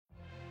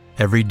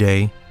Every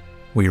day,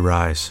 we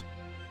rise,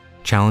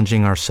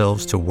 challenging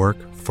ourselves to work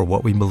for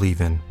what we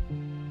believe in.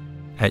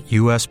 At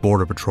U.S.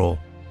 Border Patrol,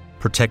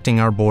 protecting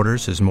our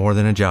borders is more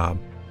than a job.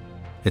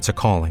 It's a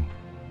calling.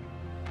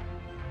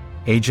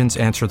 Agents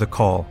answer the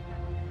call,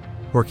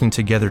 working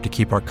together to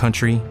keep our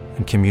country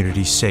and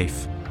communities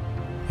safe.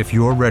 If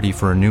you're ready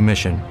for a new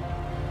mission,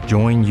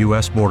 join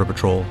U.S. Border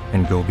Patrol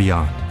and go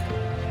beyond.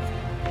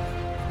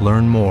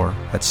 Learn more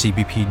at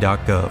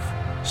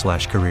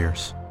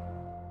cbp.gov/careers.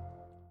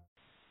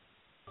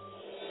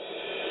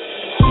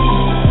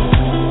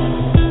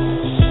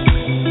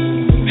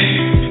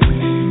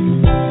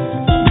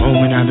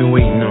 Moment I've been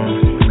waiting on,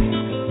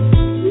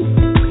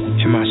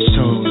 and my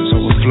soul is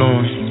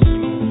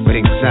overflowing with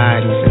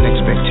anxieties and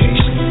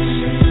expectations,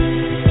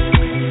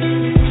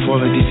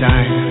 full of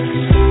desire.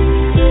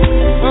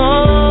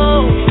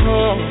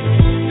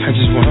 I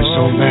just want it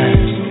so bad,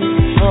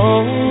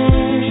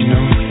 you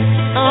know,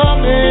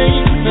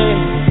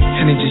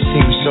 and it just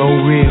seems so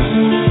real.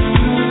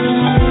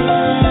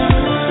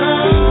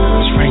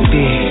 It's right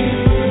there,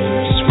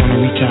 just want to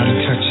reach out and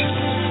touch it,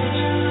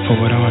 for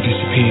what all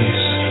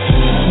disappears.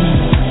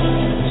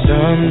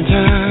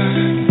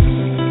 Sometimes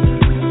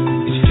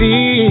it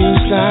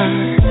feels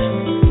like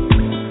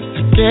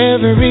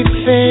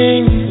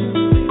everything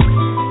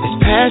is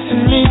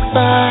passing me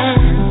by.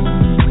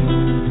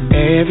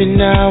 Every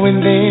now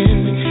and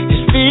then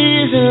it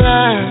feels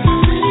alive.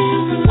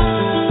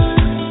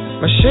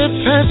 My ship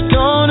has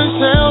gone and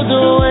sailed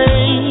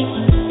away,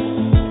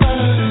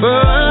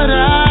 but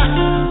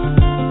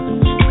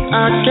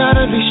I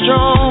gotta be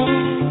strong.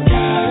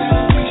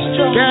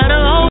 Gotta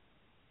hold.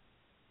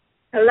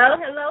 Hello,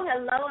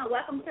 and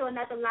welcome to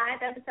another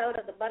live episode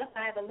of the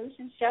Butterfly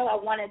Evolution Show. I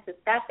wanted to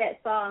stop that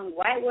song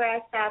right where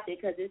I stopped it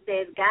because it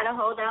says, gotta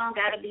hold on,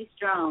 gotta be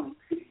strong.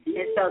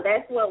 And so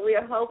that's what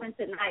we're hoping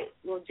tonight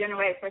will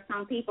generate for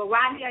some people.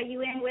 Rodney, are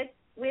you in with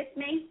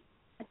me?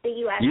 I see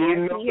you out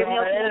there. Can you hear me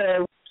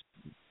okay?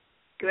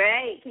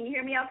 Great. Can you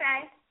hear me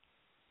okay?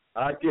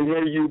 I can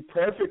hear you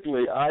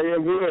perfectly. I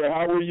am here.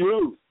 How are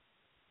you?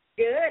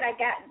 Good. I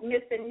got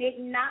Mr. Nick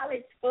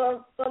Knowledge,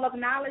 full of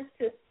knowledge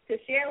to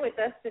share with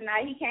us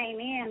tonight. He came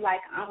in like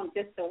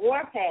just a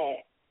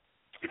warpath.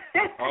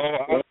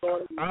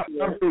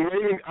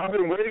 I've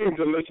been waiting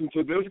to listen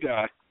to this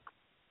guy.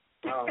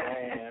 Oh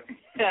man.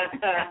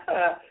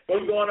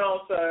 What's going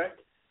on, sir?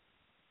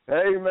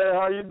 Hey man,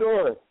 how you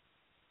doing?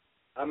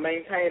 I'm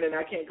maintaining.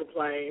 I can't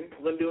complain.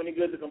 Wouldn't do any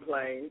good to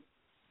complain.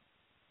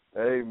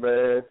 Hey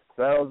man,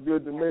 sounds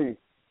good to me.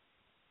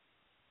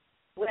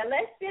 Well,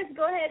 let's just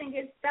go ahead and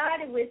get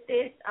started with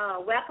this.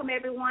 Welcome,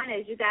 everyone.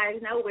 As you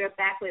guys know, we're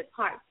back with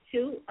part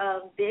 2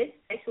 of this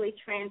sexually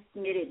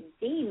transmitted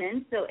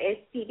demons. So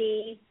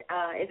STDs,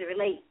 as it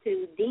relates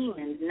to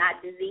demons,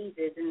 not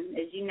diseases. And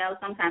as you know,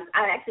 sometimes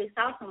I actually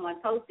saw someone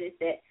post this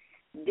that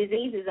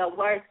diseases are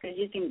worse because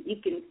you can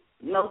in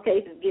most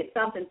cases get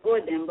something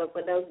for them, but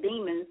for those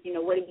demons,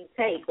 what do you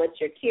take? What's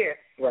your cure?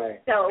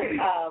 Right. So.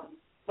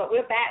 But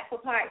we're back for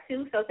part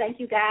 2, so thank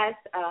you guys.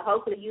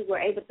 Hopefully you were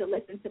able to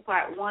listen to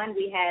part 1.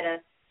 We had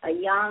a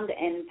young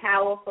and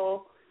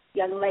powerful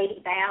young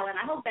lady, Val, and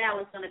I hope Val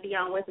is going to be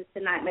on with us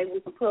tonight. Maybe we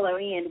can pull her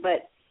in.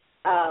 But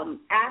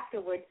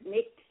afterwards,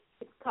 Nick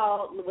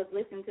was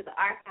listening to the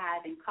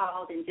archive and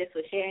called and just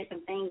was sharing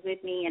some things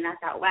with me, and I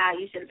thought, wow,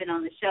 you should have been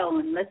on the show,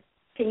 and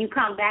can you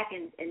come back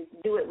and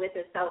do it with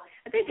us? So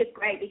I think it's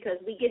great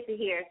because we get to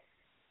hear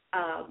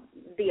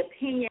the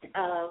opinion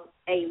of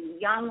a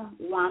young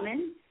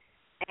woman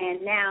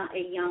and now a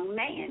young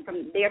man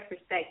from their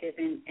perspective,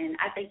 and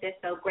I think that's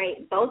so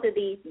great. Both of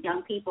these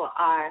young people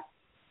are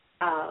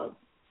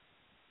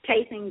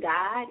chasing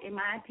God, in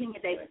my opinion.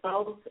 They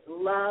both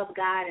love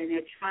God, and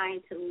they're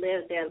trying to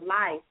live their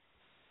life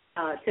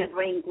to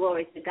bring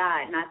glory to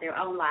God, not their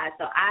own lives.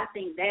 So I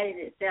think that in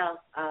itself,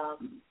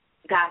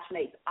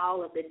 makes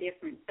all of the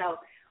difference. So I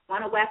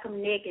want to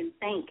welcome Nick and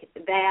thank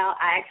Val.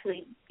 I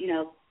actually,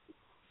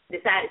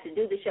 decided to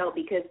do the show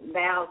because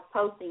Val's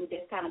posting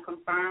just kind of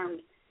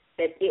confirmed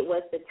that it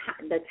was the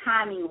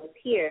timing was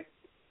here.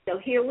 So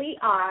here we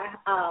are.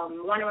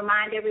 Want to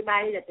remind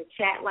everybody that the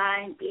chat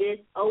line is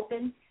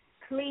open.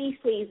 Please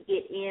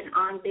get in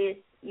on this.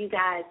 You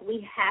guys,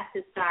 we have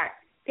to start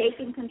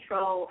taking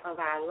control of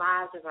our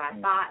lives, of our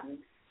thoughts,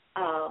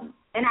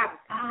 and our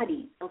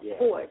bodies, of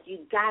course.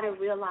 You got to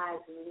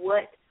realize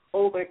what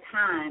over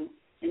time,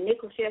 and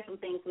Nick will share some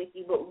things with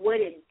you, but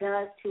what it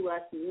does to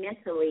us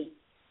mentally,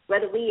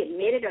 whether we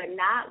admit it or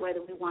not,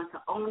 whether we want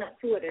to own up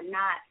to it or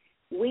not,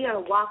 we are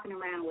walking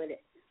around with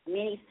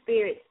many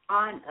spirits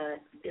on us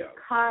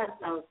because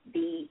of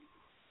the,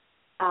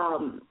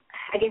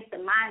 the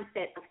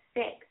mindset of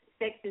sex.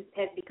 Sex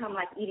has become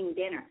like eating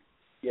dinner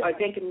or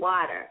drinking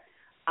water.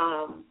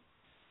 So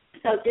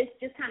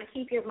just kind of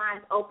keep your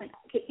minds open,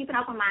 keep an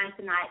open mind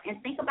tonight, and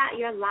think about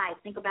your life.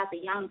 Think about the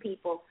young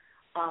people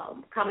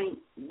coming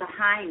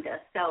behind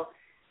us. So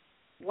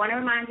want to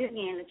remind you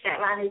again, the chat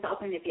line is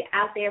open. If you're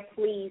out there,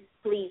 please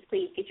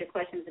get your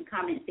questions and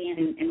comments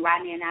in, and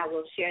Rodney and I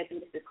will share them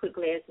just as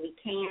quickly as we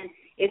can.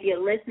 If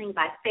you're listening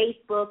by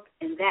Facebook,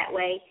 and that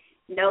way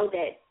know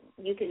that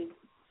you can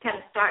kind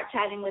of start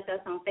chatting with us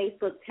on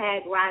Facebook,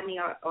 tag Rodney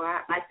or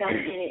myself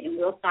in it, and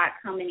we'll start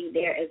coming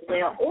there as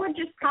well. Or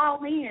just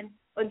call in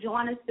or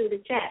join us through the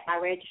chat by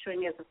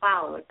registering as a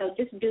follower. So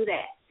just do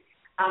that.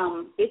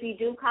 If you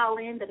do call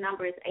in, the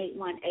number is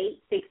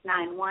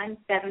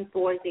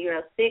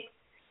 818-691-7406.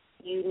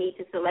 You need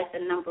to select the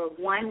number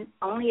 1.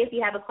 Only if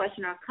you have a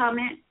question or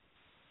comment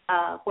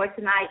for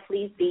tonight.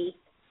 Please be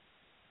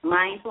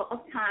mindful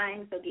of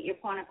time, so get your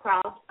point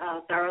across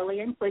thoroughly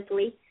and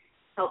quickly.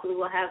 Hopefully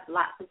we'll have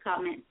lots of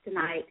comments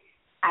tonight.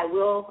 I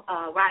will,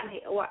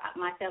 Rodney or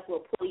myself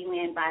will pull you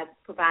in by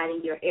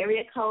providing your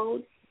area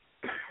code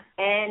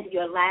and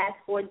your last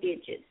 4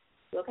 digits.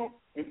 Okay?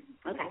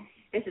 Okay.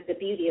 This is the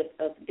beauty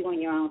of doing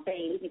your own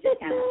thing. You can just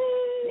kind of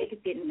make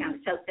it getting kind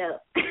of choked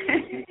up.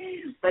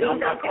 But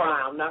I'm not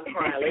crying. I'm not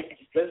crying.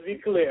 Let's be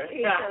clear.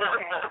 He's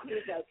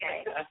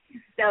okay.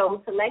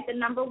 So select the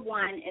number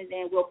 1, and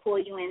then we'll pull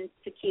you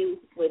into queue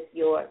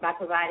by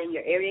providing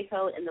your area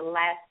code and the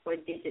last 4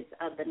 digits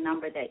of the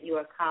number that you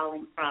are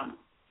calling from.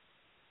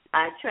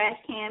 Trash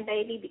can,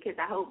 baby, because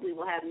I hope we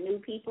will have new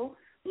people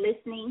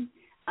listening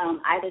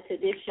either to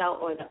this show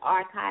or the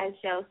archive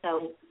show.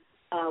 So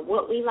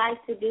what we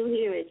like to do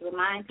here is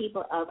remind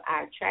people of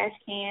our trash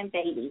can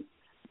baby.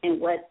 And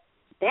what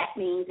that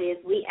means is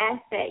we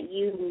ask that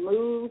you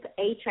move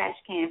a trash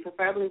can,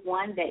 preferably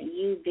one that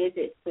you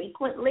visit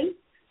frequently,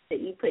 that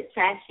you put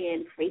trash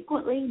in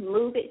frequently.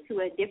 Move it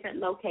to a different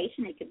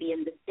location. It could be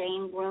in the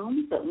same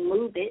room, but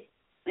move it.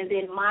 And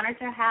then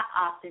monitor how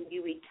often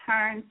you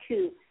return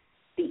to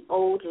the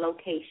old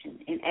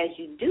location. And as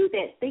you do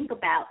that, think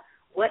about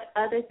what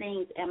other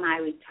things am I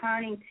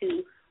returning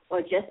to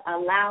or just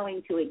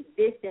allowing to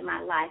exist in my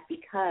life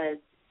because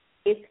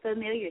it's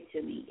familiar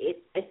to me.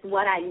 It's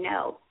what I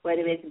know.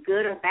 Whether it's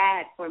good or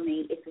bad for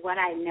me, it's what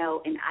I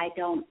know, and I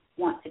don't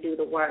want to do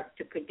the work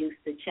to produce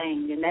the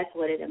change, and that's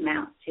what it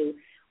amounts to.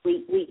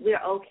 We're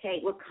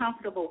okay. We're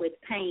comfortable with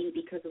pain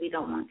because we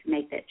don't want to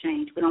make that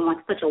change. We don't want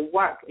to put the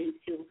work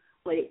into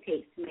what it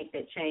takes to make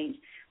that change.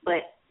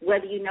 But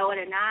whether you know it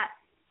or not,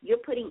 you're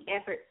putting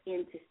effort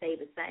in to stay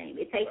the same.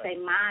 It takes a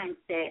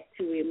mindset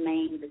to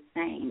remain the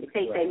same. It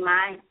takes a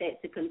mindset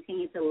to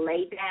continue to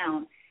lay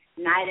down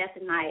night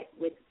after night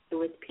with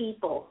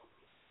people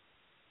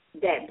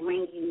that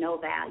bring you no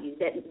value,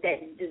 that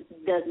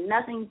does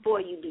nothing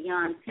for you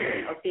beyond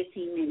 10 or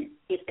 15 minutes,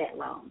 if that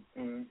long.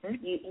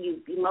 Mm-hmm.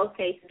 You in most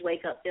cases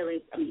get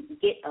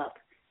up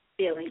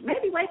feeling,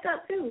 maybe wake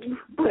up too,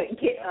 but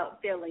get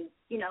up feeling,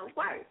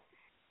 worse.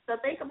 So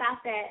think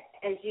about that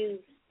as you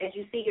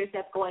see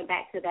yourself going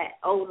back to that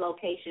old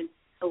location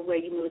of where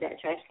you moved that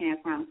trash can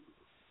from.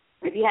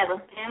 If you have a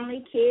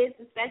family, kids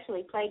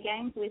especially, play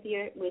games with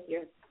your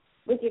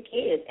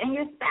kids and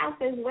your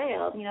spouse as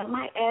well. It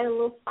might add a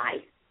little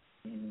spice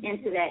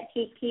into that.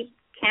 Keep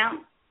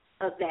count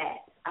of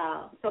that.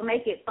 So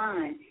make it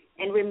fun.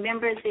 And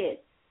remember this.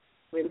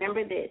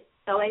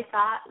 Sow a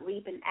thought,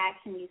 reap an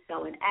action. You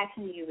sow an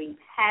action, you reap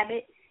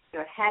habit.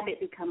 Your habit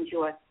becomes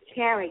your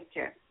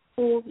character,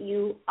 who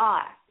you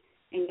are.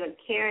 And your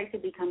character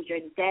becomes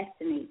your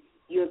destiny.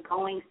 You're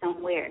going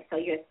somewhere. So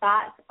your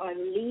thoughts are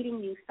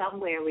leading you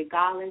somewhere,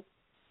 regardless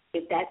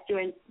if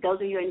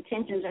those are your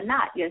intentions or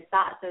not. Your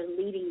thoughts are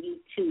leading you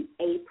to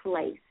a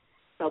place.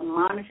 So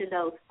monitor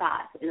those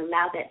thoughts and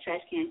allow that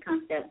trash can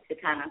concept to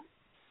kind of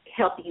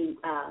help you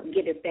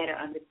get a better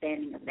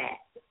understanding of that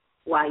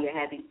while you're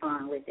having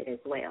fun with it as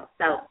well.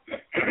 So,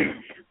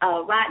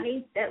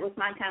 Rodney, that was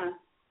my kind of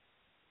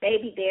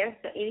baby there.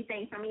 So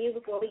anything from you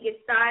before we get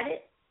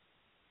started?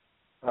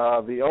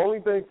 The only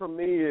thing from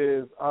me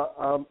is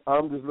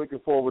I'm just looking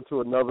forward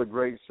to another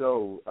great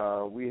show.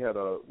 We had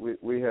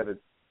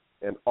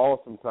an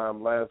awesome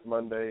time last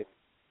Monday,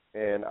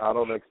 and I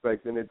don't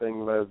expect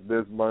anything less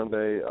this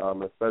Monday,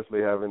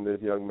 especially having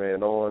this young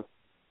man on.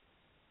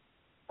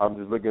 I'm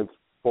just looking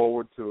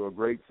forward to a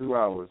great 2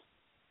 hours.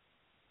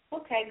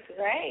 Okay,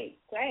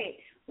 great.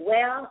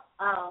 Well,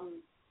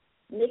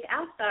 Nick,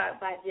 I'll start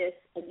by just,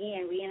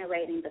 again,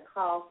 reiterating the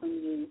call from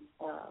you.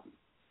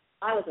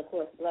 I was, of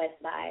course, blessed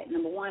by it,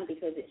 number one,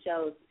 because it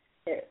shows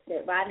that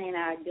Rodney and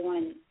I are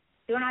doing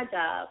our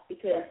job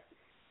because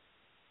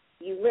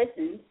you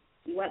listened.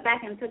 You went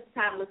back and took the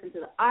time to listen to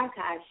the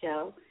archive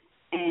show,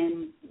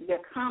 and your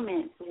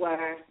comments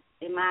were,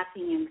 in my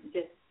opinion,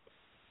 just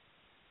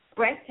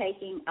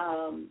breathtaking,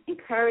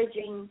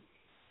 encouraging,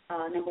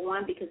 number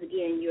one, because,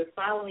 again, you're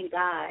following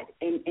God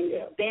and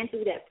you've been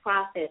through that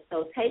process.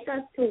 So take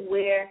us to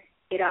where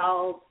it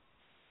all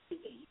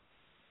began.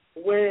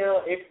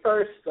 Well, it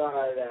first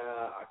started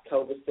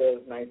October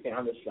 7th, 19.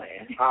 I'm just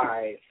playing. All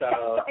right,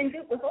 so. And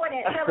before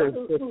that, tell us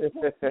who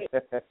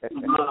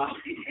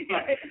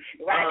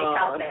Rodney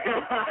called that.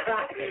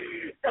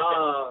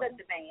 Such a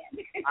man.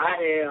 I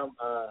am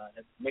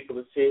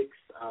Nicholas Hicks.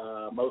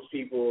 Most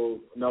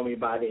people know me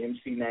by the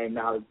MC name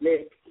Knowledge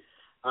Nick.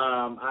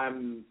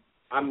 I'm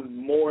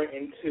more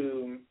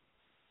into,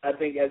 I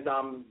think as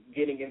I'm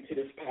getting into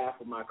this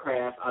path of my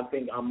craft, I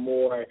think I'm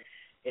more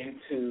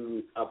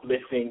into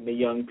uplifting the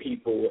young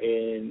people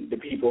and the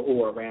people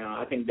who are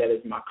around. I think that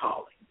is my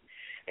calling.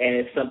 and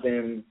it's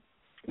something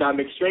that I'm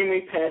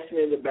extremely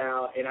passionate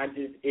about, and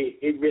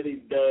it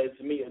really does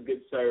me a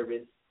good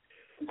service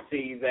to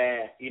see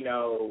that, you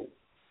know,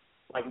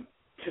 like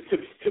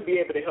to be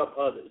able to help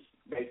others,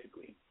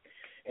 basically.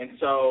 And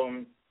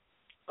so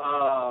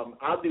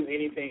I'll do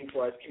anything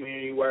for as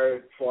community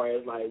work, for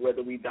as like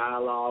whether we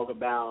dialogue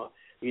about,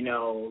 you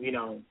know,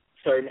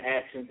 certain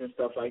actions and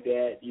stuff like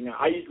that. You know,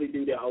 I usually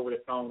do that over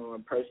the phone or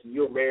in person.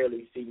 You'll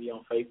rarely see me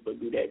on Facebook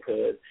do that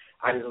because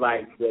I just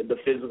like the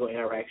physical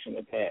interaction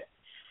with that.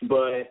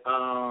 But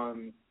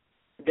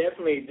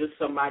definitely just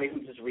somebody who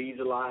just reads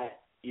a lot,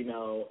 you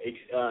know,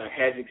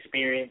 has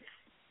experienced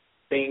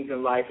things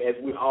in life, as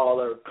we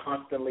all are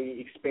constantly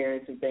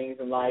experiencing things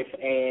in life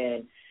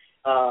and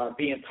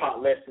being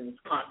taught lessons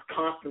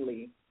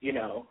constantly, you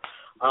know.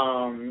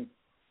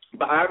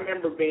 But I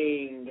remember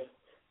being,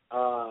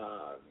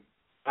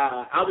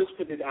 I'll just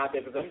put this out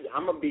there because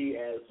I'm going to be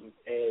as,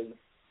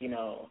 you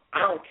know,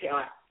 I don't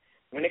care.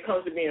 When it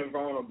comes to being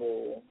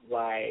vulnerable,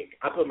 like,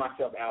 I put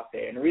myself out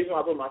there. And the reason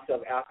why I put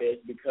myself out there is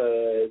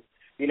because,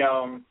 you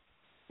know,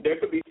 there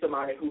could be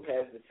somebody who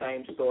has the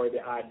same story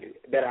that I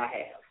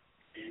have.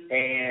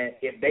 And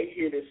if they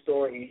hear this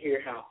story and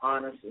hear how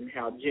honest and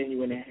how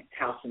genuine and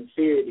how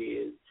sincere it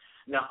is,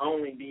 not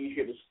only do you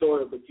hear the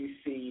story, but you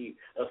see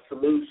a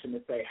solution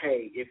to say,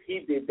 hey, if he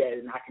did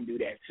that, then I can do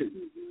that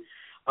too.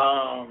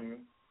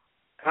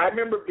 I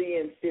remember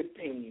being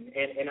 15,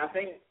 and I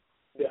think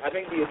the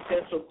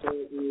essential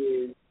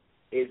thing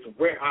is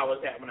where I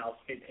was at when I was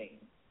 15.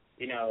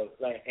 You know,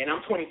 like, and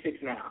I'm 26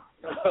 now.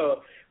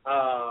 So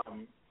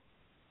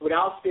when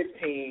I was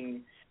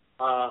 15,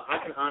 I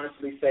can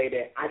honestly say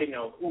that I didn't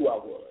know who I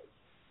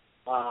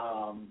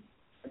was.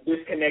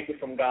 Disconnected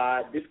from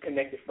God,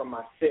 disconnected from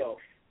myself.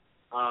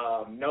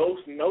 No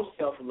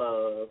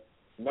self-love,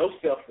 no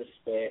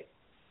self-respect,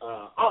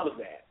 all of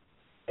that.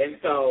 And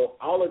so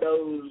all of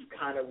those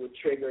kind of would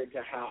trigger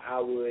to how I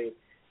would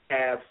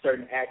have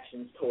certain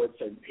actions towards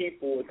certain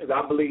people, because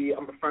I'm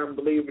a firm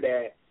believer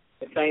that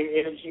the same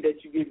energy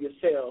that you give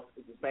yourself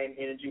is the same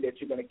energy that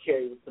you're going to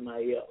carry with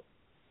somebody else.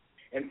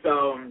 And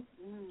so,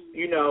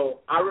 you know,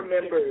 I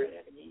remember,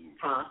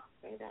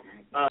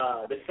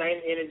 the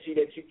same energy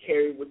that you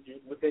carry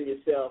within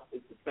yourself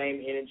is the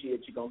same energy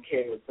that you're going to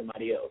carry with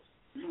somebody else.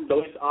 So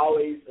it's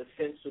always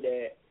essential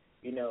that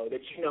you know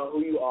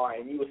who you are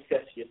and you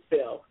assess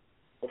yourself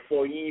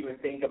before you even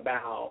think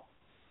about,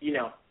 you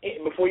know, a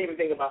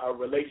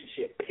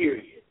relationship,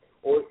 period.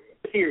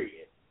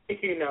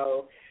 You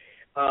know,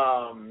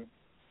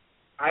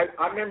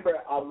 I remember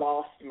I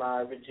lost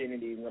my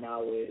virginity when I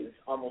was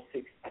almost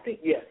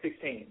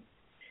 16.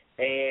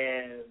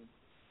 And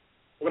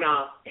when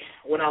I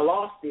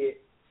lost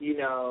it, you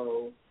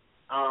know,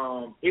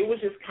 it was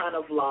just kind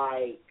of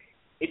like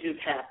it just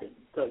happened,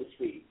 so to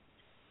speak.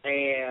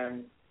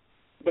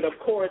 But of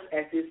course,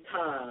 at this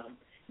time,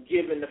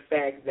 given the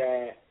fact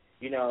that,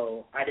 you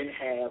know, I didn't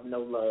have no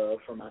love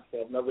for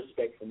myself, no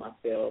respect for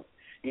myself,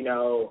 you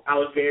know, I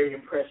was very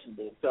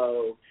impressionable.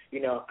 So,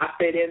 you know, I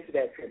fed into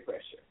that peer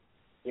pressure.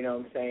 You know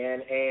what I'm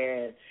saying?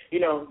 And, you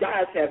know,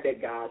 guys have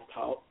that guys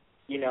talk,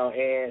 you know,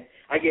 and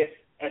I guess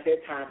at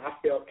that time I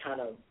felt kind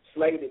of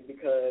slated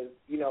because,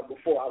 you know,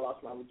 before I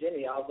lost my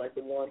virginity, I was like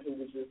the one who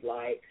was just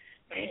like,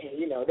 man,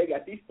 you know, they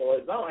got these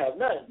stories, I don't have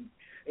nothing,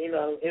 you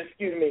know,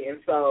 excuse me. And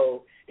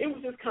so it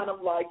was just kind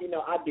of like, you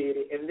know, I did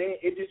it. And then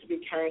it just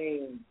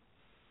became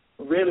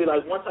really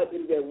like once I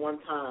did it that one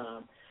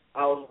time,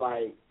 I was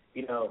like,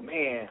 you know,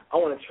 man, I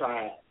want to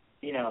try,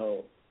 you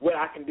know, what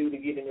I can do to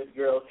get in this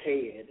girl's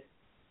head.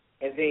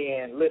 And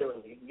then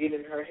literally get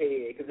in her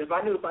head. Because if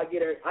I knew if I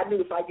get in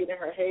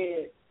her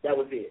head, that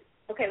was it.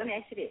 Okay, let me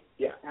ask you this.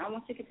 Yeah. I don't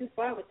want you to get too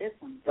far with this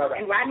one. Right.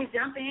 And Rodney,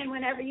 jump in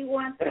whenever you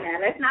want to. Now,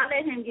 let's not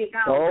let him get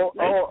gone.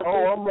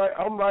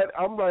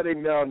 I'm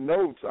writing down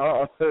notes.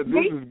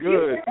 This is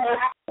good.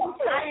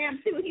 I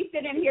am too. He's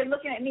sitting here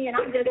looking at me, and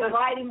I'm just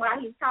writing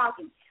while he's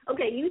talking.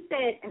 Okay, you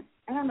said, and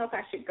I don't know if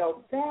I should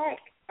go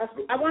back.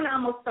 I want to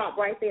almost stop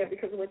right there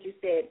because of what you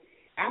said.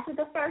 After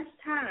the first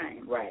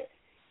time. Right.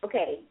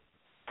 Okay.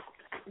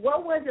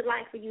 What was it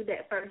like for you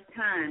that first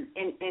time?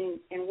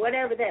 And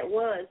whatever that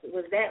was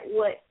that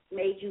what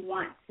made you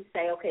want to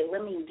say, okay,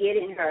 let me get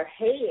in her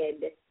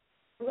head,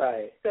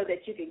 right, so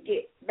that you could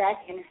get back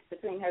in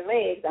between her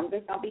legs? I'm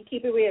just gonna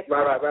keep it real.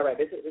 Right.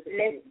 This is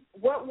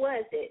what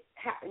was it?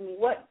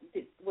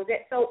 Was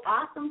that so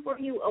awesome for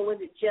you, or was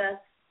it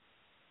just,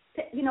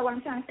 you know what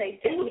I'm trying to say?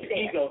 It was an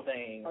ego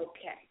thing.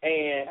 Okay.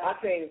 And I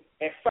think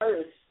at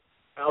first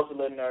I was a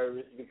little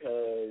nervous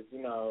because,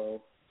 you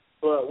know,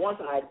 but once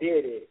I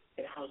did it,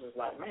 and I was just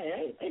like,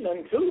 man, ain't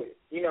nothing to it,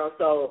 you know.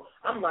 So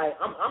I'm like,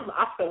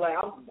 I feel like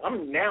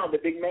I'm now the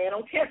big man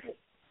on campus.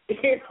 You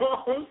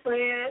know what I'm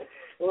saying?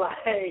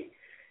 Like,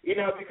 you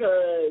know,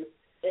 because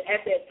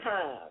at that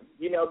time,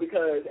 you know,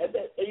 because at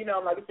that, you know,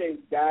 like I said,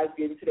 guys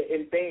get into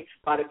the things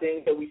by the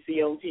things that we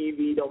see on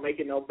TV don't make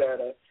it no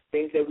better.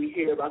 Things that we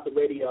hear about the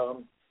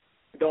radio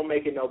don't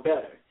make it no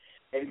better.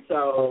 And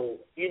so,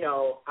 you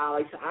know,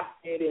 I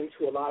fed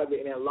into a lot of it,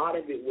 and a lot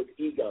of it was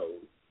ego.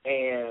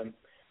 And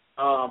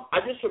I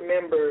just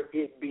remember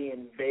it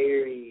being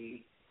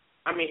very.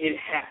 I mean, it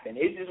happened.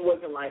 It just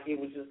wasn't like it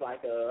was just like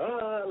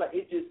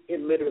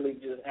it literally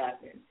just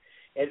happened.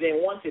 And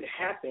then once it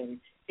happened,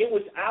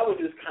 I was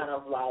just kind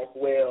of like,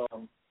 well,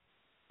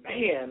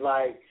 man,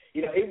 like,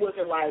 you know, it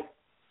wasn't like,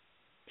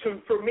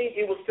 for me,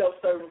 it was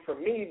self-serving for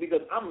me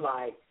because I'm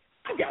like,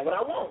 I got what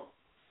I want.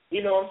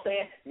 You know what I'm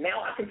saying?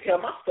 Now I can tell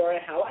my story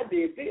and how I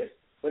did this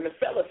when the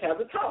fellas have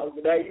the talk.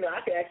 That, you know,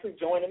 I can actually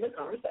join in the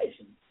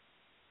conversation.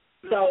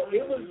 So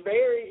it was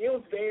very,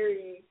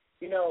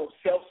 you know,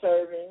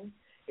 self-serving.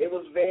 It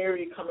was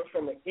very coming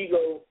from an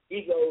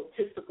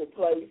egotistical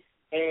place.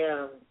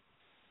 And,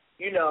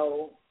 you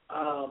know,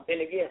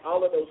 and again,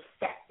 all of those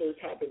factors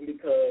happened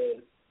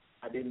because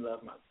I didn't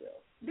love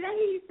myself. Did I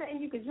hear you say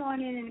you could join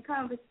in the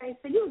conversation?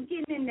 So you were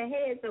getting in the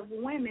heads of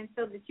women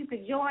so that you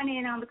could join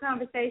in on the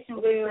conversation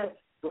with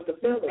the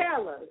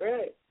fellas.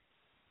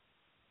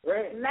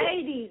 Right.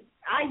 Ladies,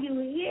 are you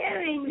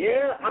hearing me?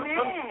 Yeah,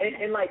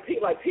 and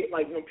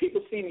when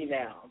people see me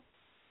now,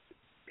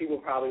 people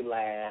probably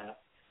laugh.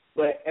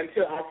 But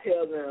until I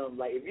tell them,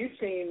 like, if you've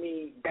seen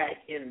me back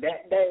in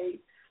that day,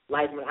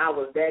 like when I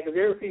was back, because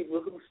there are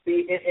people who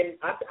speak, and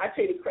I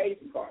tell you the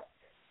crazy part,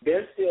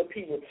 there's still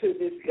people to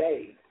this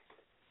day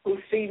who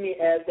see me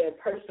as that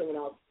person when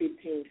I was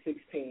 15,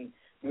 16,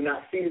 do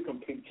not see the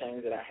complete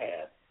change that I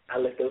have. I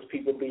let those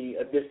people be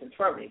a distance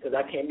from me because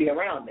I can't be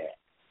around that,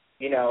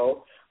 you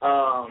know.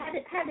 How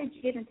did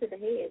you get into the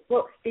heads?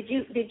 Well, did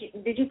you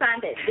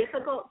find that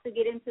difficult to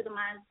get into the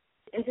minds,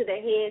 into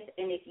their heads?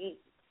 And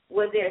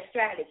was there a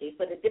strategy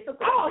for the difficult?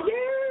 Oh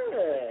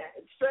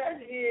yeah,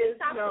 strategy is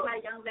talk to my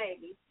young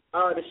ladies.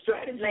 The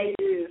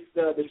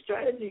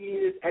strategy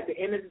is at the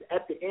end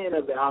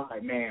of it. I was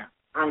like, man,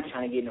 I'm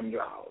trying to get them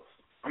draws.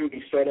 I'm gonna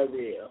be straight up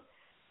real.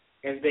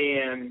 And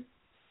then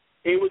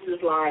it was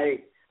just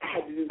like I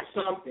had to do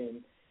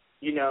something,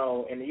 you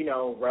know, and you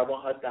know, rub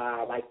on her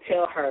thigh, like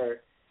tell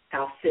her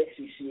how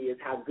sexy she is,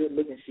 how good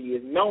looking she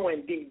is,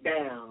 knowing deep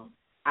down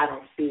I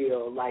don't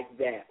feel like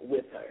that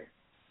with her.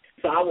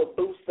 So I would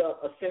boost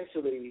up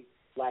essentially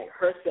like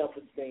her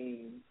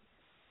self-esteem,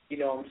 you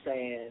know what I'm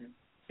saying,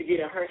 to get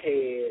in her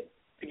head,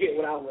 to get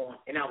what I want,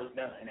 and I was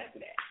done after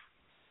that.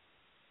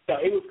 So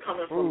it was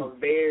coming from a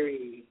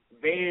very,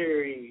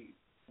 very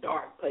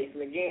dark place.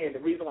 And again, the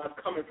reason why I was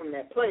coming from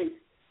that place,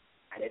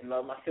 I didn't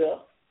love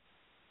myself,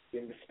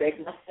 didn't respect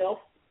myself,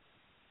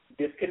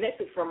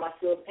 disconnected from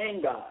myself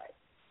and God.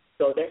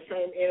 So that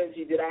same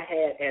energy that I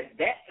had at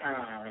that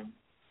time,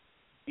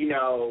 you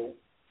know,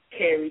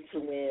 carried to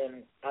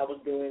when I was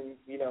doing,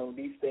 you know,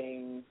 these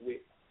things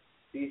with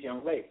these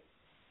young ladies.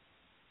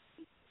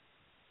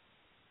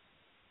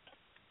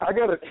 I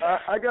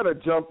gotta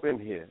jump in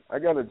here.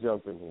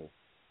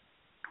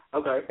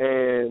 Okay.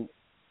 And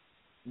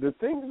the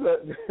things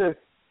that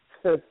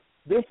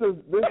this has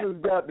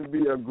got to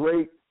be a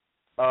great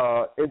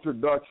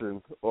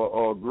introduction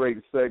or a great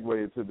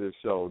segue into this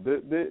show.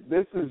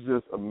 This is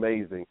just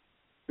amazing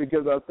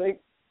because I think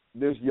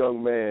this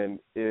young man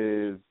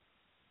is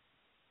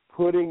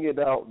putting it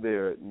out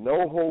there,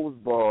 no holds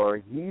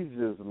barred. He's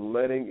just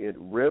letting it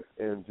rip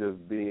and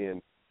just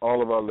being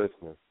all of our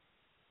listeners.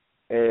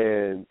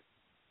 And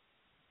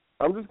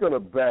I'm just going to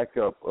back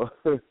up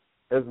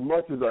as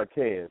much as I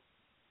can.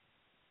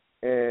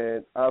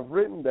 And I've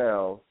written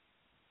down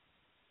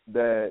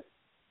that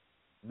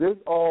this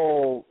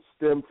all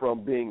stemmed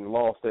from being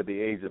lost at the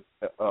age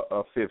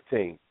of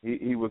 15.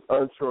 He was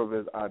unsure of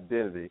his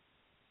identity.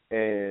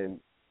 And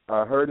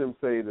I heard him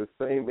say the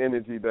same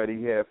energy that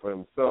he had for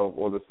himself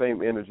or the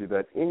same energy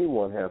that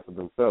anyone has for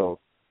themselves,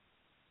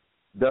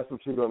 that's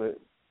what you're going to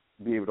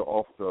be able to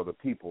offer to other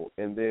people.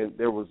 And then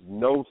there was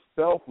no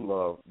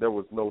self-love, there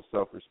was no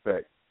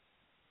self-respect.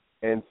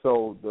 And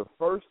so the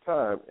first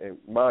time, and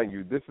mind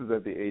you, this is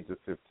at the age of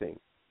 15.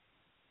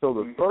 So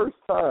the first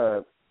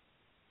time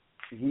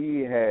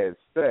he had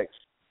sex,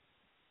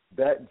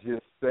 that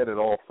just set it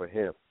off for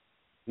him.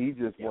 He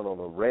just went on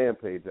a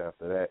rampage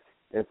after that.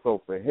 And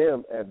so for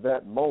him, at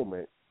that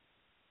moment,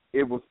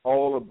 it was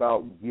all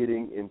about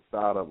getting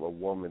inside of a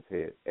woman's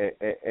head.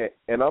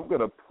 And I'm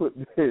gonna put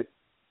this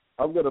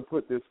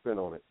spin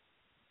on it.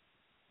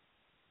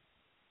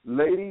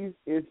 Ladies,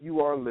 if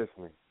you are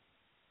listening,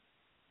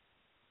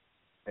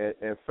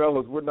 and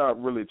fellas, we're not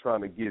really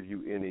trying to give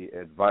you any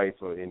advice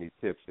or any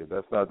tips here.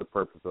 That's not the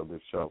purpose of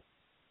this show.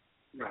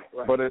 Right.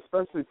 But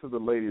especially to the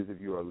ladies,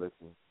 if you are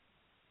listening,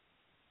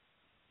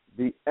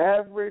 the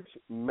average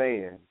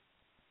man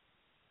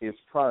is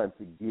trying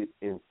to get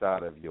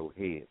inside of your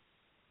head.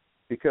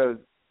 Because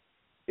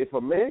if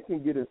a man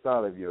can get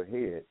inside of your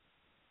head,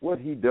 what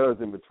he does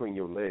in between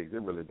your legs,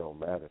 it really don't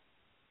matter.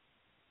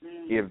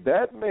 If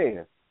that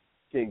man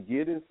can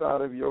get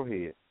inside of your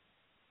head,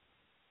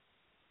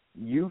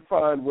 you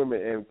find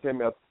women, and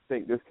Tammy, I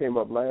think this came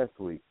up last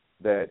week,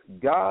 that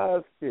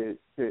guys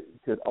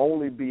could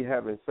only be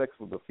having sex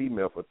with a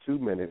female for 2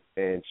 minutes,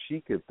 and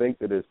she could think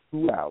that it's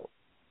 2 hours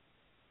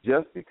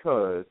just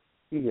because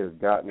he has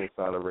gotten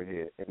inside of her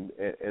head.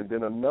 And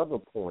then another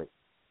point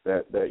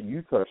that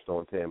you touched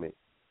on, Tammy,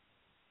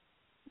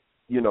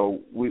 you know,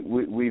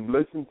 we've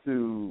listened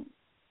to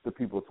to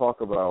people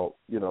talk about,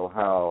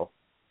 how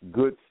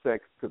good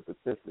sex could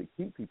potentially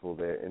keep people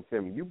there. And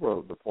Tammy, you brought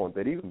up the point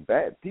that even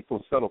bad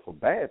people settle for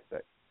bad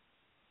sex.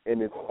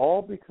 And it's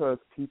all because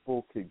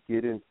people could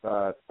get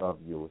inside of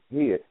your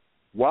head.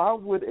 Why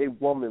would a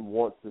woman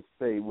want to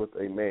stay with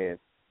a man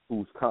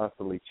who's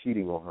constantly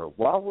cheating on her?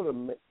 Why would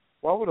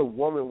a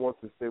woman want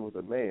to stay with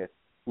a man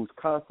who's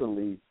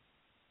constantly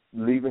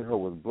leaving her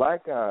with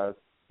black eyes,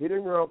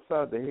 hitting her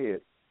upside the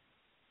head?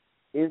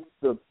 It's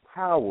the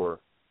power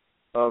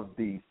of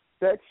the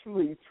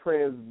sexually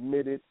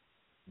transmitted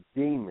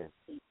demon.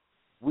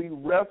 We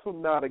wrestle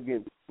not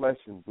against flesh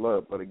and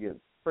blood, but against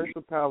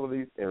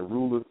principalities and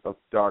rulers of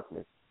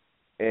darkness.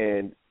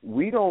 And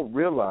we don't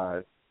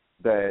realize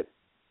that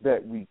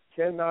we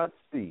cannot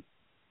see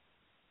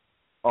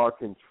are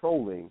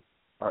controlling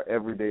our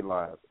everyday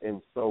lives.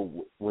 And so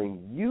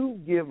when you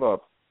give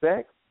up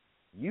sex,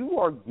 you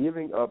are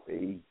giving up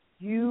a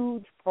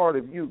huge part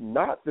of you,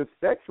 not the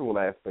sexual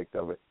aspect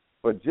of it,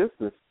 but just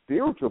the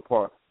spiritual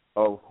part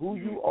of who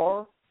you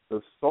are,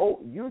 the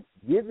soul. You're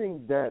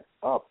giving that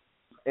up.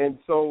 And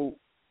so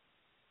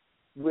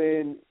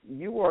when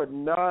you are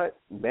not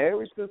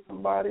married to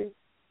somebody,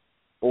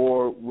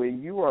 or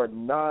when you are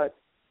not,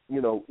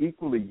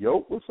 equally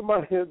yoked with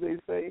somebody, as they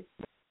say,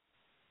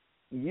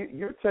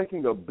 you're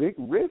taking a big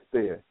risk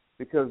there,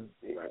 because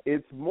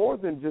it's more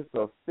than just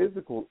a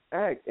physical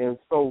act. And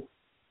so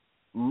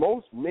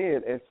most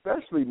men,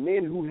 especially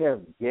men who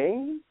have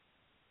game,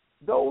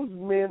 those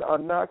men are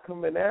not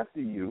coming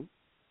after you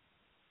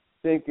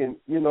thinking,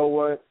 you know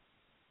what,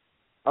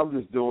 I'm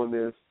just doing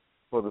this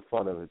for the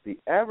fun of it. The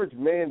average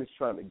man is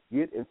trying to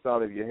get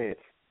inside of your head.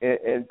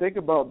 And think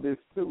about this,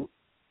 too.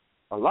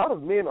 A lot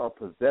of men are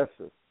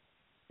possessive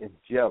and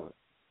jealous,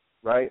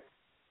 right?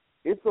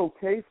 It's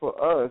okay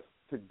for us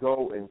to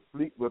go and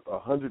sleep with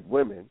 100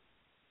 women,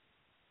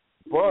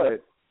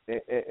 but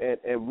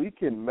and we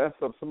can mess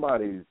up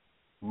somebody's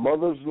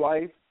mother's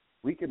life.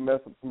 We can mess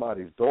up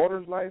somebody's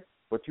daughter's life,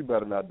 but you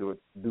better not do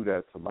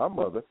that to my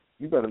mother.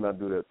 You better not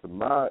do that to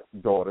my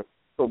daughter.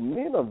 So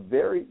men are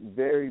very,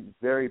 very,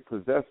 very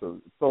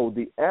possessive. So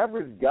the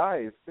average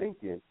guy is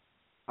thinking,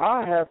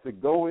 I have to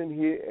go in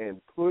here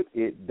and put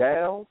it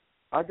down.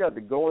 I got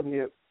to go in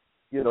here,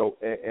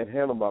 and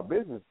handle my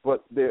business.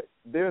 But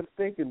they're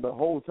thinking the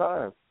whole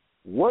time,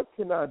 what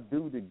can I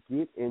do to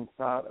get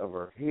inside of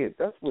her head?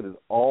 That's what it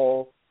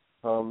all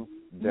comes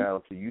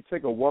down to. You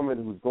take a woman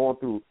who's going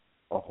through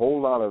a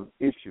whole lot of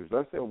issues.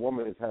 Let's say a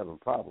woman is having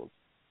problems,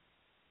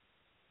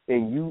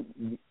 and you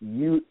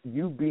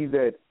be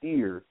that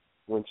ear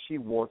when she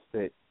wants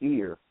that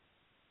ear,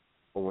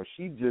 or when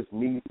she just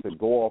needs to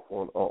go off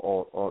on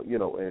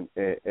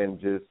and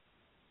just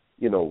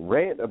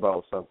rant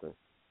about something,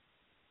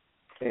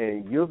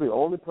 and you're the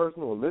only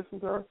person who will listen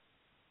to her.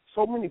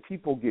 So many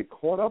people get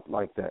caught up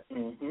like that,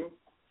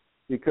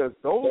 because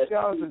those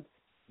guys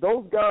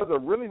are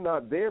really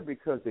not there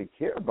because they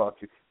care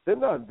about you. They're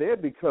not there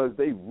because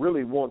they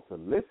really want to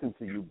listen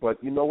to you.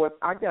 But you know what?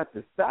 I got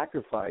to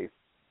sacrifice.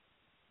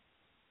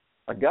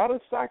 I got to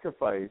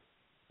sacrifice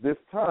this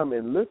time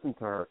and listen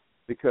to her,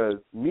 because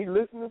me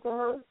listening to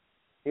her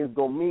is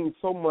going to mean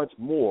so much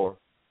more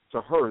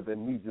to her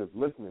than me just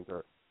listening to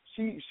her.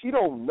 She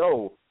don't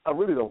know. I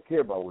really don't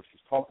care about what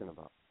she's talking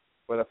about.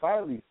 But if I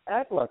at least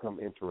act like I'm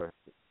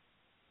interested,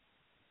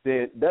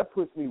 then that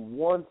puts me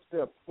one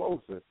step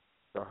closer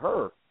to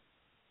her.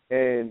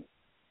 And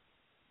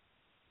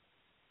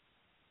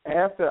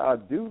after I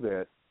do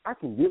that, I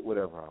can get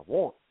whatever I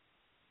want.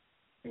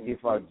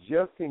 If I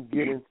just can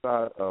get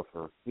inside of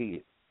her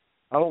head.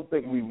 I don't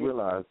think we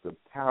realize the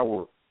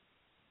power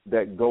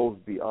that goes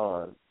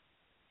beyond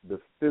the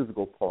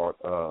physical part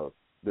of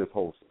this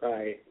whole stuff.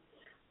 Right.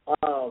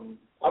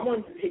 I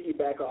wanted to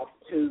piggyback off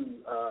two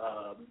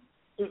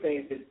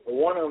things.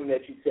 One of them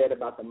that you said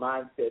about the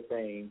mindset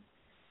thing.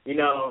 In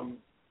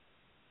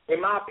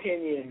my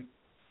opinion,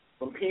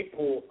 when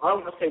people, I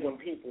don't want to say when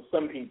people,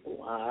 some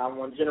people, I don't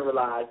want to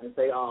generalize and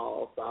say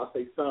all, so I'll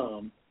say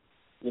some,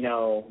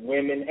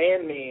 women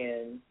and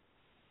men,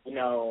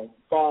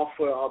 fall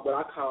for what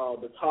I call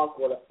the talk,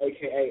 or the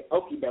AKA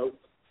okie doke,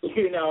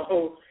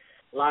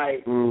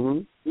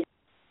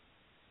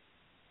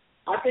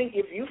 I think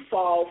if you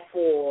fall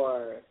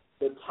for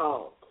the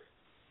talk,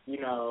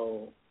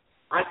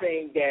 I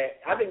think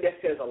that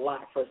says a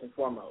lot, first and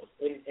foremost,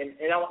 and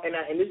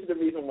this is the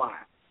reason why.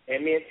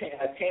 And me and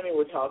Tammy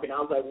were talking. I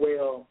was like,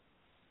 well,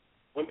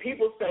 when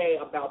people say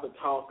about the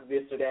talk,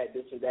 this or that,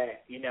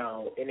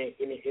 and it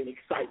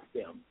excites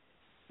them,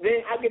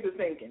 then I get to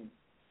thinking,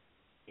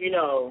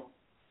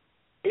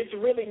 it's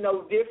really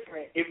no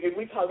different. If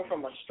we're talking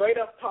from a straight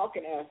up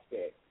talking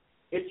aspect,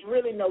 it's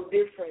really no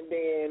different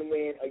than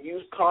when a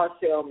used car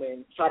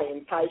salesman try to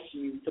entice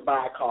you to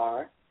buy a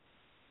car,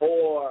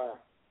 or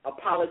a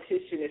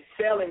politician is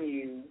selling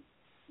you,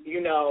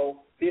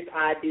 this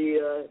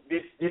idea,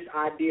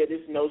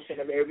 this notion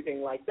of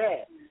everything like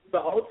that. So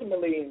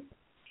ultimately,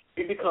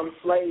 we become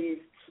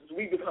slaves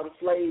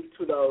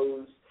to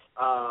those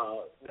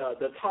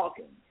the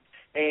talking.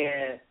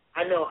 And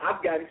I know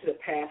I've gotten to the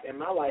path in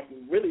my life,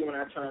 really when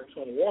I turned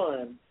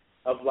 21,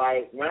 of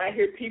like when I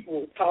hear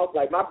people talk,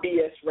 like my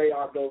BS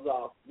radar goes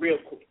off real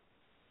quick,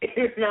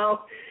 you know.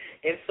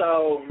 And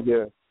so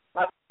yeah.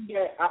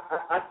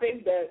 I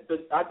think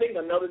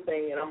another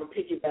thing, and I'm gonna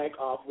piggyback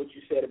off what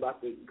you said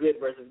about the good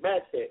versus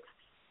bad sex.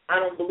 I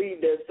don't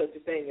believe there's such a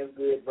thing as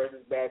good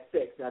versus bad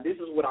sex. Now, this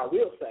is what I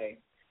will say.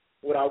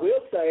 What I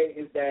will say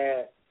is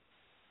that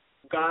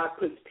God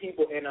puts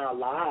people in our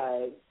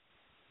lives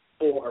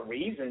for a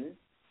reason,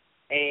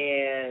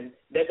 and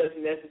that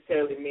doesn't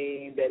necessarily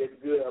mean that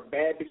it's good or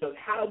bad. Because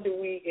how do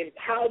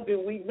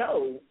we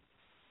know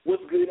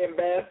what's good and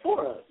bad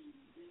for us?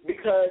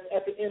 Because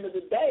at the end of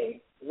the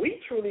day, we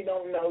truly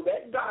don't know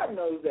that. God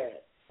knows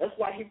that. That's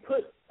why he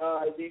put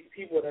these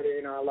people that are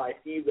in our life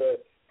either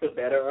to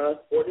better us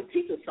or to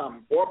teach us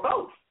something, or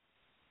both,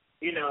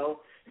 you know.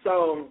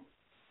 So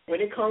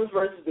when it comes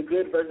versus the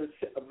good versus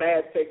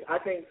bad sex, I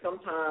think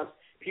sometimes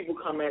people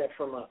come at it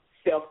from a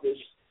selfish,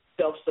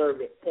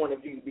 self-serving point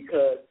of view,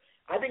 because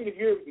I think if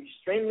you're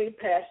extremely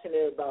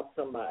passionate about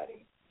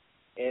somebody,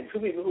 and two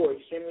people who are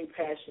extremely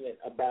passionate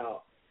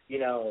about, you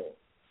know,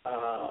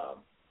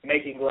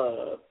 making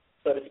love,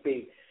 so to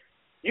speak,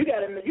 you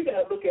gotta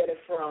look at it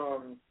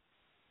from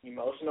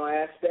emotional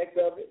aspect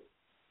of it,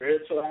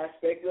 spiritual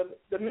aspect of it,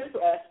 the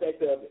mental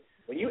aspect of it.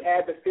 When you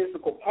add the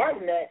physical part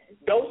in that,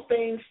 those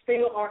things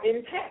still are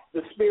intact.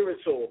 The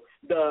spiritual,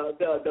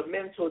 the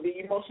mental, the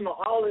emotional,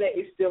 all of that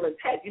is still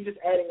intact. You're just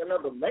adding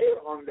another layer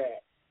on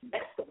that.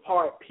 That's the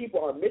part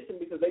people are missing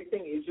because they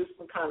think it's just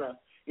some kind of,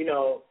 you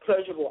know,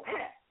 pleasurable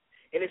act.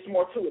 And it's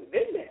more to it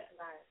than that.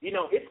 Right. You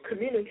know, it's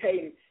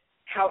communicating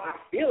how I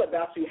feel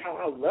about you, how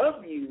I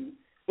love you,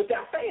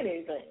 without saying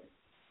anything.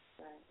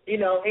 Right. You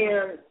know,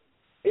 and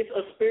it's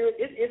a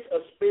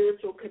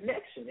spiritual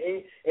connection,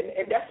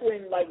 and that's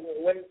when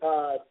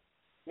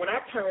when I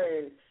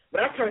turned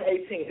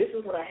 18, this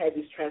is when I had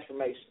this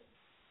transformation,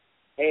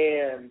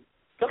 and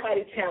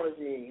somebody challenged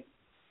me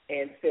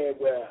and said,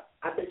 well,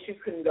 I bet you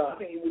couldn't go. I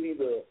think it was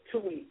either 2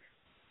 weeks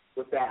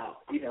without,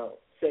 you know,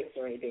 sex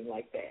or anything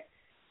like that.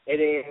 And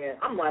then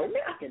I'm like,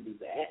 man, I can do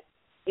that,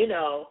 you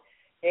know.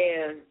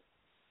 And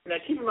now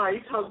keep in mind,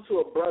 you're talking to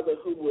a brother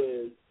who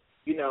was,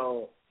 you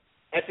know,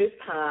 at this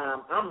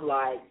time, I'm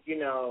like, you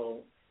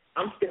know,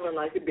 I'm feeling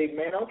like the big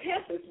man on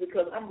campus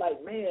because I'm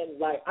like, man,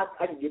 like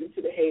I can get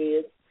into the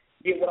head,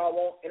 get what I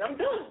want, and I'm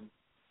done,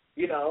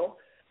 you know.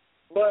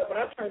 But when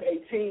I turned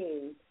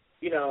 18,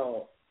 you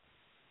know,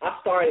 I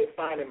started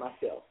finding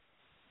myself.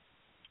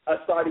 I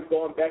started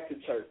going back to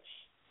church.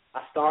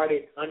 I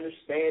started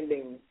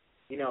understanding,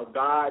 you know,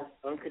 God's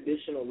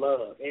unconditional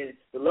love. And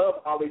the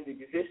love always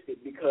existed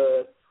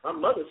because my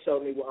mother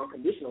showed me what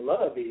unconditional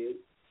love is.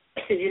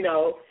 You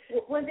know.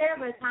 Was there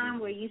ever a time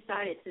where you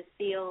started to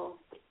feel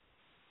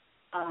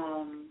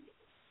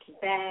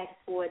bad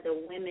for the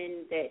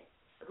women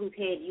whose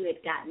head you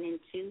had gotten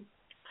into?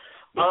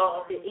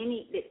 Did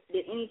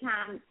any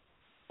time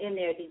in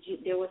there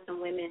there were some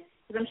women?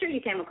 Because I'm sure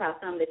you came across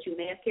some that you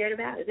may have cared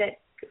about. Is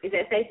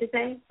that safe to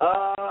say?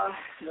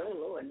 No,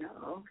 Lord,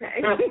 no.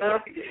 Okay.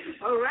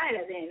 All right,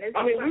 then.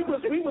 I mean, we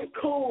was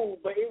cool,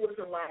 but it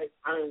wasn't like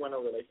I didn't want no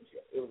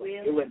relationship. It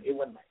wasn't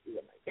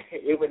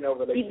no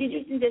relationship.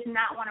 Did you just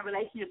not want a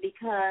relationship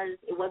because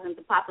it wasn't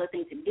the popular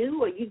thing to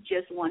do, or you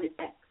just wanted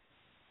sex?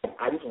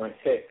 I just wanted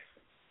sex.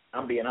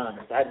 I'm being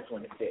honest. I just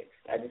wanted sex.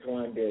 I just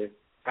wanted to.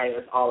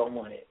 That's all I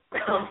wanted.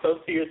 I'm so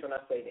serious when I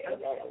say that.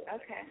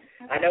 Okay.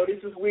 I know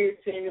this is weird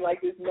seeing me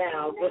like this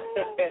now,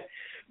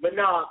 but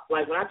no,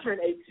 like when I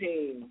turned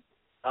 18,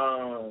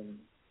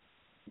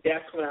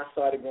 that's when I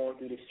started going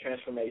through this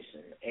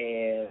transformation,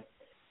 and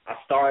I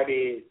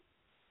started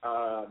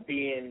I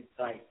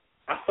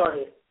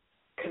started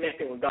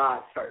connecting with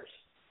God first,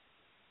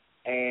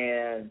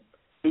 and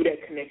through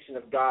that connection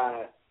of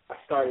God, I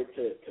started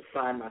to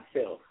find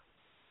myself,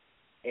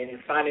 and in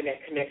finding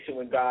that connection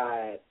with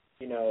God,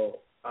 you know,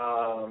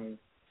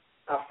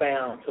 I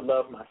found to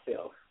love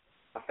myself.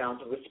 I found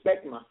to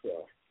respect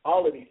myself.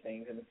 All of these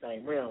things in the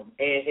same realm.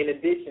 And in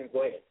addition,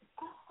 go ahead.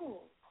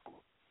 Oh,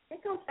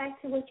 that goes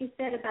back to what you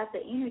said about the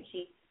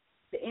energy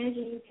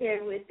you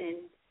carry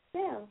within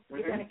self.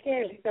 You're going to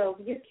carry. So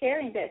you're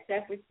carrying that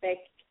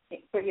self-respect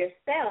for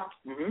yourself.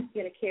 Mm-hmm.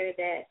 You're going to carry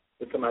that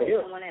with somebody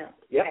else. Someone else.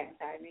 Yep. Okay,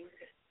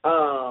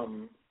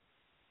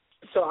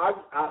 So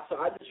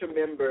I just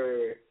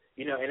remember,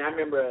 you know, and I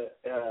remember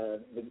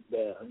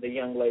the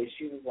young lady,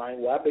 she was like,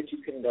 well, I bet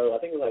you couldn't go. I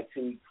think it was like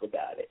 2 weeks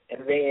without it.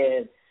 And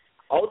then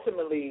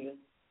ultimately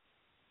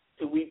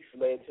 2 weeks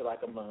led to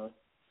like a month,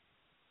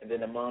 and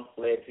then a month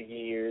led to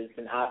years,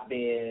 and I've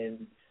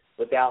been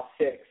without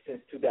sex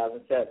since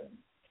 2007.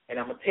 And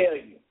I'm going to tell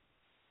you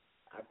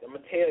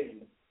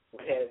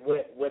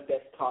what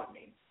that's taught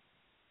me.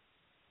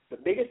 The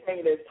biggest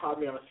thing that's taught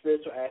me on a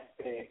spiritual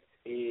aspect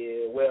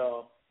is,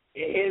 well,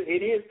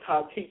 it is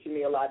teaching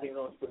me a lot of things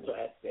on a spiritual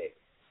aspect.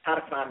 How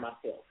to find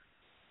myself,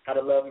 how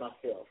to love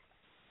myself,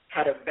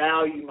 how to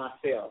value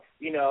myself.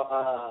 You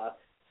know,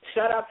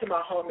 shout out to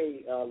my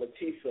homie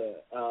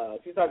Leticia.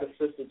 She's like a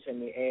sister to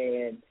me,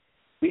 and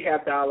we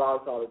have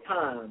dialogues all the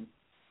time.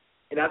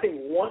 And I think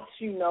once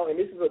you know, and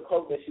this is a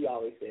quote that she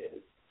always says,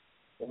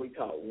 when we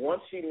talk.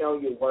 Once you know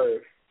your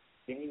worth,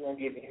 then you won't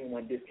give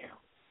anyone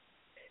discounts.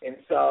 And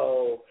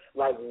so,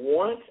 like,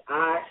 once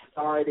I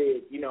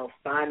started,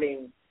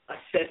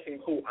 assessing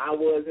who I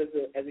was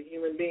as a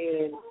human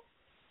being,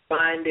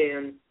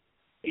 finding,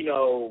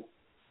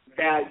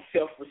 that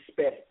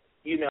self-respect,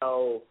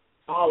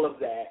 all of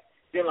that,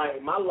 then,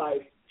 like, my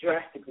life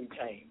drastically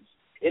changed.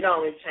 It not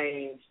only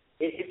changed,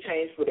 it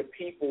changed for the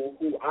people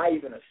who I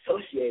even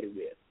associated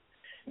with.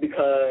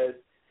 Because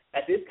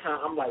at this time,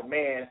 I'm like,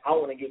 man, I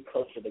want to get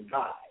closer to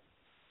God.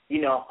 I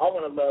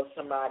want to love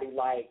somebody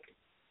like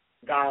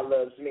God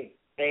loves me.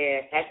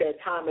 And at that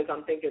time, as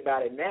I'm thinking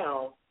about it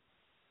now,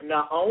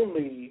 not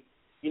only,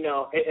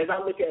 as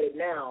I look at it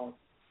now,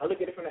 I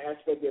look at it from the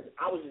aspect that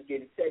I was just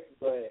getting sex,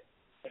 but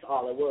that's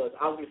all it was.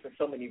 I was missing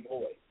so many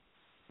voids.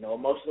 No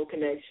emotional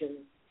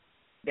connection.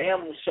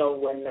 Damn sure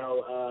wasn't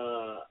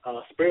no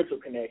spiritual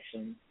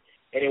connection.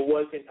 And it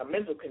wasn't a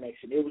mental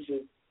connection. It was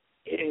just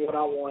getting what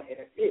I want and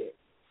that's it.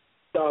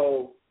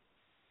 So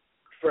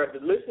for the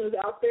listeners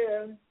out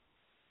there,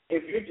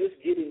 if you're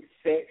just getting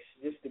sex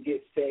just to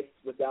get sex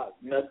without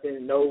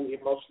nothing, no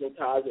emotional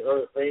ties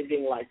or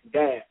anything like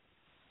that,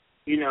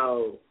 then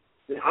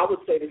I would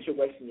say that you're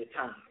wasting your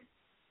time.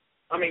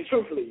 I mean,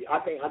 truthfully, I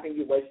think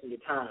you're wasting your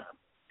time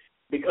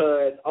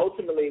because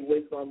ultimately what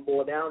it's going to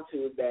boil down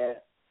to is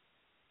that,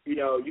 you're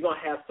going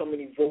to have so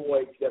many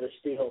voids that are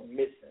still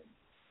missing.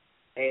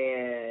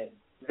 And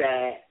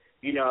that,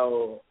 I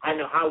know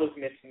I was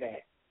missing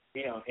that,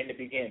 in the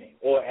beginning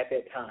or at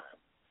that time.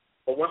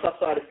 But once I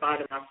started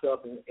finding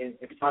myself and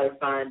started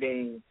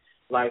finding,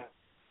 like,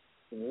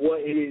 what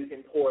it is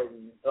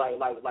important, like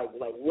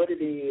what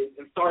it is,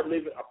 and start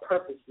living a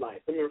purpose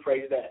life. Let me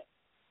rephrase that.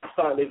 I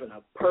started living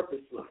a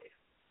purpose life.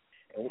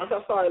 And once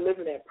I started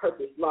living that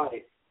purpose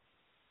life,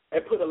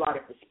 it put a lot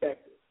in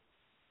perspective.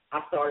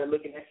 I started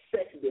looking at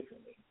sex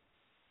differently.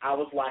 I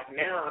was like,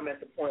 now I'm at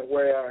the point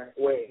where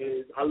it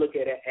is, I look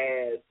at it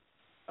as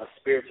a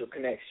spiritual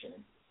connection,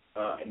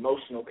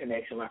 emotional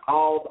connection, like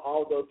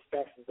all those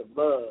facets of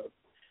love,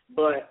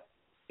 but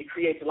it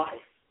creates life.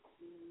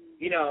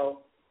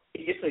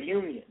 It's a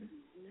union.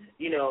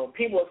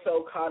 People are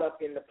so caught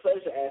up in the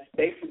pleasure aspect,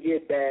 they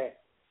forget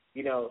that,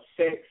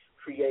 sex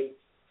creates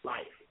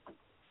life.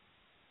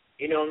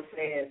 You know what I'm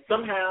saying?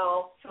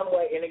 Somehow, some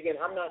way, and again,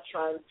 I'm not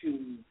trying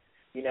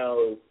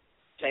to,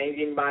 change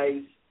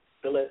anybody's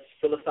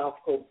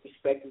philosophical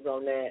perspectives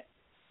on that.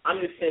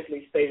 I'm just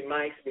simply stating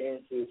my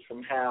experiences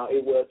from how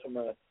it was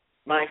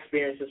my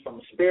experiences from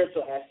a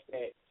spiritual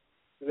aspect,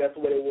 because that's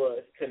what it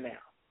was, to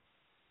now.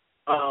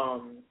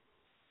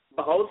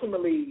 But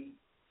ultimately,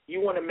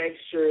 you want to make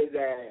sure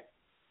that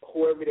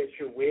whoever that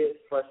you're with,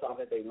 first off,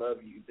 that they love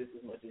you just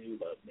as much as you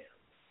love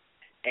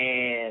them.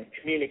 And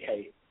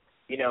communicate.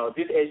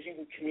 Just as you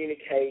can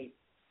communicate,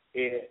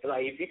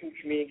 if you can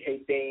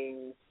communicate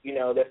things,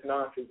 that's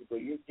non-physical,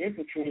 you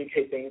can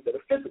communicate things that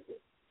are physical.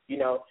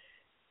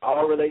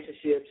 All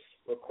relationships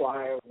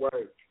require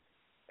work.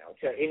 I'll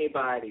tell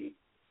anybody,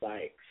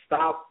 like,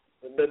 stop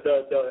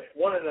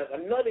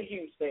another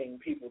huge thing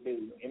people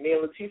do, and me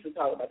and Leticia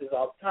talk about this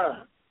all the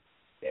time,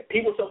 that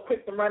people so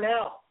quick to run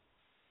out.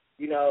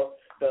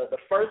 The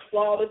first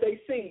flaw that they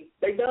see,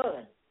 they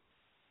done.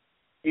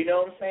 You know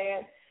what I'm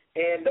saying?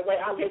 And the way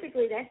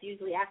typically that's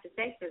usually after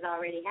sex has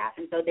already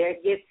happened, so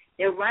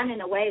they're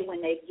running away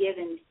when they've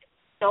given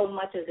so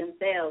much of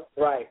themselves.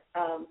 Right.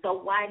 So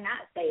why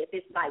not say, if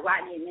it's like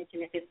Rodney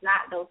mentioned, if it's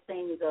not those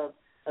things of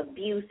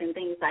abuse and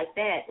things like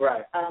that.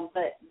 Right.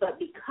 But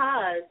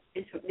because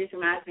this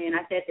reminds me, and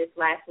I said this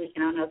last week,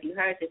 and I don't know if you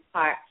heard this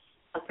part.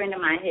 A friend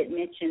of mine had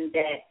mentioned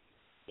that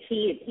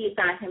he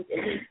found him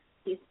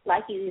he's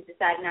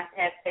decided not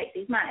to have sex.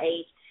 He's my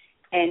age,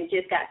 and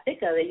just got sick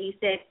of it. He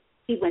said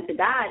he went to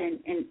God and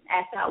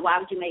asked God, why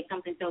would you make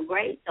something so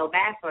great so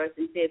bad for us?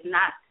 And says,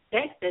 not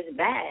sex that's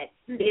bad.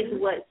 Mm-hmm.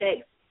 It's what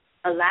sex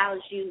allows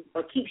you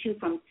or keeps you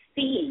from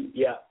seeing.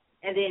 Yeah.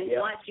 And then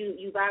once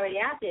you've already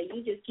out there,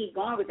 you just keep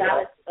going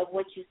regardless of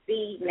what you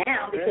see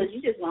now because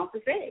you just want the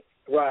sex.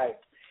 Right.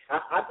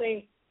 I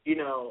think,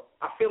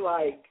 I feel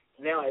like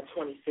now at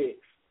 26,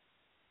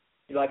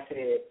 like I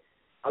said,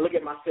 I look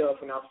at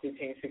myself when I was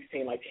 15,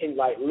 16,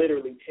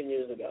 literally 10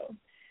 years ago.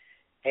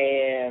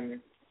 And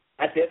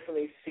I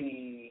definitely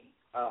see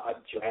a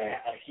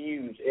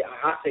huge,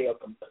 I say a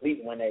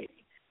complete 180,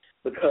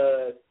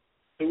 because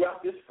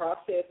throughout this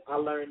process, I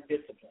learned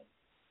discipline,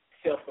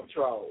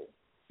 self-control,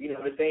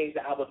 the things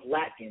that I was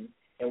lacking.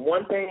 And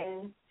one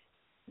thing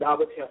that I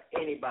would tell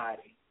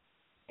anybody,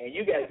 and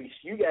you gotta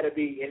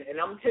be, and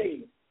I'm gonna tell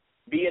you,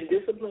 being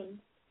disciplined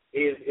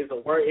is a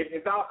word.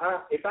 If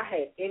I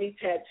had any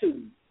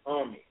tattoo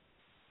on me,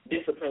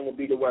 discipline would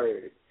be the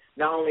word.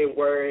 Not only a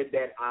word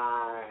that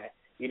I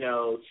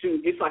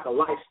choose, it's like a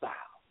lifestyle.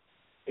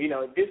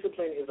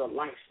 Discipline is a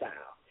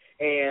lifestyle,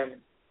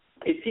 and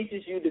it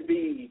teaches you to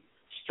be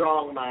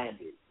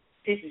strong-minded,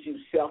 teaches you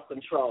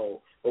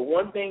self-control. But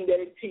one thing that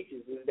it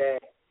teaches is that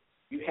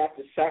you have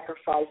to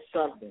sacrifice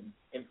something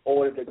in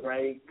order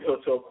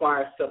to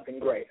acquire something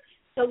greater.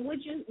 So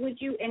would you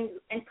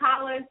and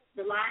callers,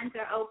 the lines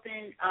are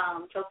open.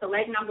 So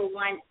select number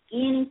 1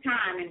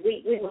 anytime, and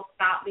we will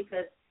stop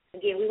because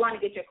again we want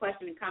to get your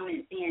question and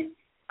comments in.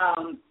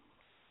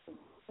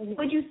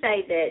 Would you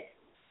say that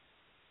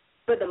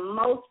for the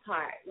most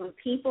part, when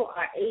people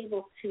are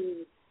able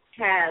to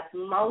have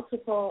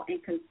multiple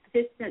and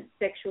consistent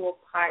sexual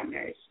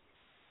partners,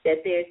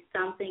 that there's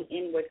something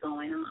inward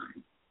going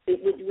on?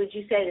 Would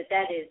you say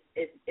that is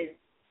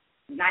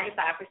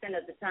 95%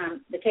 of the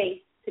time the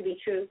case to be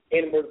true?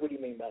 Inward, what do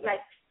you mean by that?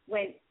 Like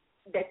when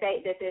that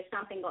there's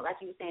something, like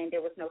you were saying,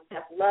 there was no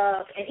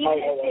self-love, and even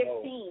at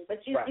 15,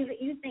 but you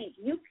think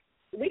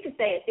we could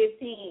say at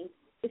 15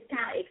 it's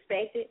kind of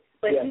expected,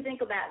 but if you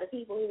think about the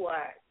people who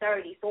are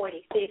 30,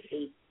 40,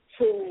 50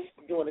 who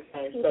doing the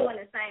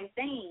same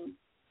thing,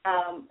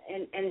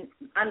 and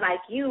unlike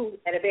you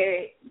at a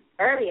very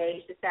early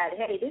age decided,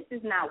 hey, this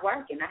is not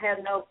working.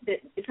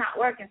 It's not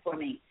working for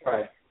me.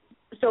 Right.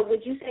 So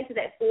would you say to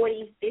that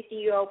 40,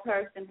 50-year-old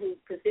person who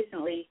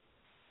consistently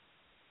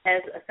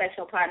has a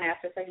sexual partner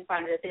after a sexual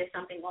partner that there's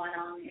something going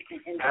on?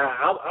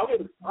 I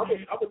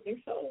would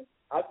think so.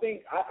 I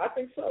think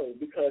so,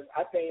 because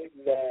I think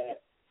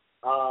that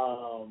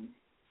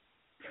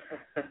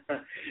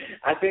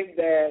I think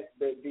that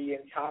the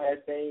entire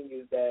thing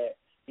is that,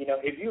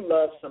 if you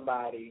love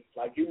somebody,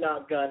 like, you're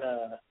not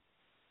gonna.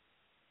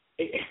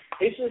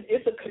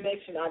 It's a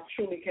connection I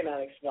truly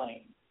cannot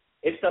explain.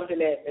 It's something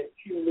that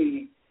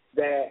truly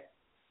that's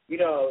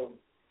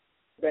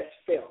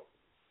felt,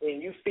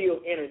 and you feel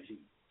energy.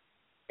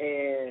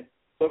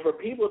 But for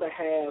people to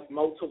have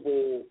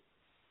multiple,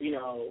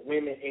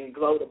 women and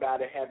gloat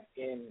about it,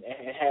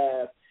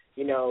 have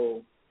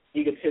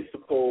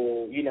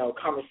egotistical,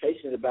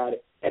 conversations about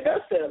it, it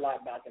does say a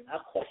lot about them. I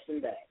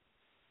question that,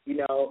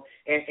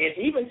 and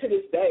even to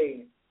this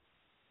day,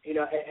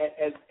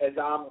 as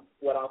I'm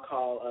what I'll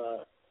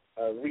call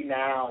a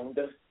renowned,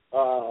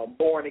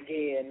 born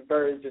again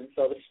virgin,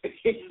 so to speak,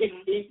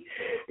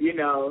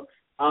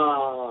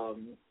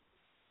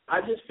 I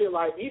just feel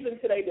like even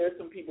today there's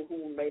some people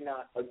who may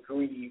not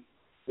agree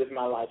with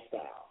my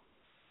lifestyle,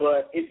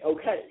 but it's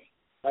okay.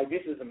 Like,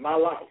 this is my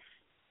life.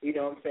 You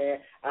know what I'm saying?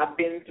 I've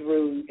been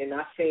through and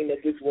I've seen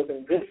that this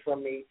wasn't good for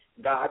me.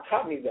 God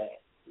taught me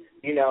that,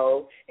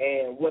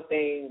 and one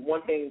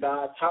thing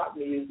God taught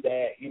me is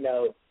that,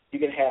 you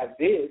can have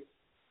this,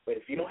 but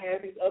if you don't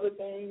have these other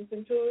things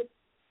into it,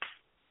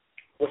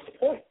 what's the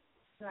point?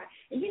 Right.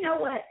 And you know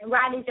what,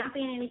 Rodney, jump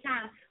in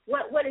anytime.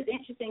 What is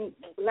interesting,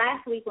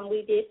 last week when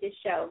we did this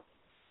show,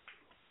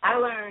 I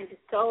learned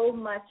so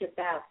much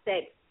about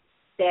sex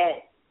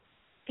that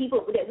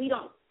we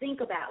don't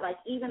think about, like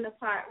even the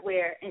part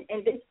where,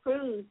 and this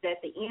proves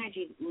that the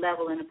energy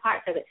level and the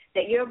parts of it,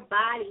 that your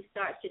body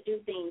starts to do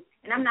things,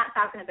 and I'm not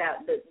talking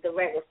about the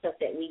regular stuff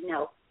that we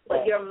know,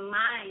 but your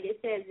mind, it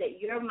says that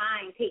your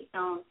mind takes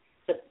on,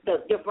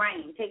 your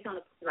brain takes on,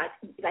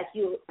 like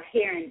you're a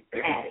heroin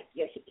addict.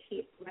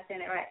 Am I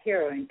saying that right?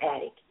 Heroin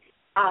addict.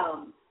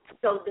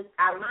 So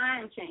our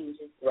mind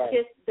changes,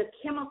 just the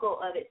chemical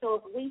of it. So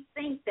if we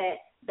think that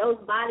those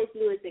body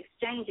fluids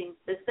exchanging,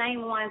 the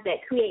same ones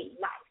that create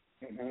life,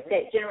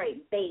 that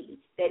generate babies,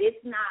 that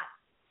it's not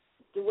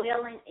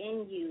dwelling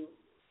in you,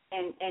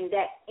 and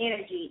that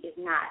energy is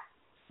not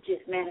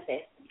just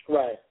manifesting.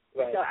 Right.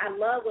 So I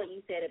love what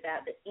you said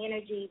about the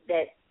energy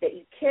that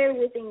you carry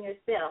within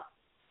yourself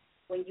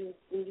when you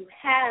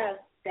have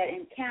that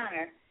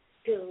encounter,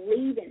 to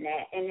leave in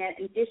that, and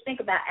just think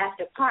about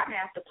after partner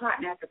after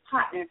partner after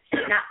partner,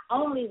 not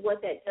only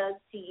what that does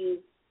to you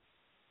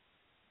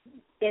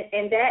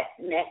in that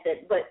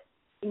method, but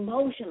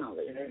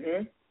emotionally.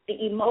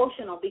 The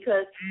emotional,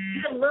 because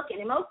you're looking,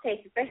 in most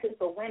cases, especially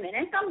for women,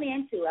 and some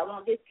men too, I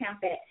won't discount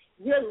that,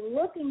 you're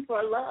looking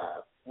for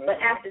love,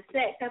 but after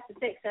sex,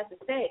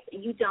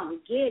 and you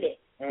don't get it,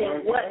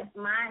 then what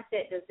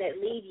mindset does that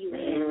leave you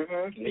in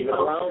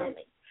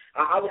emotionally?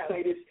 I would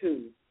say this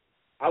too.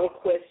 I would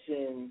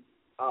question,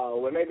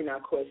 well, maybe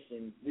not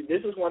question.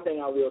 This is one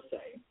thing I will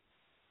say.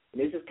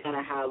 And this is kind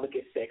of how I look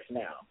at sex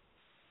now.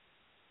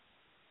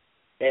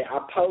 And I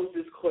pose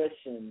this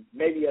question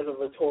maybe as a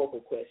rhetorical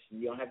question.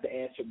 You don't have to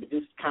answer, but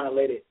just kind of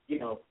let it,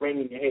 ring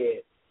in your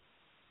head.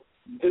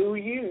 Do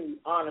you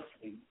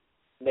honestly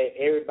let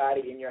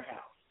everybody in your house?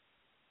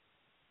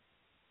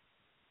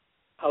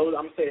 I'm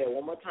going to say that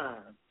one more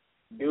time.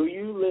 Do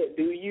you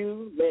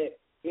let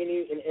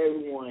any and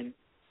everyone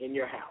in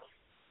your house?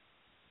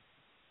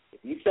 If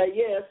you say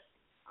yes,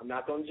 I'm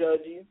not going to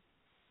judge you.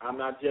 I'm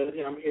not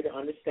judging. I'm here to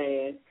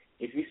understand.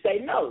 If you say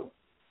no,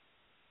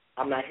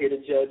 I'm not here to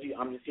judge you.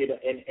 I'm just here to,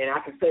 and I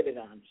can say that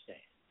I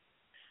understand.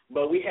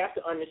 But we have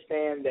to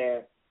understand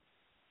that,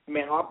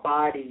 man, our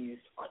bodies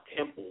are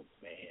temples,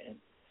 man.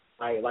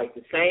 Like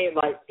the same,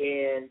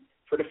 and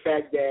for the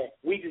fact that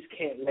we just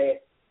can't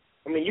let,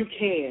 you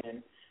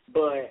can,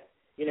 but,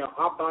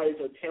 our bodies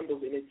are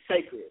temples and it's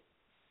sacred.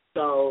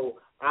 So,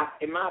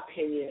 in my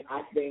opinion,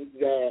 I think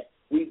that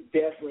we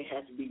definitely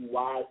have to be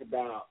wise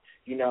about,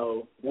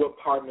 what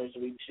partners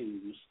we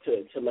choose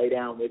to lay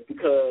down with,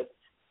 because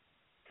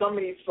some of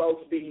these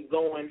folks be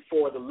going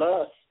for the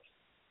lust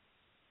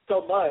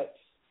so much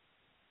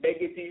they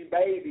get these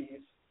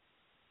babies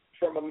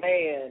from a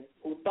man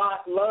who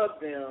thought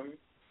loved them,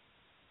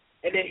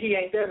 and then he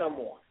ain't there no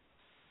more.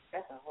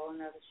 That's a whole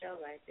nother show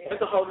right there.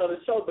 That's a whole nother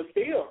show, but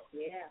still.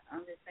 Yeah,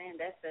 I'm just saying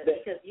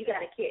because you got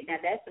to carry. Now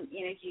that's some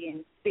energy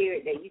and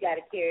spirit that you got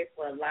to carry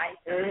for life.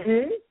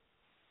 Mm-hmm.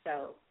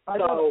 So I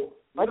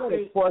got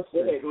a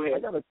question. Go ahead. I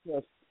got a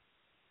question.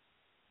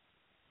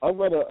 I'm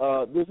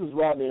gonna. This is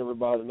Rodney,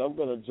 everybody, and I'm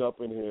gonna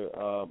jump in here.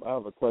 I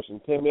have a question,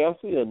 Tammy. I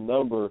see a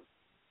number,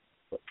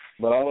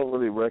 but I don't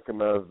really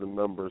recognize the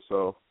number.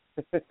 So,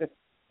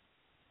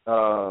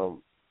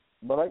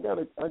 but I got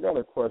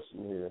a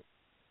question here.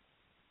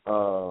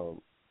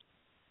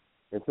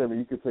 And Tammy,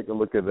 you can take a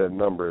look at that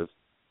number. It's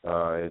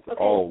okay.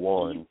 all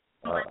one.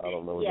 I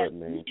don't know what that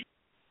means.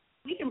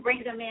 We can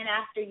bring them in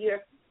after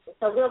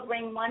so we'll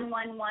bring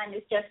 111.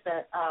 It's just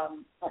an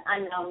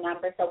unknown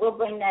number. So we'll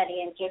bring that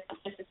in just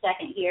a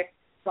second here.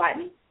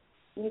 Rodney,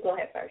 you go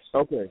ahead first.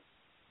 Okay.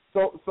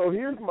 So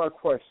here's my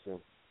question.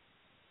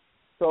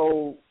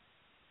 So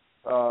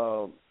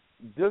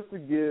just to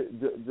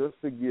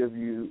give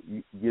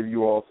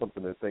you all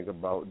something to think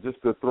about,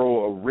 just to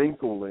throw a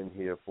wrinkle in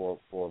here for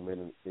a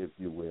minute, if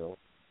you will.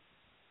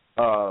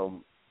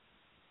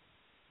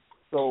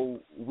 So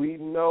we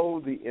know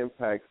the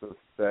impacts of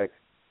sex.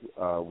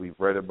 We've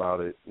read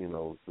about it,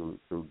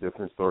 through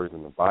different stories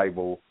in the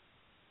Bible.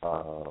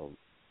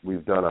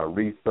 We've done our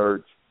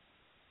research.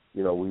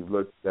 We've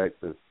looked at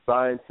the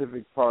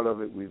scientific part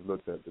of it. We've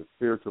looked at the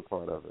spiritual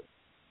part of it.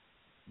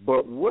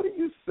 But what do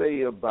you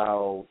say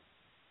about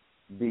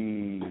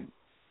the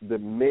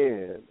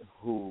men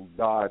who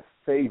God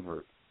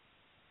favored?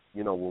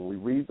 When we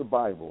read the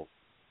Bible,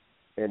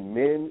 and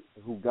men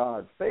who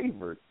God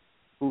favored,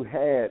 who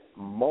had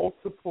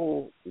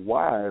multiple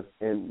wives,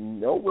 and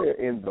nowhere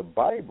in the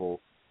Bible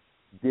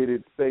did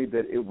it say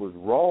that it was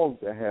wrong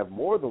to have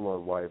more than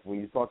one wife. When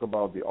you talk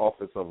about the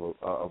office of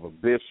a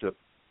bishop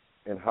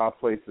and high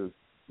places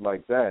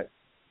like that,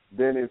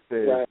 then it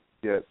says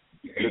that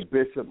the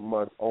bishop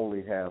must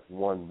only have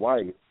one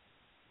wife.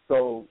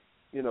 So,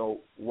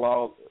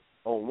 while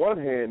on one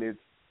hand it's,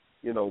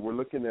 we're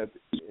looking at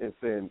and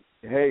saying,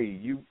 hey,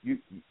 you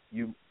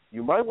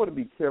might want to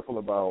be careful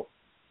about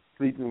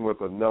sleeping with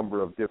a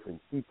number of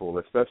different people,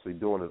 especially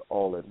doing it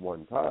all at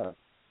one time.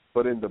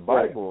 But in the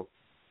Bible,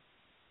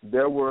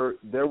 there were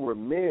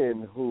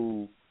men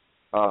who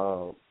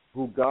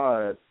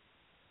God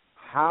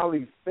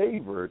highly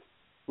favored,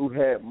 who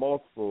had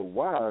multiple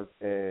wives,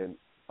 and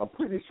I'm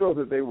pretty sure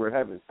that they were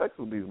having sex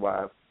with these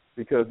wives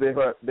because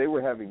they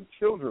were having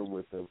children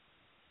with them.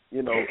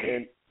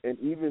 And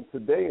even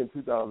today in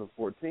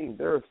 2014,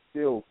 there are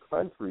still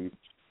countries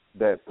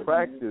that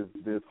practice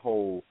this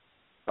whole,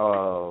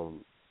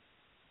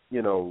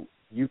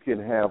 you can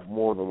have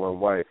more than one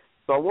wife.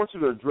 So I want you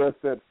to address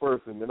that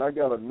first, and then I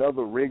got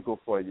another wrinkle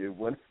for you.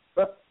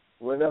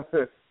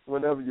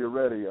 Whenever you're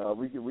ready,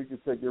 we can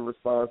take your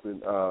response,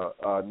 and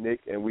Nick,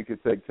 and we can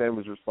take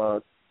Tammy's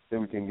response.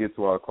 Then we can get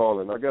to our call.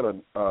 And I got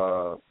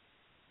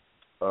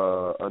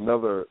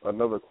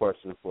another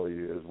question for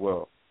you as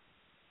well.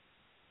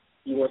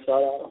 You want to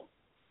start out?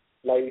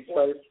 Ladies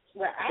first.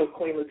 Well, I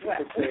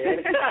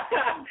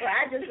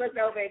just looked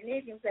over at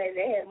Nick and said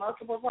they had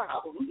multiple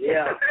problems.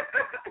 Yeah.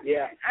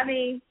 I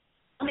mean,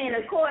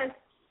 of course,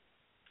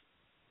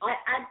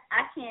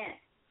 I can't.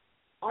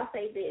 I'll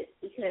say this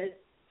because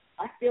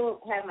I still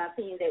have my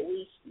opinion that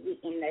we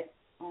and that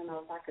I don't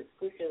know if I could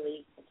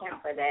scripturally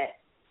account for that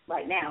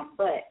right now,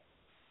 but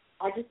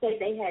I just say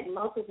they had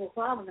multiple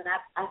problems, and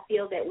I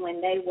feel that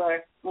when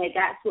it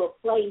got to a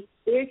place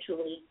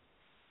spiritually,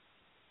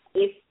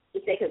 if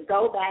they could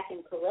go back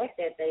and correct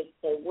that, they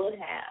would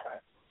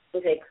have,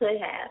 if they could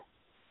have.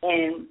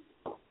 And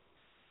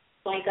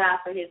thank God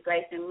for his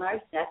grace and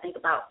mercy. I think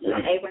about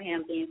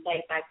Abraham being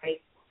saved by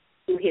grace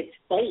through his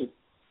faith.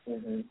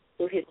 Mm-hmm.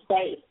 Through his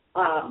faith.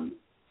 And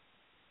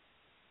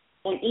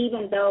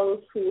even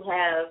those who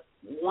have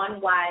one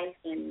wife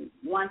and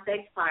one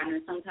sex partner,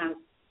 sometimes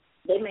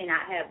they may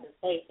not have the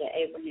faith that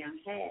Abraham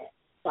had.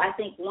 So I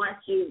think once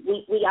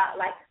we are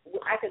like,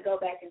 I could go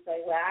back and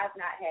say, well, I've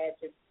not had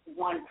just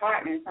one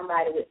partner, and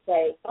somebody would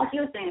say, like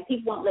you were saying,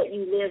 people won't let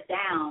you live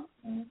down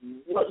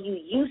what you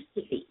used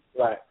to be.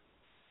 Right.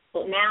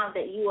 But now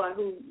that you are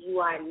who you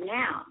are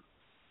now,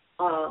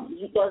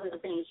 those are the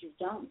things you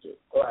don't do.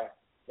 Right.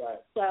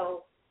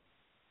 So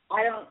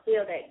I don't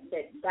feel that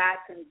God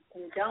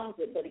condones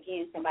it, but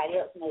again, somebody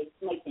else may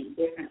think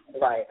differently.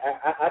 Right.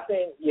 I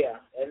think,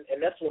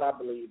 and that's what I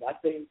believe. I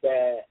think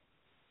that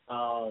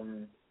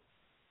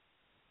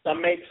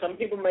some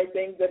people may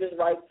think that it's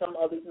right, some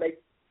others may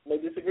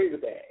disagree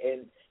with that.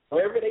 And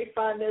wherever they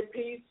find their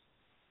peace,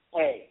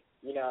 hey,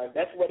 if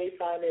that's where they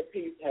find their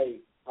peace,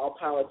 hey, all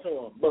power to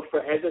them. But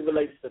as it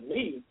relates to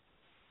me,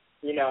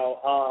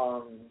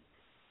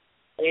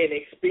 and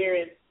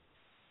experience,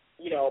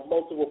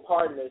 multiple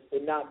partners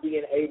and not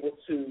being able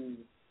to,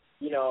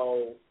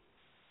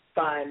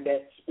 find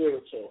that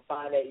spiritual,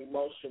 find that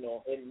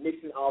emotional, and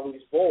mixing all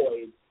these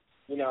voids,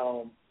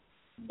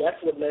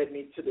 that's what led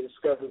me to the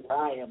discovery where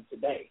I am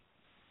today.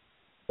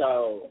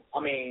 So,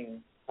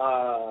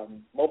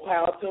 more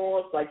power to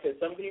them. Like I said,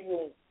 some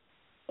people,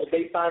 if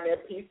they find their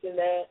peace in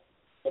that,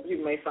 some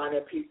people may find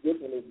their peace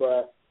differently,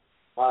 but,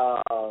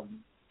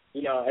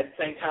 you know, at the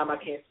same time, I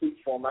can't speak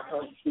for them. I can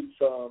only speak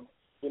from,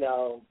 you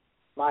know,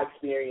 my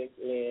experience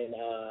in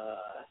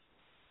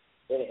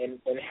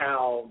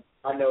how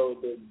I know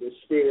the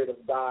Spirit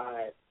of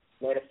God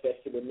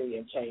manifested in me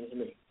and changed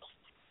me.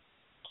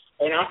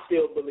 And I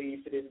still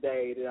believe to this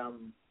day that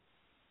I'm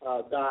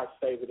God's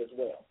favorite as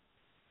well.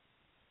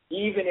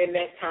 Even in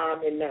that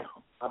time and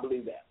now, I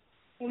believe that.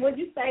 And would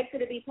you say,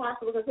 could it be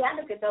possible, because I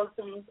look at those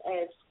things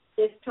as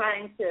just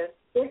trying to,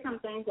 there's some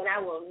things that I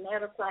will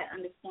never quite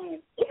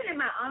understand. Even in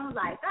my own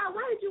life, God,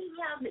 why did you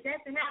allow that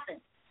to happen?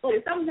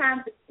 But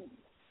sometimes,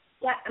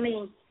 I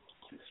mean,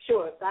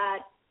 sure,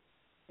 God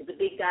is a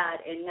big God,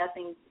 and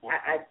nothing,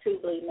 I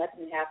truly believe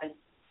nothing happens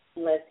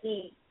unless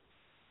He,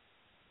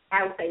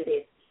 I would say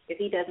this, if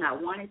He does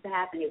not want it to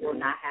happen, it will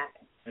not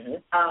happen.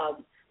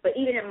 Mm-hmm. But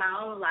even in my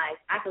own life,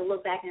 I could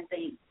look back and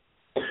think,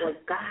 well,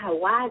 God,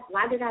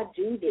 why did I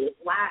do this?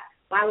 Why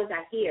was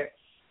I here?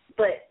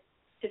 But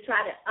to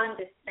try to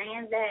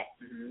understand that,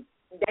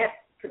 that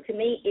to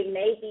me, it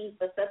may be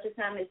for such a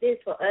time as this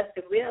for us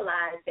to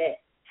realize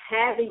that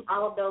having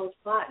all those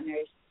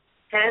partners,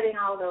 having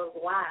all those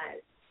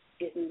wives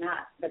is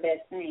not the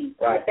best thing.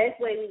 Right. The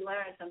best way we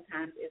learn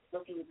sometimes is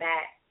looking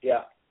back.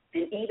 Yeah.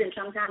 And even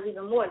sometimes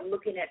even more,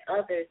 looking at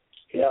others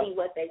to see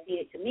what they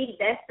did. To me,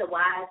 that's the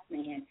wise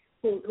man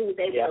who's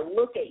able to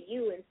look at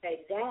you and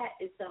say, that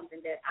is something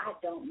that I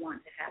don't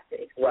want to have to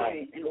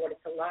experience in order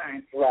to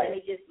learn. Right. Let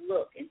me just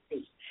look and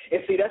see.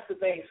 And see, that's the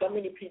thing. So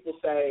many people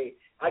say,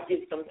 I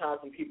get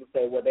sometimes when people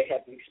say, well, they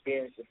have to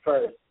experience it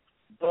first.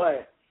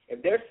 But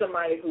if there's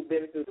somebody who's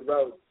been through the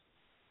ropes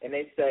and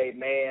they say,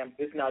 man,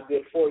 this is not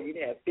good for you,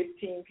 you have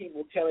 15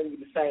 people telling you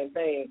the same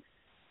thing,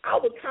 I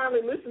would kindly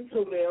listen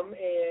to them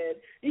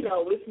and, you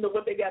know, listen to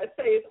what they got to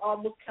say. It's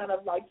almost kind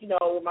of like, you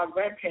know, my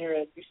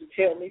grandparents used to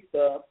tell me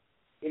stuff.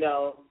 You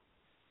know,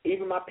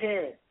 even my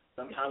parents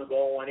sometimes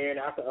go one ear and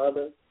out the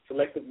other,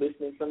 selective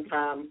listening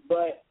sometimes.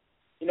 But,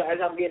 you know, as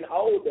I'm getting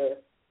older,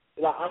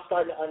 like, I'm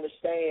starting to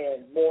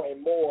understand more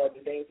and more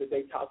the things that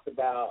they talked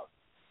about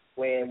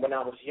when I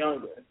was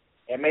younger.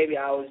 And maybe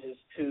I was just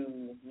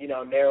too, you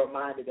know,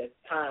 narrow-minded at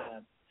the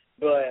time.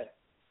 But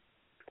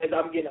as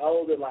I'm getting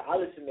older, like, I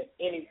listen to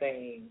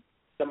anything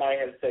somebody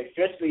has to say,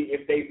 especially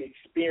if they've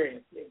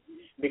experienced it.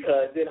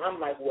 Because then I'm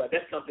like, well,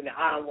 that's something that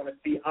I don't want to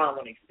see, I don't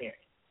want to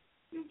experience.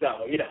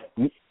 So, you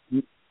know.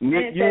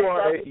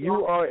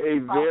 You are a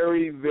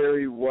very,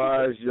 very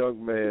wise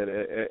young man,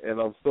 and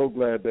I'm so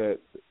glad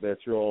that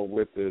you're on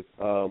with us.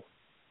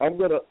 I'm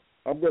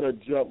gonna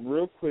jump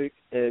real quick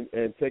and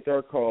take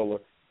our caller,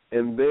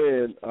 and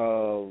then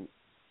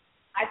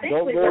I think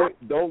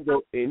don't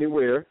go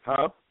anywhere,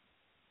 huh?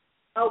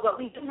 Oh, but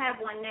we do have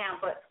one now.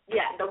 But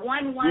the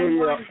one.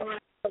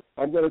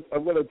 I'm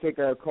gonna take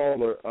our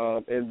caller,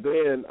 and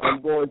then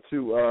I'm going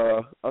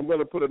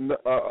to put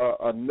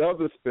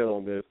another spin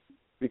on this,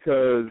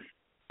 because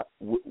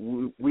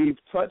we've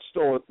touched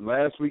on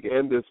last week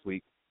and this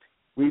week.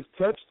 We've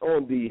touched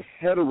on the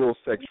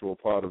heterosexual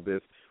part of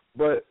this,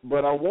 but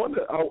I want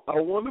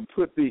to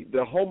put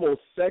the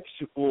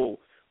homosexual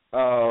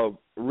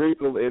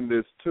wrinkle in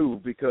this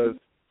too, because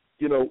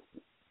you know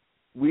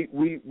we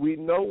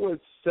know what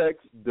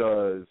sex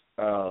does.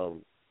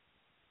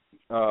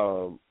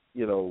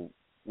 You know,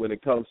 when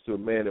it comes to a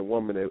man and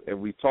woman, and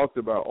we talked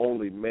about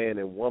only man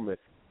and woman,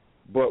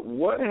 but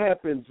what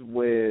happens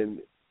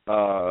when,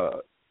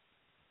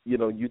 you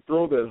know, you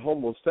throw that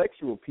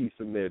homosexual piece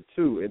in there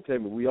too? And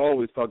Tammy, we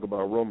always talk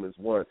about Romans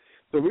 1.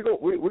 So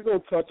we're gonna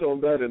touch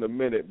on that in a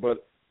minute,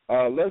 but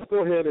let's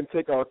go ahead and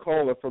take our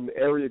caller from the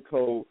area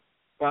code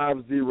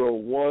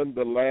 501.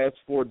 The last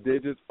four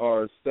digits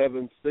are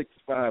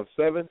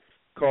 7657.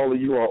 Caller,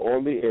 you are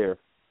on the air.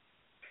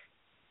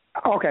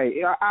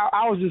 Okay,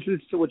 I was just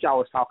listening to what y'all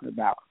was talking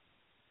about.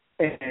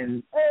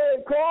 And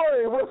hey,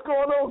 Corey, what's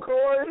going on,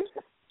 Corey?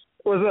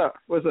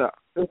 What's up?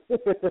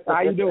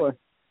 How you doing?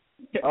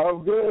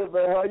 I'm good,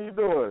 man. How you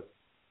doing?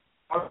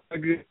 I'm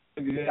good.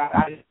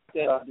 I just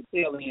said the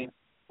tail end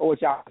of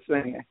what y'all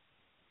were saying,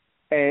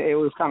 and it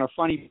was kind of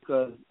funny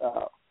because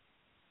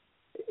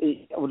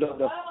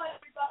everybody.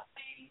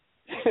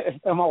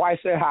 and my wife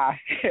said hi.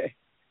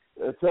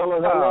 Tell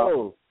her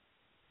hello.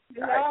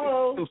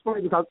 Hello. It was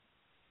funny because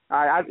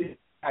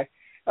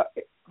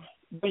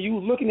when you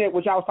looking at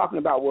what y'all was talking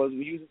about was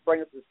when you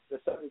bring up the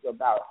subject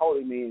about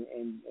holy men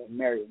and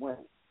married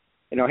women,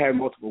 you know, having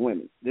multiple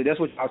women. That's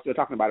what y'all still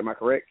talking about. Am I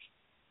correct?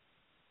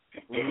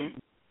 Mm-hmm.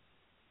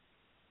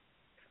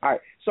 All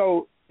right.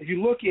 So if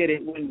you look at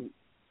it, when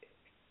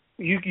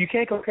you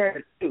can't compare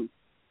the two,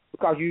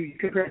 because you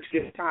compare it to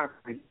different time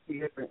frames,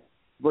 different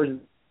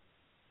versions.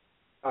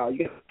 You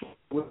get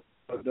the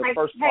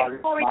first part of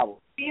the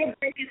Bible. You're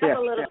breaking up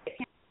a little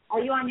bit.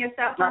 Are you on your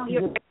cell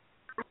phone?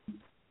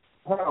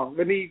 Hold on.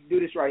 Let me do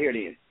this right here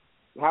then.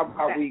 How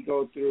about we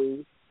go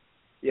through?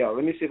 Yeah.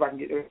 Let me see if I can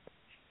get there.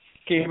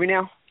 Can you hear me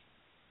now?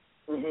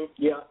 Mm-hmm.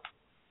 Yeah.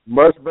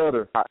 Much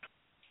better.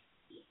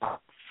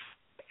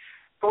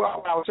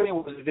 what I was saying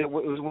was that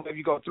whenever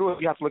you go through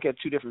it, you have to look at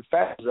two different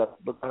facets of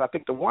it, because I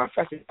think the one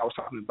facet I was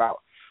talking about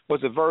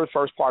was the very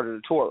first part of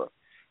the Torah.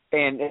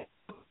 And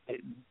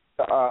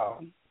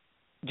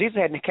Jesus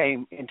hadn't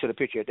came into the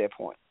picture at that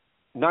point.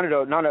 None of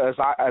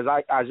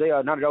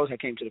Isaiah, none of those had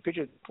came to the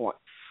picture at that point.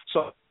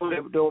 So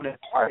during that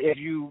part, if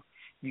you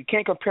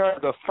can't compare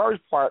the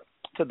first part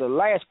to the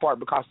last part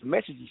because the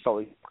message is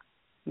totally different.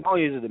 Not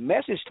only is the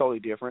message totally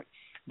different,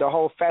 the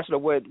whole facet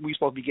of what we're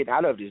supposed to be getting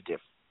out of it is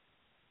different.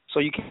 So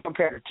you can't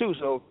compare the two.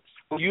 So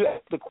when you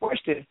ask the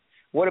question,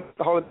 what if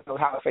the Holy Spirit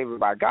was favored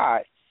by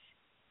God?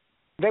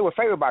 They were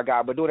favored by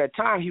God, but during that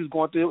time he was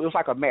going through, it was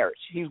like a marriage.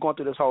 He was going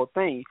through this whole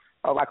thing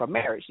of like a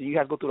marriage. And you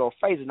have to go through those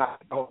phases, not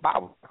the whole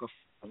Bible, like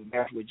a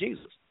marriage with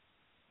Jesus.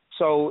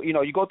 So, you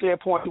go through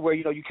that point where,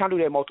 you can't do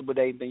that multiple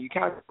days, then you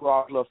can't go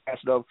off a little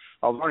facet of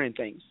learning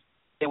things.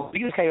 And when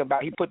Jesus came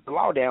about, he put the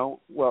law down,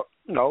 well,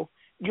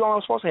 you're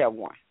only supposed to have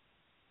one,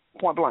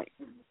 point blank.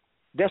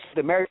 That's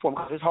the marriage form,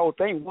 because his whole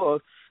thing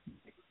was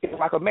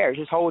like a marriage.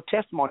 His whole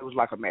testimony was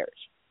like a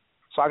marriage.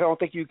 So I don't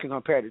think you can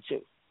compare the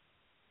two.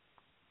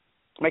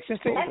 Make sense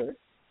to you?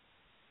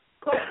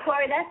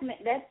 Corey, that's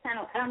kind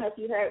of, I don't know if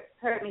you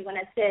heard me when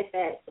I said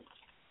that,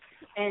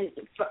 and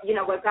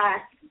what God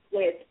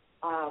with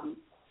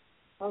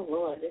oh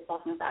Lord, they're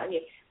talking about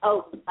here.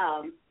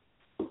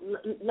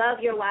 Love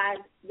your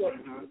wives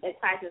as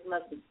Christ has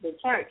loved the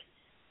church.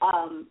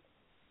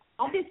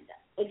 I just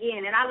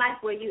and I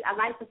like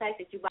the fact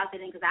that you brought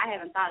that in, because I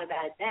haven't thought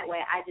about it that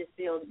way. I just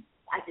feel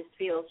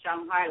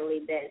strong-heartedly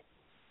that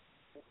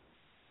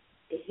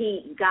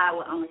God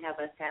will only have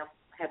us have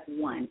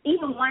one,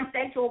 even one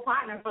sexual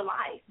partner for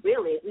life.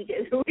 Really,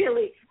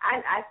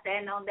 I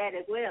stand on that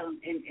as well,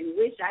 and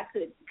wish I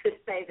could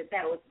say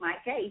that was my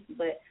case.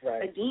 But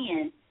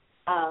again,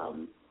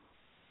 not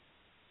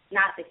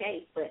the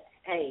case. But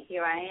hey,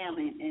 here I am,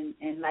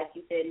 and like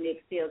you said,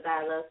 Nick, still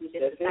God loves me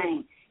just the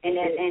same. And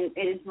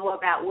it's more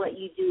about what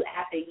you do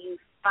after you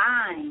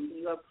find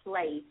your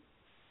place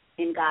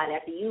in God,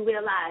 after you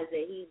realize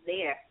that He's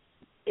there.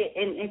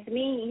 And to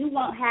me, you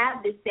won't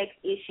have this sex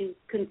issue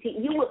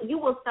continue. You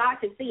will start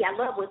to see. I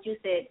love what you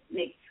said,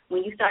 Nick.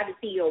 When you start to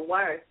see your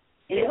worth,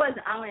 and it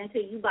wasn't only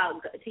until you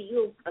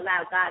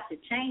allowed God to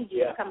change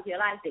you and come into your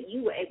life that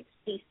you were able to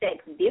see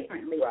sex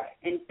differently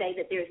and say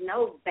that there's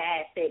no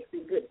bad sex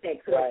and good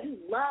sex. So if you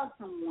love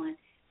someone,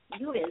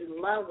 you're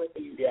in love with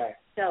them. Yeah.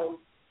 So.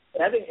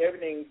 I think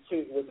everything,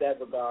 too, with that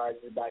regard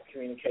is about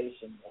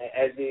communication,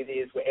 as it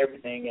is with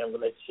everything in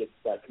relationships,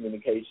 about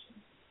communication.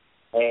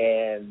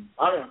 And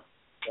I don't know.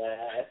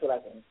 That's what I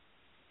think.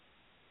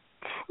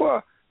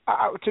 Well,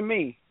 to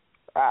me,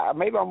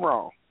 maybe I'm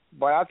wrong,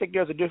 but I think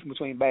there's a difference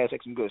between bad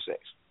sex and good sex.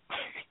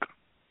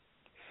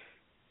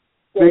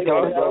 There's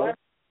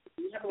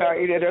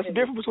a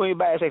difference between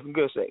bad sex and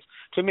good sex.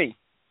 To me,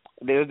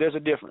 there's a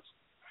difference.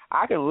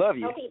 I can love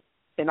you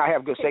and not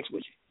have good sex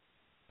with you.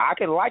 I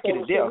can like you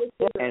to death.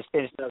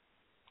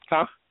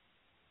 Huh?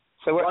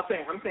 So what? I'm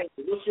saying,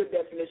 what's your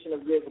definition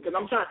of good? Because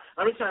I'm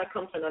just trying to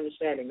come to an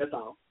understanding. That's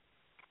all.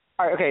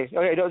 All right, okay,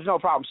 there's no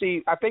problem.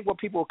 See, I think what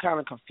people kind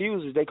of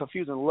confuse is they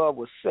confusing love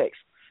with sex.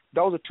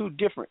 Those are two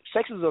different.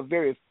 Sex is a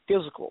very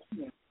physical,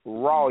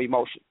 raw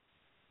emotion.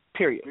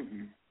 Period.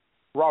 Mm-hmm.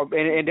 Raw,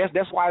 and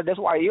that's why it is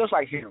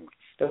like heroin.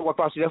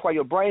 That's why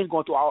your brain's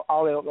going through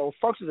all those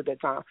functions at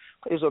that time.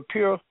 It's a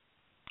pure,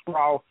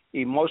 raw,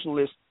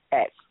 emotionless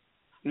act.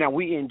 Now,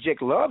 we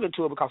inject love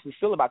into it because we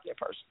feel about that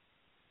person.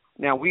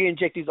 Now, we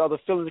inject these other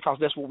feelings because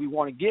that's what we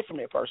want to get from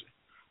that person.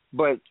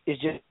 But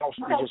it's just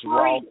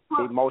raw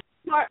emotion.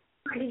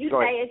 Did you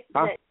say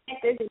sex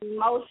is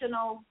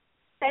emotional?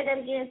 Say that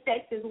again.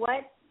 Sex is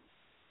what?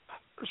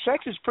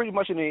 Sex is pretty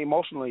much an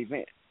emotional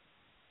event.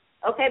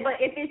 Okay, but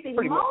if it's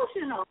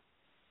emotional,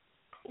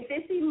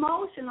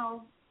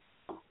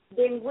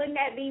 then wouldn't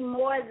that be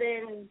more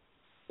than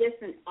just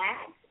an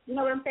act? You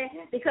know what I'm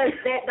saying? Because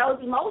those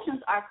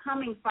emotions are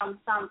coming from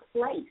some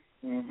place.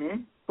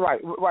 Mm-hmm.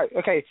 Right.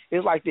 Okay,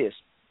 it's like this.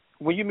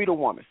 When you meet a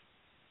woman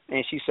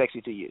and she's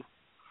sexy to you,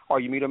 or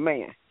you meet a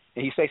man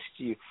and he's sexy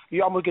to you,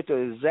 you almost get the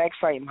exact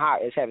same high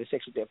as having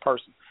sex with that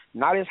person.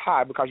 Not as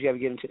high because you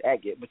haven't get into the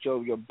act yet, but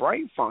your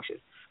brain function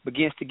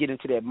begins to get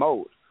into that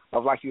mode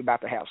of like you're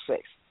about to have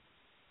sex.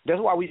 That's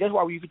why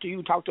you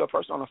can talk to a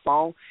person on the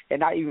phone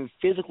and not even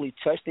physically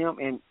touch them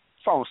in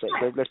phone sex.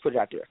 Let's put it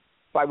out there.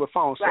 Like with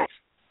phone sex.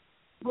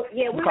 Well,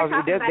 yeah, we were talking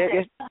about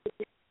that.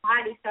 The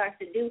body starts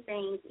to do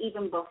things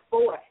even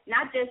before,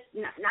 not just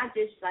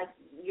like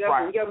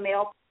your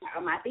male part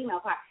or my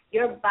female part,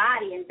 your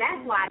body, and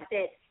that's why I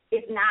said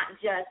it's not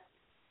just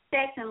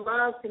sex and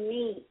love. To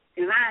me,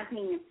 in my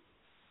opinion,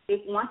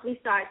 if once we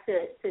start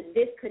to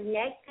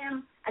disconnect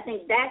them, I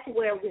think that's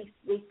where we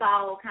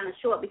fall kind of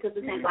short, because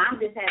we think, well, I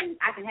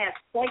can have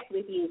sex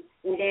with you,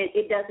 and then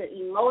it doesn't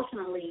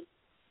emotionally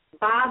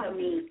bother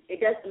me.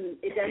 It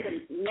doesn't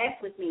mess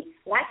with me.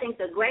 Well, I think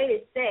the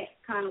greatest sex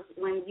comes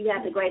when you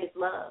have the greatest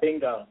love.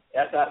 Bingo.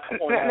 That's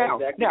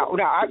exactly. Now,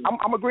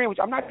 I'm agreeing with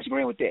you. I'm not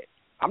disagreeing with that.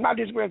 But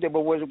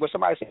when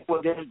somebody says,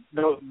 well, there's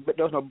no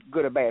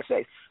good or bad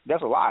sex,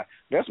 that's a lie.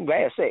 There's some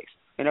bad sex,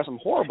 and there's some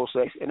horrible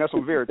sex, and there's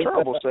some very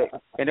terrible sex,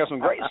 and there's some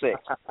great sex.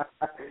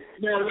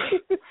 And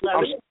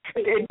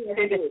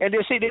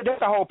then see, that's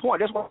the whole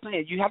point. That's what I'm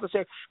saying. You have to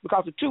say,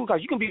 because you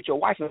can be with your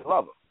wife and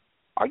love her,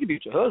 or you can be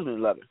with your husband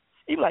and love her.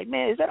 You be like,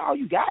 man, is that all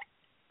you got?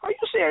 Are you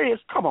serious?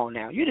 Come on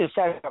now. You didn't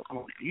say it. Come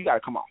on now. You got to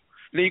come on.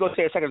 And then you go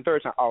say it second and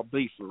third time, oh,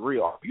 be for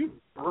real. Are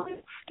you for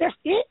real? That's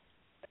it.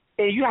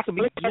 And you have to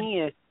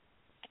begin.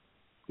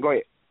 Go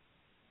ahead.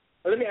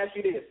 Let me ask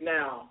you this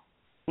now.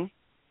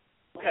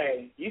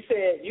 Okay, you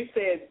said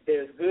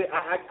there's good.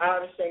 I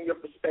understand your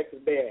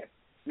perspective there.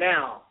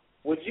 Now,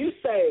 would you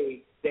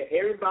say that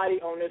everybody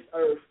on this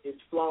earth is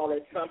flawed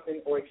at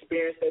something or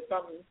experienced at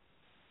something?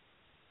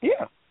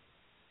 Yeah.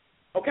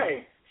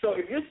 Okay, so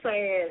if you're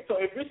saying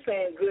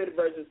good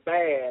versus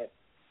bad,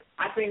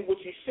 I think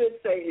what you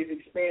should say is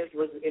experience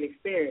versus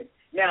inexperience.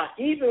 Now,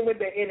 even with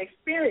the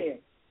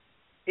inexperience,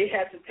 it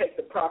has to take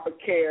the proper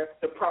care,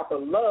 the proper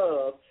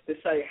love to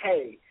say,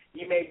 hey,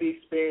 you may be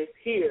experienced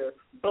here,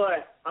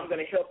 but I'm going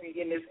to help you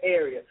in this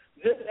area.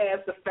 Just as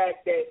the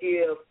fact that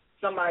if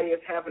somebody is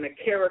having a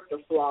character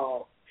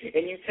flaw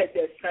and you take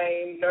that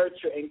same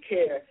nurture and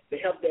care to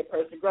help that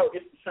person grow,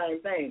 it's the same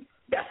thing.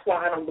 That's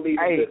why I don't believe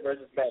in good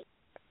versus bad.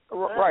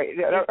 Right.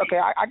 Okay,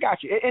 I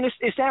got you. And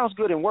it sounds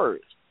good in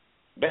words.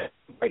 That's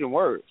great in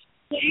words.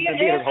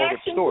 Yeah,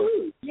 action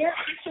too. Yeah,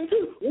 action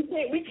too.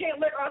 We can't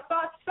let our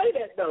thoughts say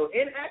that though.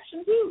 In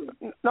action too.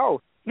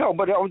 No,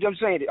 but I'm just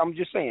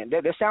saying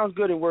that sounds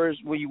good in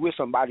words when you with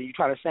somebody. You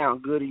try to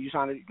sound good, and you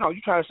try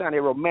to sound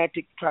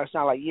romantic. You try to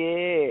sound like,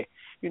 yeah,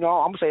 I'm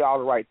gonna say all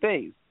the right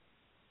things.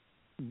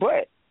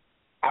 But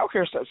I don't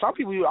care. Some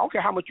people, I don't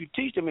care how much you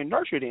teach them and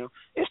nurture them.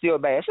 It's still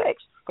bad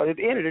sex. Because at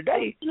the end of the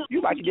day,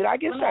 you like to get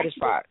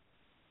satisfied.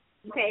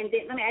 Okay, and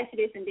then let me ask you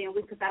this, and then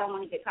because I don't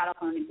want to get caught up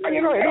on the.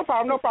 No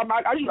problem.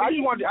 I just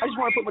want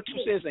to put my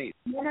 2 cents in.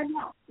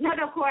 No,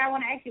 Corey. I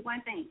want to ask you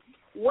one thing.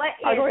 What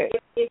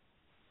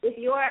if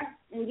your,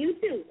 and you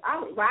too,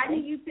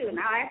 Rodney, you too, and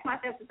I'll ask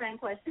myself the same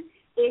question.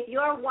 If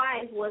your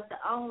wife was the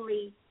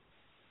only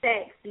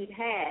sex you'd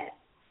had,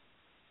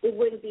 it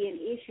wouldn't be an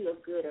issue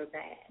of good or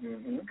bad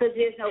because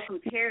there's no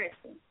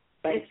comparison.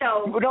 And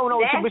so,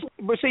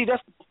 but see,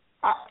 that's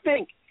I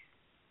think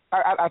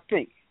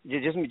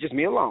just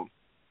me alone.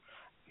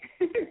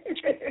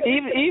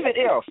 even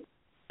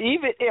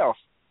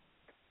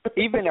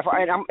if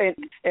I'm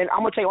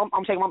gonna tell you,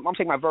 I'm taking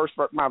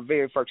my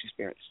very first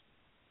experience.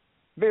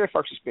 Very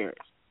first experience.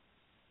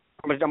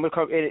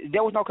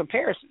 There was no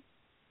comparison.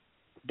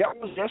 That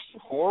was just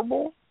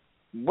horrible.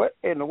 What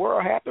in the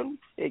world happened?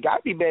 It got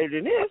to be better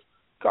than this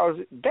because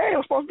they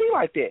ain't supposed to be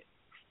like that.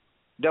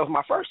 That was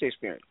my first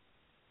experience.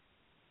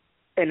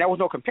 And there was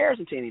no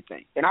comparison to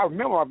anything. And I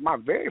remember my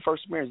very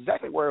first experience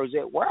exactly where I was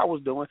at, where I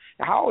was doing,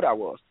 and how old I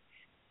was.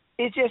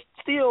 It's just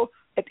still,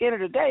 at the end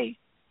of the day,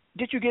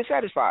 did you get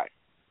satisfied?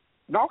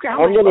 Don't care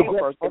how much you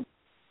first. Right.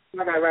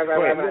 I'm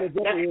going to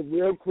jump in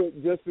real quick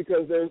just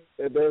because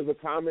there's a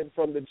comment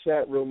from the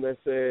chat room that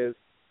says,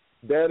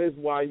 that is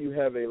why you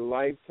have a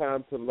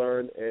lifetime to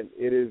learn, and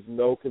it is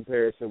no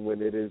comparison when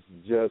it is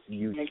just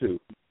you two.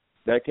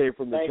 That came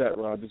from the chat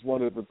room. I just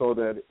wanted to throw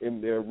that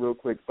in there real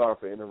quick. Sorry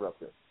for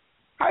interrupting.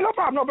 Hey, no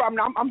problem.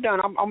 I'm done.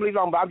 I'm leaving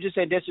on, but I'm just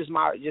saying that's just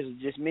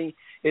me.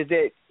 Is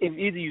that if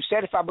either you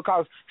satisfied,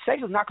 because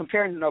sex is not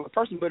comparing to another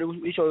person, but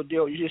it's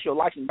your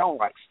likes and don't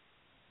likes.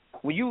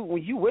 When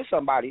you with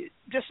somebody,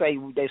 just say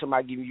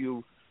somebody giving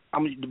you,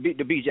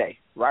 the BJ,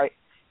 right?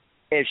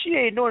 If she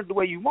ain't doing it the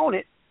way you want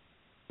it,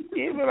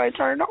 it really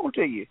turn it on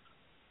to you.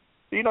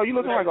 You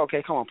looking like,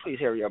 okay, come on, please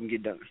hurry up and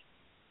get done.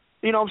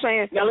 You know what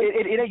I'm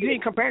saying? You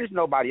ain't comparing it to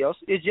nobody else.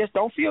 It just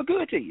don't feel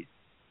good to you.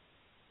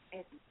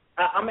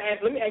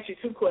 Let me ask you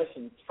 2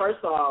 questions.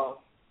 First off,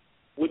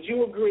 would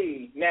you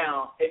agree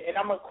now? And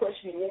I'm gonna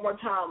question you one more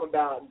time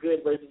about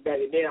good versus bad.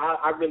 And then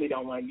I really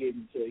don't want to get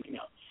into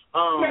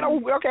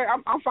okay,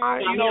 I'm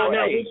fine.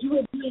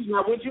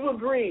 Would you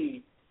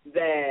agree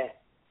that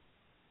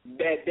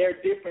there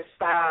are different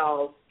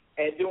styles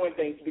at doing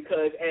things?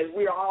 Because as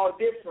we are all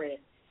different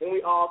and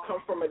we all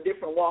come from a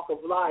different walk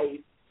of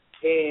life,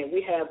 and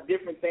we have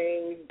different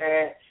things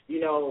that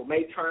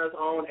may turn us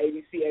on,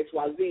 ABC,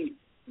 XYZ.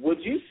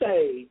 Would you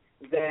say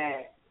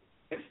that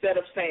instead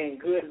of saying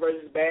good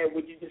versus bad,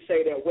 would you just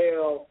say that,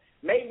 well,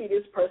 maybe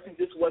this person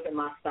just wasn't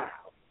my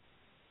style?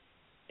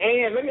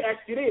 And let me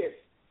ask you this.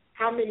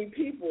 How many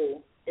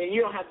people, and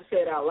you don't have to say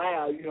it out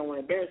loud, you don't want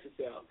to embarrass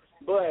yourself,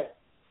 but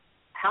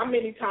how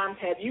many times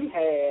have you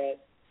had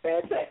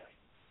bad sex?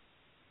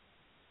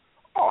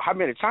 Oh, how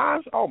many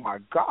times? Oh, my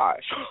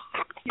gosh.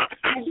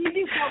 You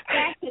do go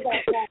back to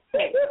that.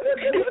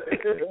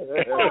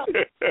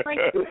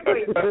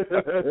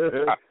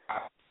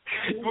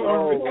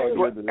 Oh, my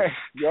goodness.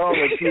 Y'all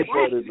are too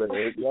funny,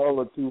 man. Y'all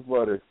are too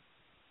funny.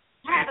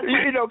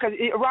 Because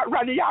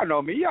Rodney, y'all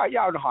know me.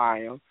 Y'all know how I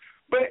am.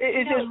 But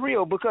it's just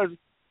real because,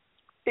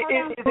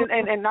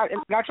 and not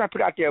trying to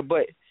put it out there,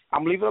 but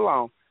I'm leaving it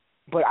alone.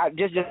 But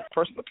just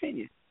personal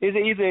opinion. Is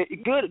it either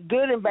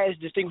good and bad is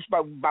distinguished by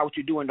what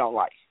you do and don't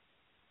like?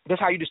 That's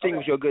how you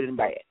distinguish your good and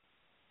bad.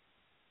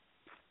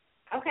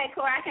 Okay,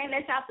 Corey, I can't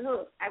let you off the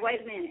hook.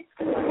 Wait a minute.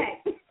 Okay.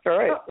 All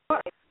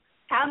right.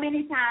 How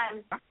many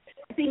times,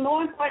 see,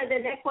 more important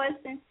than that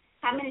question,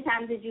 how many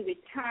times did you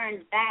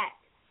return back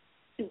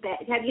to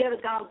bad? Have you ever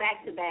gone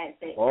back to bad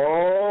sex?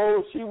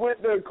 Oh, she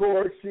went there,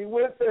 Corey. She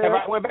went there.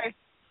 Have I went back?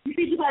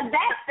 Because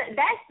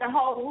that's the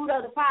whole root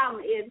of the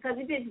problem is because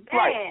if it's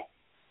bad,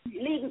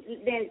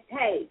 then,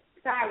 hey,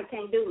 sorry,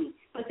 can't do it.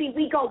 But see,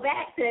 we go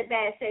back to that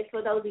bad sex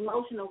for those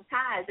emotional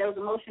ties, those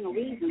emotional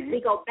reasons.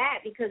 We go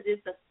back because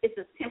it's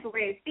a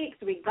temporary fix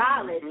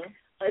regardless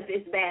if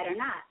it's bad or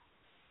not.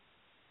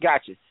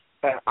 Gotcha.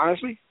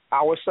 Honestly,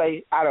 I would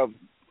say out of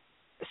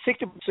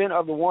 60%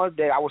 of the ones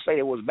that I would say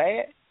it was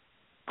bad,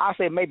 I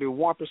say maybe 1%.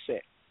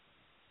 1%.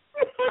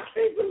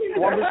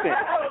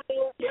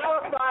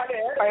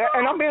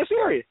 And I'm being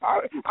serious.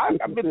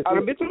 I've been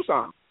through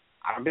some.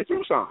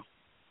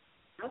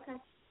 Okay.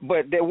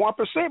 But that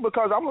 1%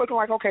 because I'm looking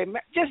like, okay,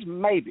 just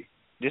maybe,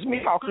 just me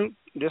talking,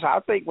 just how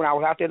I think when I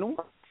was out there in the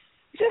world.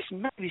 Just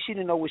maybe she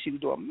didn't know what she was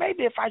doing.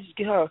 Maybe if I just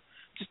get her,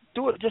 just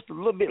do it just a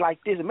little bit like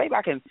this, and maybe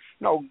I can,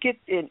 get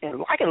in and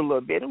like it a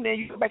little bit. And then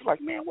you go back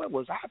like, man, what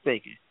was I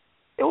thinking?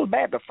 It was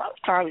bad the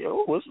first time. It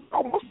was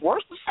almost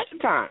worse the second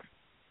time.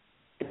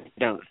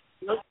 Done.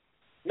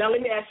 Now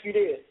let me ask you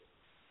this: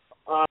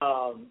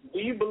 do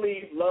you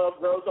believe love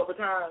grows over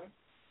time?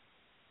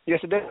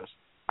 Yes, it does.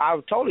 I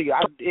told you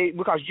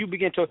because you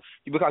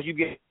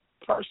get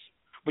first,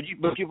 but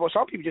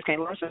some people just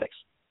can't learn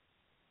sex.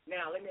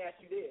 Now let me ask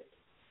you this: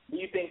 do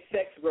you think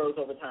sex grows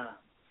over time?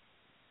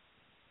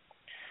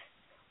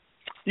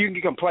 You can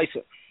get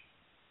complacent.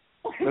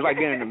 It's like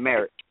being in a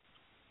marriage.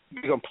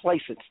 You get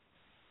complacent.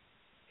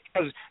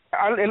 Because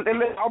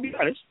I'll be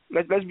honest.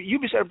 You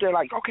be sitting up there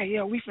like, okay,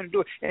 yeah, we finna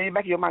do it, and in the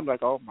back of your mind,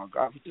 like, oh my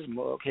God, this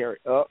mug carry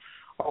up.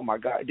 Oh my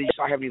God, then you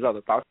start having these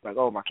other thoughts like,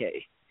 oh my God.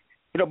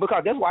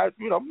 Because that's why,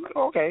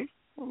 okay,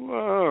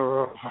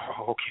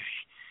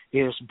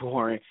 it's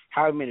boring.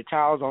 How many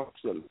towels on the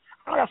ceiling?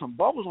 I got some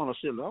bubbles on the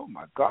ceiling. Oh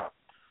my God,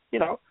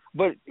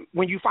 But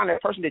when you find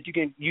that person that you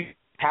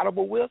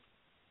compatible with,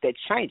 that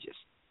changes.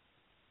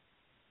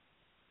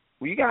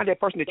 When you got that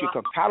person that you're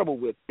compatible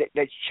with,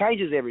 that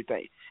changes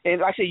everything.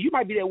 And like I said, you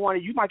might be that one,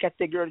 and you might got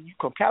that girl that you're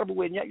compatible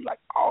with, and you're like,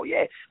 oh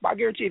yeah. But I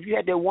guarantee if you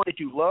had that one that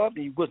you loved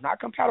and you was not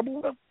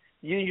compatible with,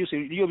 you'll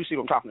see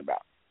what I'm talking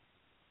about.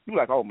 You're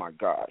like, oh my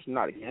gosh,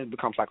 not again. It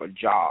becomes like a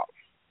job.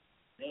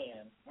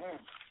 Man.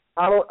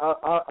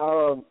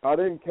 I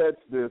didn't catch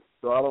this,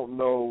 so I don't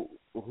know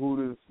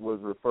who this was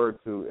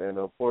referred to, and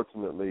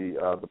unfortunately,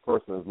 the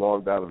person is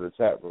logged out of the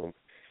chat room.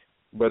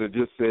 But it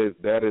just says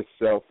that is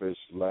selfish.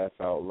 Laugh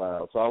out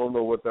loud. So I don't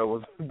know what that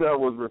was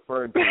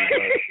referring to.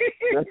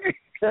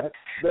 That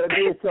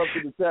did come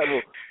to the chat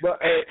room. But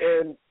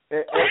and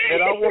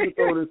I want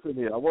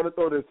to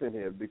throw this in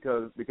here.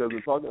 Because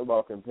we're talking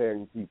about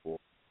comparing people,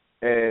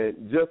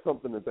 and just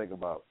something to think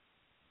about.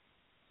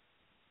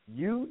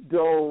 You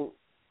don't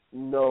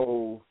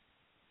know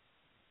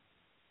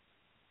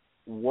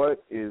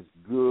what is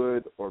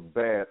good or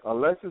bad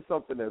unless it's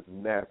something that's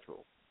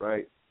natural,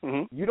 right?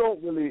 Mm-hmm. You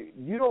don't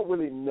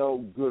really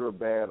know good or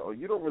bad, or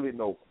you don't really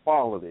know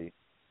quality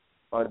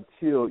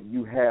until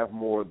you have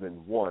more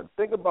than one.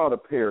 Think about a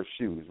pair of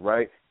shoes,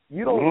 right?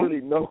 You don't really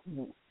know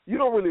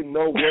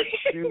what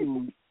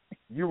shoes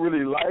you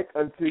really like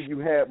until you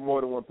have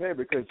more than one pair,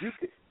 because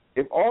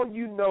if all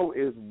you know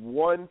is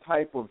one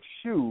type of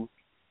shoe,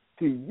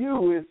 to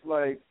you it's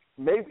like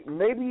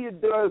maybe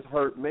it does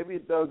hurt, maybe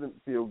it doesn't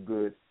feel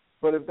good,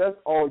 but if that's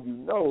all you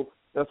know,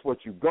 that's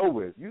what you go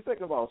with. You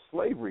think about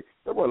slavery.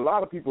 There were a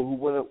lot of people who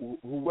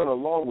went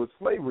along with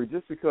slavery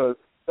just because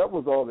that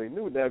was all they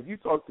knew. Now, if you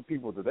talk to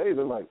people today,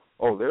 they're like,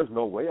 oh, there's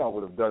no way I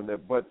would have done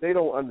that. But they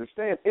don't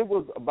understand. It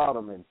was about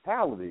a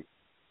mentality.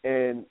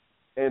 And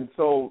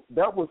so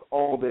that was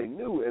all they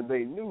knew. And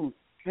they knew,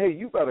 hey,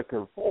 you better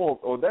conform,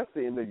 or that's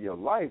the end of your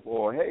life.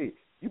 Or, hey,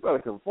 you better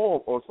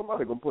conform, or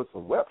somebody's going to put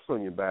some whips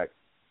on your back.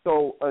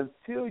 So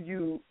until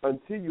you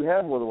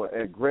have more than one,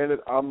 and granted,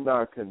 I'm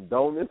not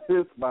condoning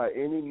this by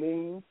any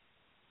means.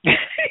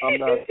 I'm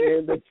not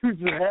saying that you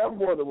should have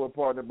more than one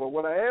partner, but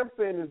what I am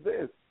saying is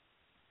this: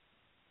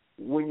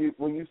 when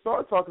you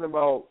start talking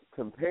about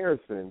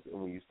comparisons,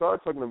 and when you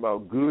start talking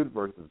about good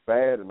versus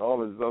bad and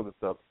all of this other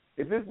stuff,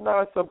 if it's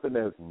not something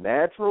that's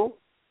natural,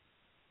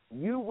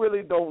 you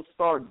really don't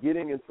start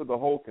getting into the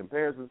whole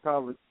comparison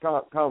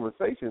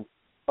conversation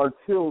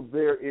until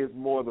there is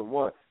more than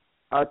one.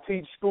 I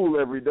teach school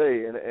every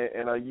day,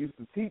 and I used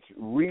to teach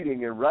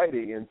reading and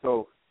writing. And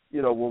so,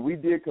 when we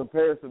did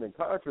comparison and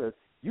contrast,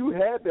 you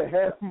had to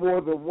have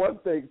more than one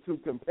thing to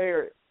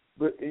compare it,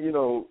 but,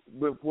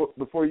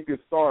 before you could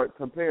start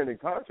comparing and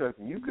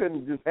contrasting. You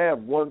couldn't just have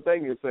one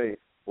thing and say,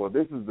 well,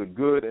 this is the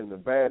good and the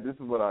bad. This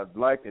is what I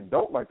like and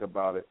don't like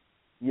about it.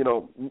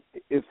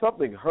 If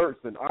something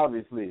hurts, then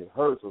obviously it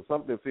hurts, or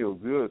something feels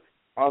good,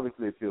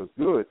 obviously it feels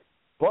good.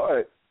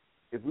 But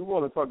if we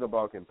want to talk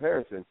about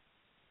comparison,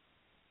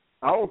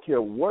 I don't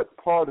care what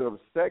part of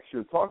sex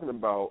you're talking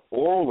about,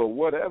 oral or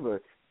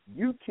whatever,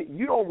 you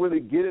don't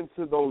really get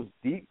into those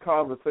deep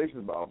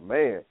conversations about,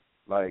 man,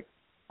 like,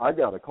 I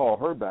got to call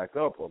her back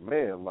up. Or,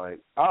 man, like,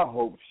 I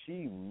hope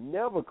she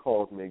never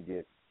calls me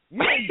again. You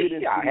don't get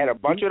into I had a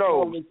bunch of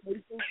those.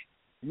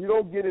 You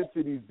don't get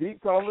into these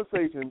deep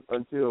conversations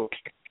until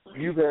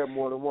you've had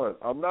more than one.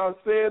 I'm not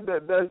saying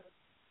that that's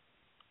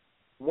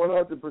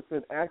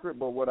 100% accurate,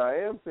 but what I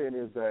am saying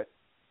is that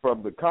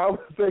from the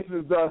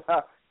conversations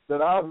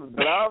that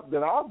I've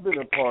been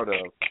a part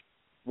of,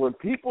 when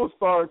people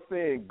start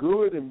saying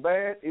good and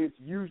bad, it's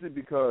usually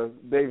because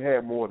they've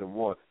had more than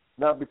one,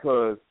 not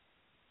because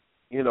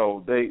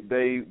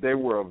they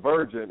were a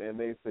virgin and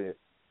they said,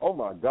 "Oh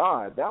my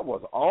God, that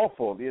was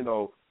awful."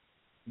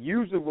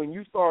 Usually when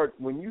you start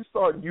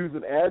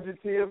using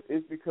adjectives,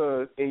 it's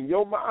because in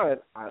your mind,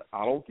 I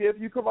don't care if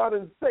you come out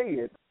and say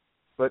it,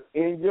 but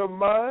in your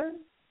mind,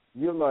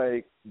 you're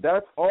like,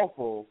 that's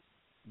awful,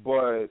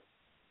 but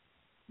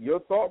your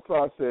thought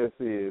process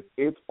is,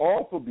 it's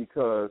awful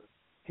because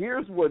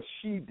here's what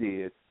she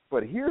did,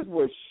 but here's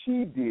what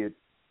she did,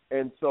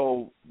 and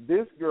so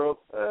this girl,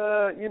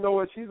 you know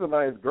what, she's a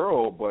nice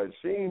girl, but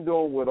she ain't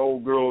doing what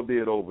old girl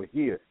did over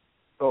here.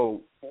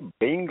 So,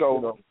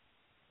 bingo.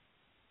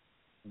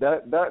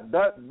 That's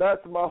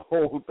my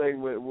whole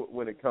thing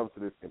when it comes to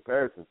this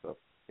comparison stuff.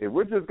 If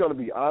we're just going to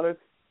be honest,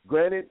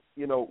 granted,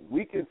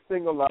 we can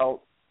single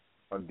out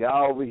a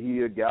gal over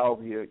here, gal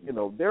over here.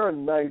 There are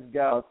nice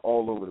guys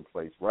all over the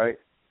place, right?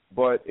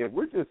 But if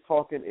we're just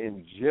talking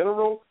in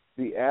general,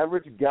 the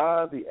average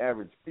guy, the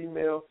average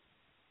female,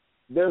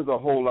 there's a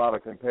whole lot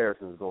of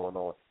comparisons going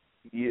on.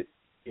 The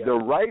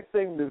right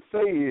thing to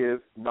say is,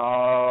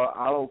 nah,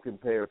 I don't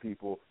compare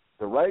people.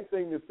 The right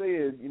thing to say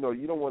is, you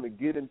don't want to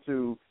get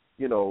into,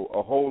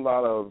 a whole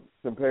lot of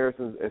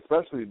comparisons,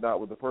 especially not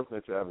with the person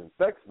that you're having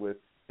sex with,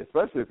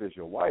 especially if it's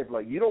your wife.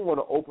 Like, you don't want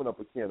to open up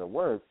a can of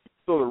worms.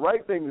 So the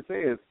right thing to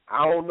say is,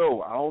 I don't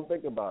know. I don't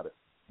think about it.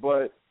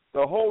 But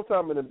the whole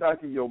time in the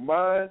back of your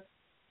mind,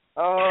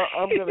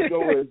 I'm going to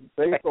go with,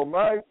 based on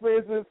my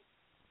experiences,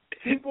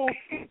 people,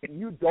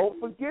 you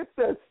don't forget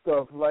that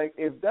stuff. Like,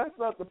 if that's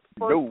not the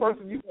first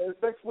person you had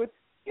sex with,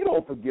 you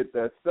don't forget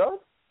that stuff.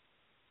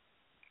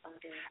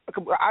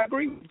 I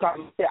agree because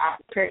I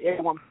compare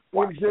everyone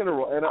in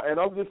general, and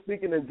I'm just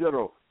speaking in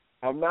general.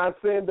 I'm not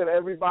saying that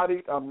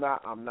everybody. I'm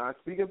not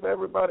speaking for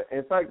everybody.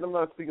 In fact, I'm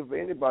not speaking for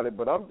anybody.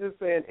 But I'm just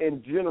saying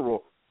in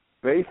general,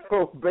 based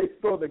on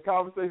the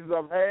conversations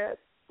I've had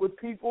with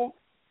people,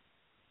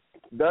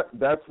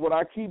 that's what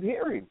I keep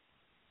hearing.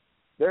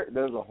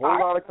 There's a whole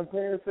lot of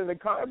comparison and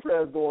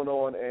contrast going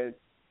on, and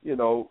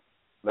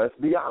let's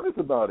be honest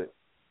about it.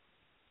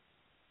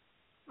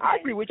 I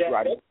agree with you,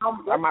 Roddy.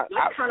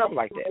 That's kind of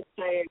like that.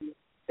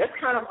 That's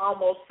kind of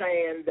almost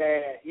saying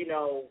that,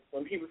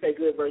 when people say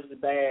good versus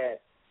bad,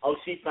 oh,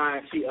 she's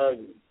fine, she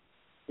ugly.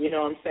 You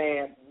know what I'm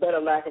saying? Better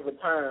lack of a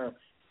term.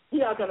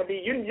 You're not gonna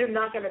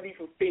be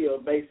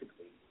fulfilled,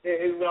 basically.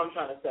 Is what I'm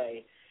trying to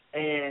say.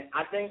 And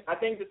I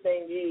think the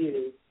thing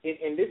is,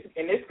 and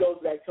this goes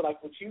back to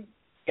like what you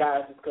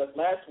guys discussed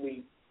last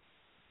week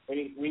when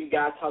you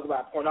guys talk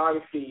about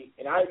pornography,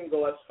 and I even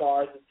go as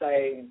far as to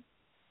say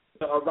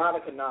the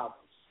erotica novels.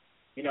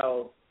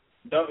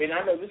 And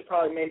I know this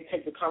probably may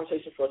take the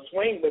conversation for a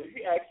swing, but if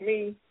you ask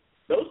me,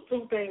 those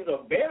two things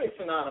are very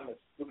synonymous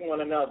with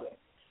one another.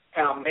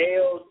 How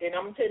males, and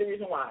I'm going to tell you the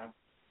reason why.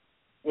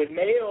 With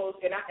males,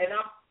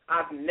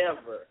 I've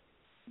never,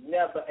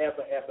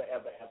 ever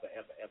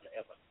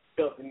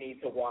felt the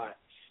need to watch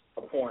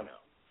a porno.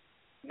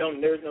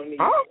 There's no need.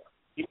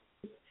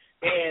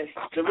 And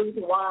the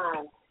reason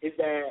why is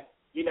that,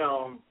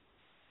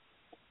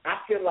 I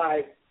feel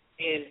like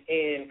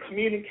in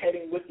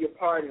communicating with your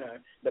partner,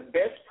 the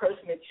best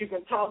person that you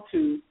can talk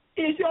to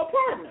is your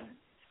partner.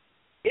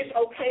 It's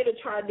okay to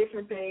try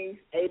different things,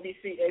 A, B,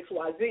 C, X,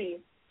 Y, Z,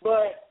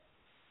 but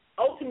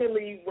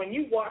ultimately when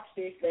you watch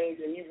these things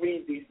and you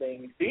read these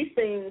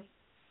things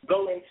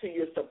go into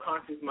your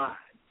subconscious mind.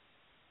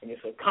 And your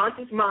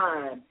subconscious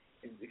mind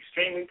is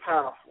extremely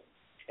powerful.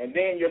 And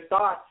then your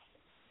thoughts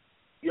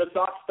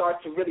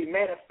start to really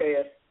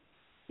manifest,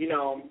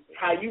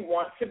 how you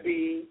want to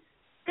be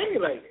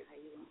stimulated.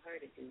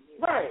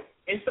 Right.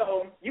 And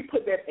so you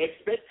put that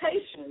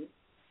expectation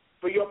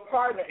for your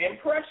partner and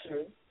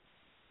pressure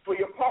for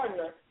your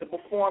partner to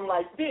perform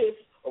like this,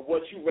 or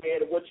what you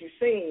read or what you've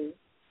seen.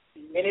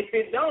 And if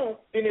it don't,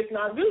 then it's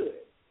not good.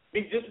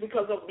 Just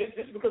because of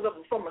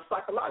from a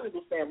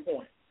psychological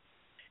standpoint.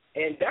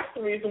 And that's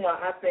the reason why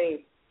I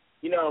think,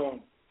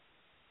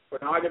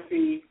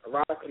 pornography,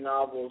 erotica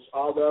novels,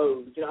 all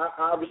those,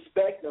 I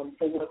respect them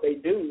for what they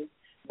do,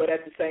 but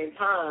at the same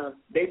time,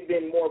 they've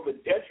been more of a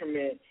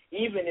detriment,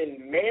 even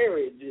in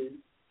marriages,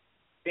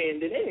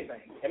 than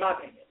anything, in my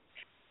opinion.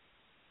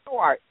 All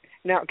right.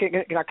 Now,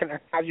 can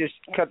I just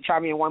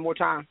chime in one more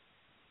time?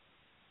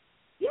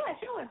 Yeah,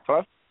 sure.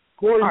 Hello?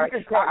 Corey, right. you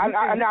can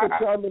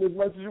chime in as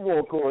much as you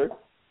want, Corey.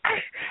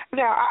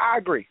 Now, I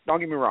agree. Don't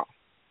get me wrong.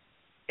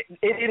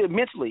 It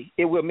mentally,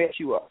 it will mess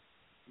you up.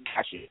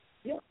 Gotcha.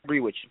 Yeah. I agree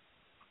with you.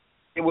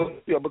 It will,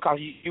 because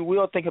you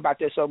will think about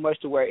that so much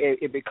to where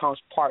it becomes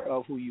part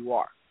of who you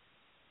are.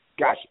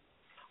 Gotcha.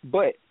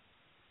 But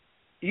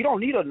you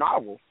don't need a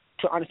novel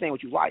to understand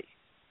what you like.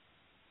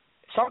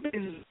 Some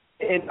things,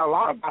 and a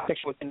lot of our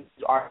sexual things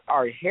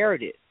are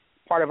inherited,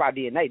 part of our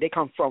DNA. They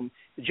come from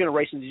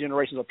generations and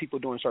generations of people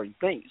doing certain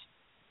things.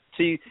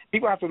 See,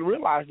 people have to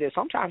realize that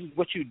sometimes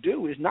what you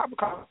do is not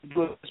because you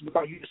do it, it's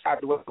because you decide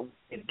to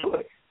do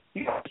it.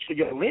 You have to show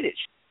your lineage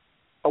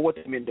of what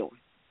they've been doing.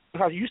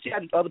 Because you see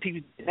other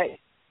people's DNA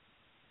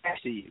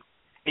after you.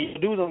 And you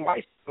do them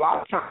right a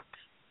lot of times.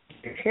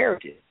 You're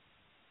inherited.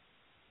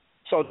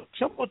 So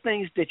simple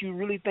things that you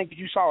really think that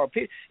you saw a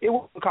picture, it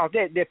was because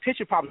that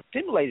picture probably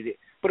stimulated it,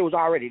 but it was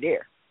already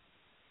there.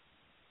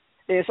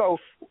 And so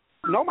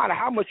no matter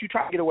how much you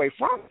try to get away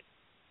from it,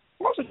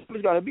 most of the time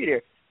it's going to be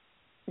there.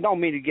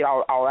 Don't mean to get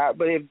all out,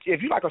 but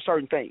if you like a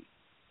certain thing,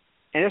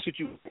 and that's what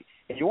you like,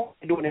 and you want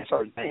to do that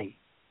certain thing,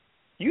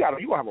 you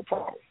gonna have a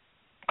problem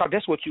because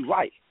that's what you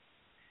like.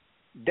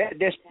 That's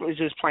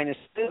just plain and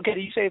simple. Okay,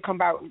 you say it come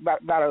about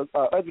a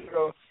ugly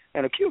girl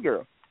and a cute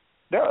girl.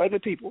 There are ugly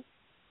people,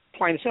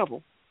 plain and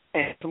simple,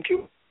 and some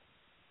cute.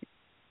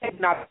 It's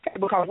not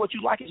because what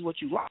you like is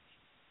what you like,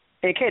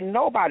 and can't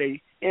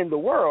nobody in the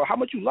world, how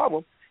much you love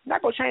them,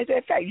 not gonna change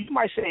that fact. You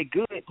might say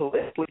good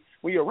politically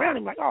when you're around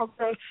him, like, oh,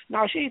 girl,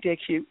 no, she ain't that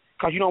cute,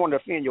 because you don't want to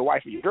offend your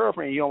wife or your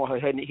girlfriend. You don't want her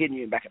hitting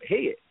you in the back of the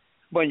head.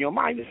 But in your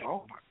mind, you're like,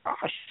 oh my gosh,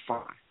 she's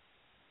fine.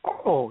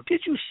 Oh,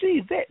 did you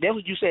see that? That's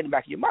what you said in the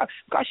back of your mind,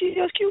 because she's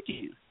just cute to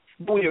you.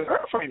 But when your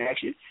girlfriend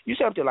asks you, you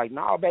say up there like,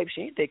 no, baby,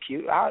 she ain't that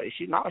cute.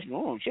 She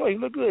don't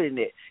even look good in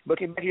that.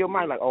 But in the back of your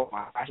mind, like, oh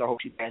my gosh, I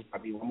hope she passes by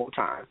me one more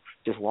time,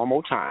 just one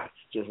more time,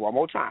 just one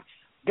more time.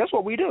 That's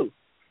what we do.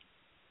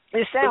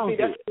 It sounds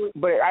good,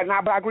 but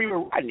I agree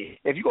with Rodney.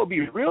 If you're gonna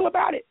be real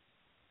about it,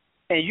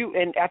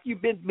 and after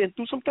you've been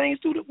through some things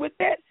with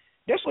that,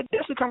 that's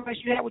the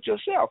conversation you have with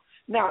yourself.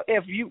 Now,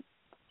 if you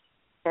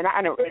and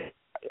I know,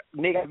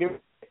 Nick,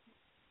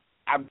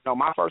 I know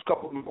my first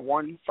couple,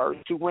 first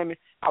two women,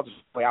 I was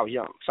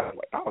young, so I was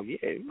like, oh yeah,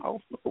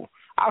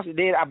 I was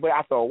dead, but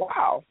after a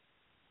while,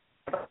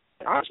 I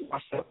asked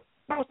myself,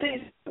 those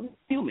things are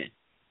human,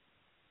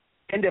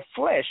 and the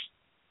flesh.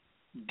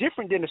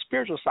 Different than the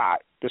spiritual side.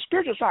 The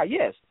spiritual side,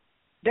 yes,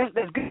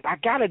 that's good. I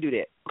gotta do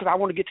that because I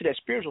want to get to that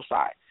spiritual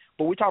side.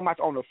 But we're talking about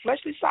on the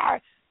fleshly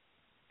side,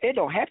 it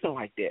don't happen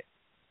like that.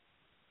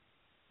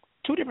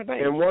 Two different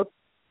things. And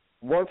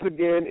once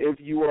again,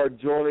 if you are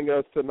joining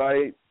us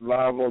tonight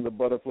live on the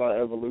Butterfly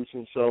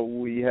Evolution Show,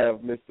 we have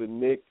Mr.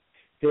 Nick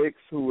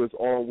Hicks, who is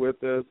on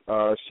with us,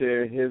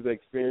 sharing his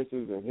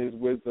experiences and his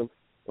wisdom.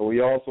 And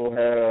we also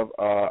have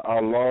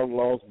our long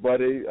lost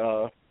buddy,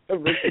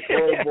 Mr.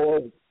 Corey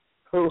Boyd,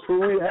 who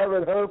we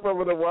haven't heard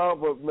from in a while,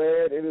 but,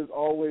 man, it is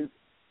always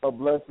a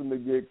blessing to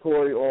get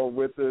Corey on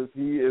with us.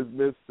 He is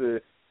Mr.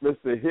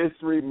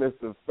 History,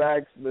 Mr.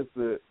 Facts,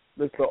 Mr.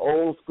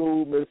 Old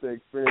School, Mr.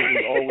 Experience.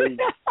 It's always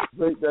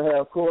great to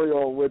have Corey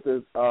on with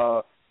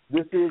us.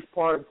 This is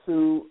part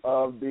 2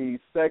 of the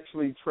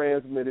Sexually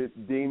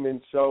Transmitted Demon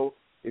Show.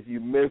 If you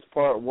missed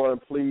part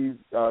 1, please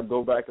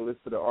go back and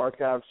listen to the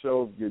archive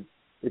show.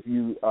 If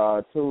you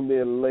tuned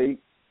in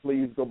late,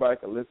 please go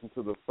back and listen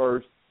to the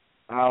first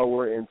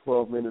hour and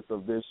 12 minutes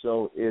of this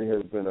show. It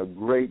has been a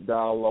great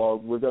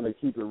dialogue. We're going to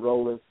keep it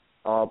rolling.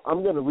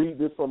 I'm going to read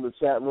this from the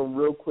chat room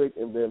real quick,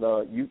 and then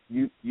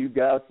you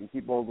guys can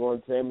keep on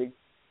going. Tammy,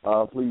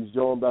 please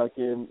join back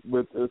in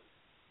with us.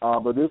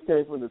 But this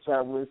came from the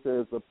chat room. It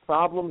says, the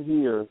problem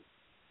here,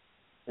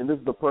 and this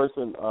is the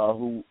person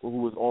who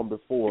was on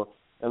before,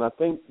 and I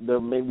think there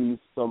may be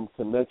some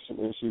connection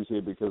issues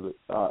here because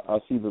I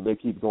see that they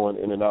keep going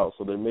in and out,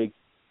 so they may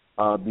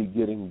be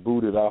getting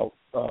booted out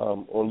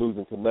or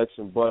losing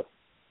connection. But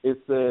it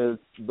says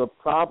the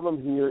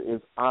problem here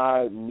is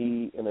I,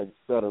 me, and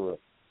etc.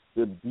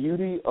 The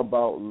beauty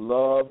about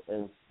love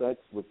and sex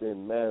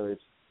within marriage,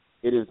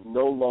 it is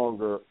no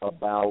longer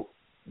about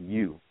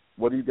you.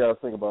 What do you guys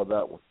think about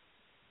that one?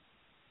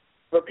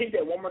 Repeat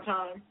that one more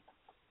time.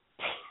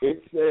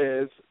 It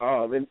says,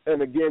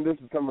 and again, this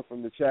is coming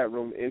from the chat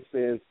room, it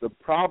says the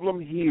problem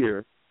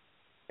here,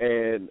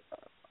 and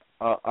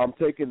I'm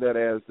taking that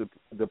as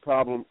the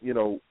problem,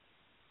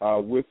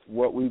 with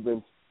what we've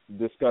been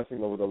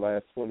discussing over the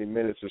last 20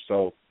 minutes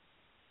or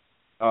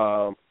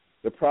so.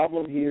 The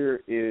problem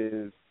here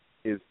is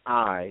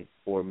I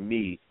or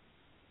me.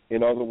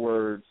 In other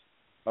words,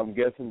 I'm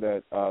guessing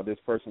that this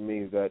person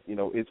means that,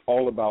 it's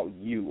all about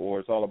you or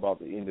it's all about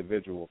the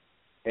individual.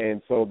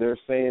 And so they're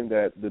saying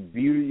that the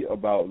beauty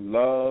about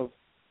love,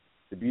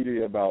 the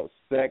beauty about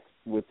sex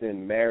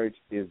within marriage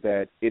is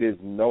that it is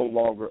no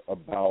longer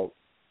about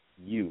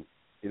you.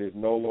 It is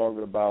no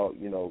longer about,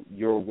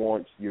 your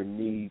wants, your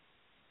needs.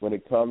 When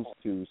it comes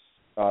to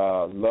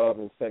love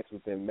and sex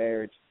within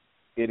marriage,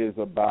 it is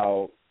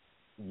about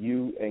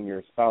you and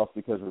your spouse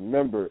because,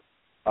 remember,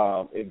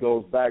 it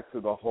goes back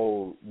to the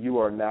whole you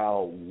are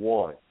now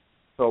one.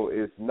 So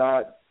it's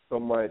not so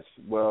much,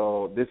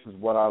 well, this is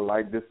what I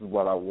like, this is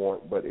what I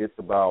want, but it's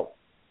about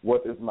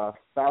what does my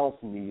spouse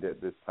need at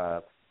this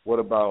time? What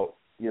about,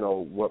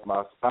 what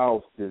my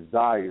spouse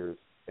desires?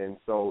 And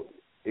so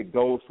it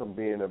goes from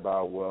being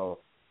about, well,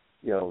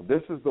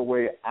 this is the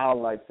way I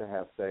like to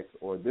have sex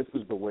or this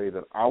is the way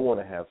that I want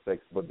to have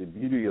sex. But the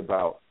beauty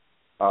about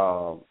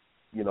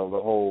the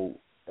whole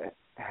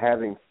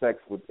having sex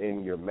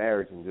within your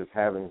marriage and just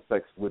having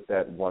sex with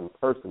that one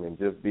person and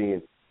just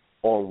being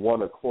on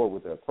one accord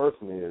with that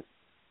person is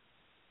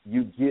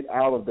you get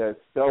out of that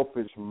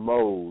selfish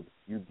mode.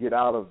 You get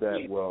out of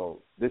that, well,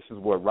 this is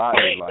what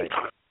Rodney likes,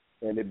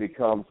 and it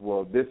becomes,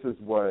 well, this is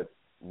what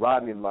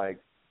Rodney likes,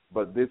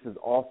 but this is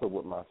also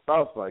what my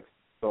spouse likes.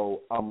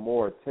 So I'm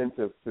more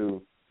attentive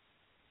to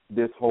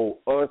this whole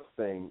us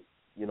thing.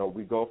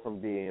 We go from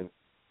being,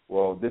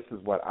 well, this is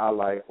what I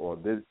like, or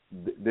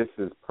this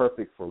is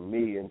perfect for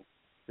me, and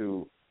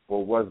to,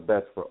 well, what's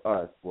best for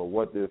us? Well,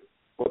 what does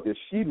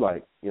she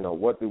like?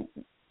 What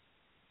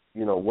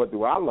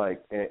do I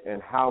like,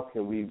 and how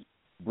can we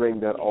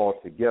bring that all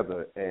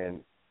together and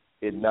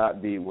it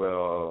not be,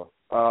 well,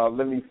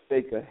 let me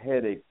fake a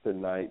headache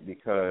tonight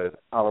because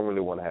I don't really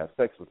want to have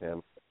sex with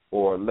him,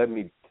 or let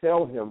me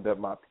tell him that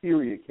my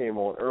period came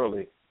on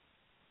early,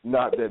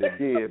 not that it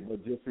did,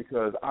 but just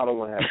because I don't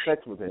want to have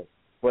sex with him.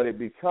 But it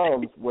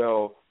becomes,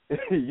 well,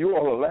 you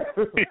all are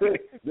laughing.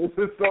 This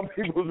is some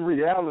people's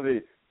reality,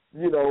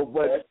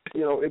 but,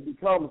 it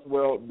becomes,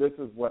 well, this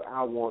is what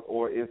I want,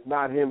 or it's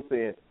not him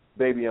saying,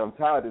 baby, I'm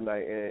tired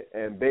tonight,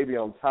 and baby,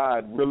 I'm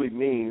tired really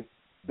means,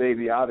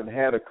 baby, I done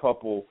had a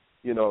couple,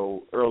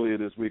 earlier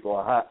this week,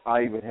 or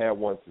I even had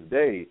one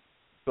today,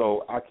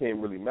 so I can't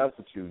really mess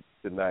with you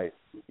tonight.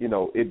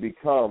 It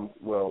becomes,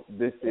 well,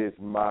 this is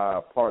my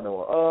partner,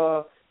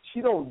 or, she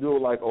don't do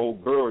it like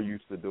old girl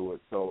used to do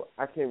it, so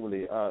I can't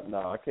really,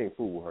 I can't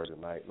fool with her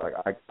tonight. Like,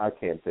 I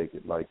can't take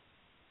it. Like,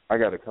 I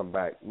got to come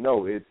back.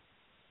 No, it's,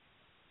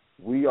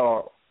 we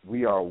are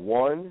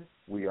one,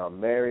 we are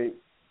married.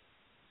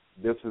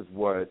 This is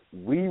what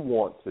we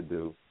want to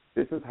do.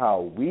 This is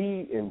how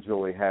we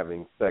enjoy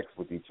having sex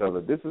with each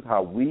other. This is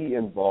how we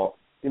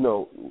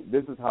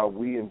this is how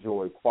we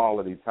enjoy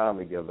quality time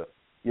together.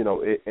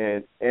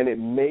 And it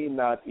may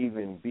not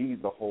even be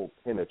the whole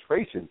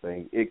penetration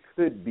thing. It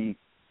could be,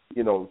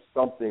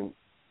 something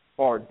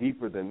far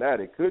deeper than that.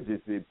 It could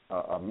just be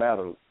a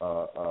matter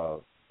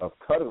of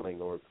cuddling,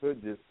 or it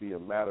could just be a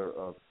matter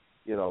of,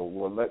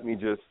 well, let me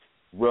just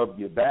rub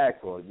your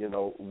back, or,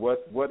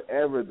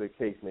 whatever the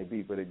case may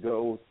be. But it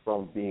goes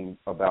from being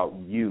about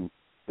you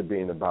to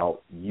being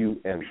about you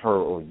and her,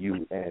 or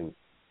you and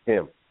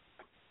him.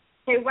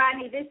 Hey,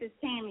 Rodney, this is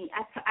Tammy.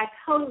 I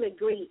totally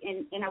agree,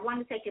 and I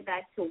want to take it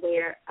back to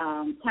where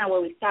kind of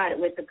where we started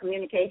with the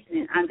communication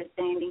and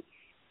understanding,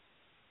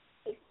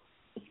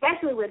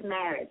 especially with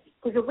marriage.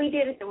 Because if we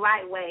did it the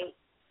right way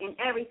in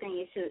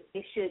everything,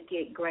 it should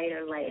get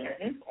greater later.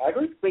 Mm-hmm. I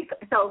agree.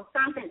 So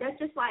something that's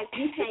just like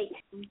you take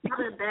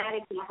another bad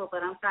example,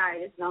 but I'm sorry,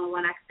 this is the only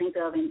one I can think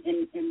of,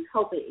 and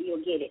hope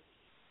you'll get it.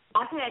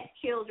 I've had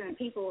children,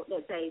 people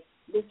that say,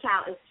 this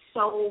child is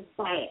so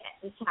bad.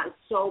 This child is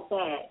so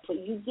bad. But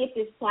you get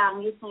this child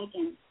and you're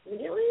thinking,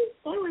 really?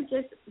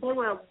 They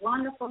were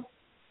wonderful.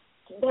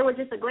 They were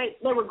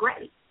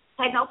great.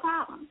 Had no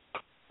problems.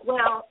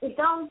 Well, it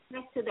goes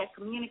back to that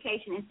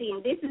communication and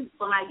seeing. This is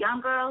for my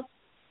young girls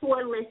who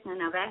are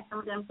listening. I've asked some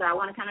of them, so I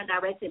want to kind of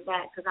direct it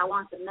back because I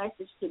want the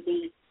message to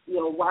be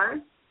your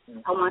worth.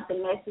 I want the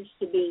message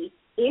to be,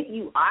 if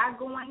you are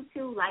going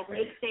to, like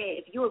Nick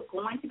said, if you're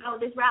going to go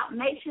this route,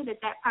 make sure that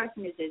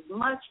person is as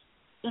much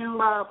in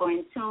love or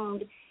in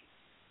tune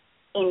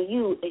in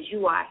you as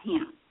you are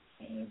him.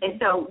 Mm-hmm.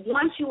 And so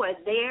once you are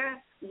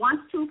there, once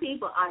two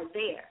people are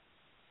there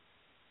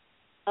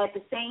at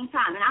the same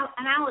time,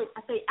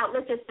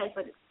 let's just say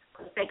for the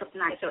sake of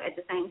tonight's show, at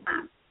the same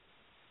time,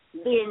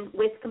 then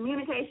with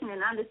communication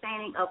and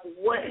understanding of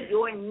what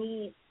your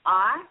needs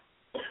are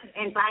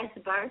and vice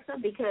versa,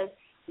 because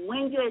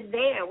when you're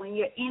there, when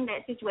you're in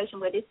that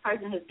situation where this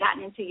person has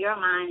gotten into your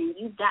mind and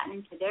you've gotten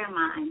into their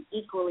mind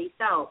equally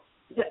so,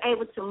 you're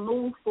able to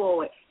move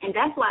forward. And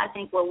that's why I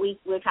think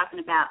we're talking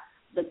about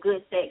the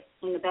good sex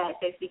and the bad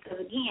sex, because,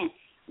 again,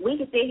 we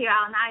can sit here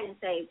all night and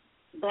say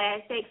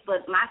bad sex,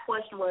 but my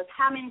question was,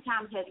 how many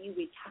times have you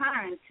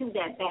returned to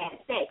that bad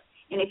sex?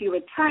 And if you're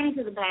returning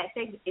to the bad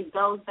sex, it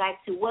goes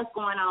back to what's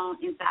going on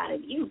inside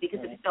of you,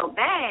 because if it's so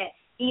bad,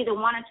 either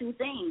one or two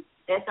things.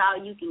 That's all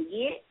you can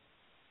get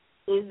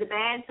is the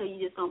bad, so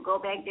you're just going to go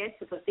back there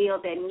to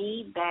fulfill that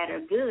need, bad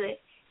or good,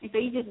 and so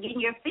you're just getting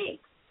your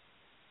fix.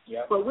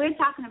 Yep. But we're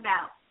talking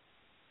about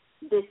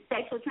the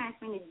sexual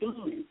transmitted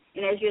demons,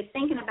 and as you're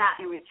thinking about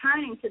and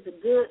returning to the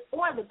good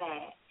or the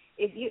bad,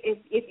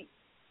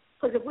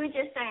 because if we're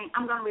just saying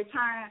I'm going to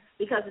return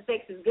because the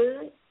sex is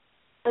good,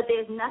 but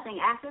there's nothing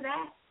after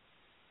that,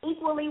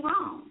 equally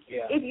wrong.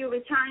 Yeah. If you're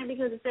returning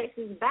because the sex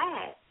is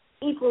bad,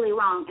 equally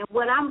wrong. And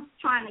what I'm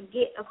trying to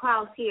get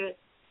across here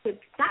to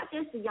not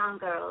just the young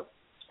girls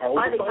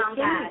or the young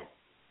guys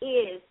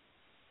is,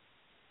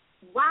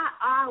 why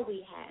are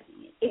we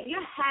having it? If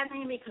you're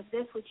having it because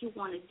that's what you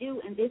want to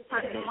do and this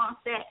person wants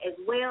that as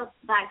well,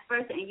 vice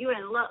versa, and you're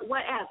in love,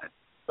 whatever.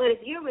 But if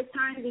you're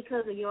returning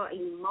because of your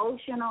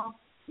emotional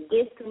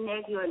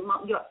disconnect,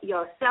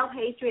 your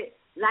self-hatred,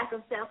 lack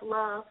of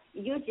self-love,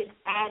 you're just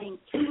adding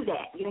to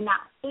that. You're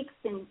not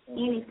fixing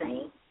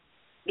anything,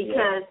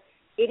 because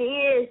it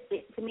is,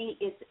 to to me,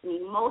 it's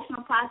an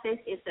emotional process.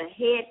 It's a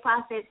head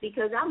process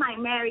because I might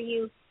marry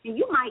you, and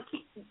you might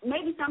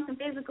maybe something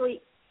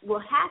physically will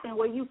happen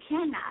where you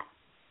cannot.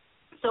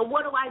 So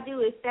what do I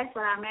do if that's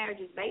what our marriage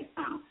is based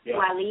on? Yep.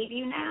 Do I leave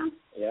you now?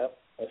 Yep,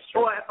 that's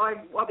true.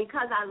 Or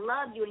because I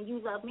love you and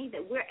you love me,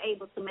 that we're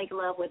able to make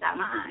love with our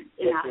minds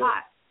and our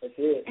hearts. That's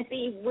it. And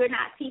see, we're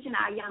not teaching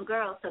our young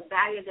girls to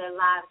value their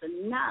lives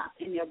enough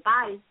and their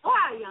bodies for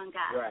our young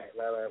guys.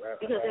 Right.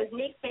 Because as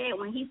Nick said,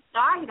 when he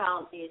started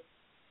all this,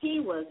 he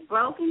was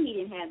broken. He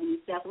didn't have any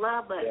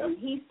self-love. But when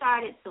he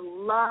started to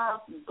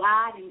love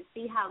God and to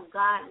see how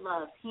God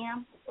loves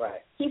him,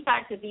 he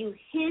started to view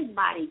his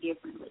body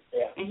differently.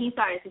 Yeah. And he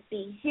started to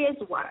see his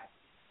worth.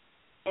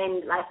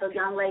 And like the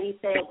young lady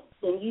said,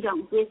 then you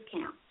don't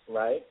discount.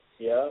 Right,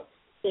 yeah.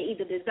 They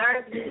either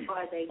deserve you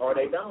or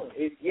they don't.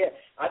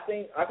 I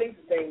think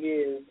the thing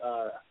is,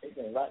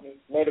 Rodney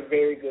made a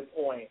very good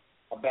point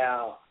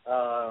about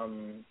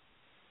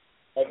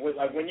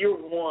like when you're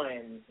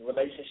one,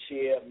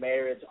 relationship,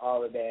 marriage,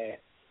 all of that.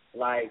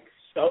 Like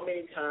so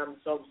many times,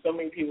 so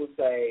many people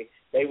say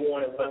they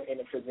want it what's in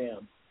it for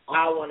them.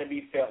 I want to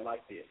be felt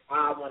like this.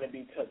 I want to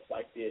be touched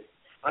like this.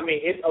 I mean,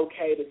 it's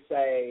okay to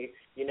say,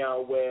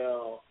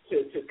 well,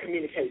 to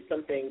communicate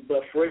something, but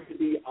for it to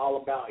be all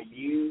about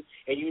you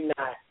and you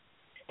not.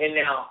 And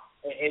now,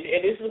 and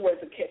this is where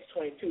it's a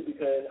catch-22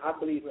 because I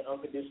believe in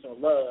unconditional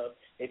love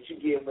that you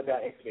give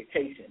without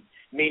expectation,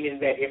 meaning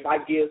that if I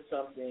give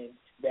something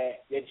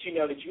that you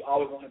know that you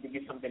always want to have to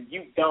give something,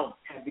 you don't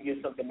have to give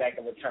something back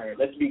in return.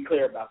 Let's be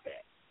clear about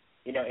that.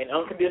 In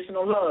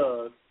unconditional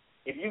love,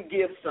 if you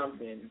give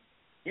something,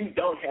 you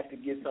don't have to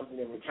give something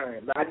in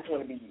return. I just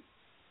want to be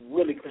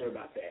really clear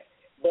about that.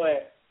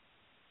 But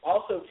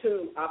also,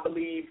 too, I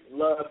believe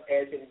love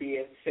as in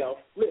being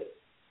selfless.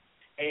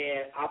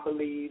 And I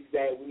believe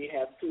that when you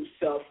have two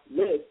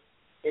selfless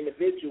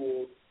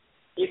individuals,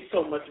 it's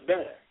so much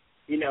better,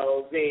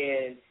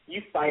 than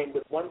you fighting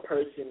with one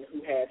person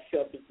who has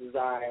selfish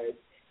desires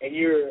and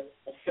you're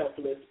a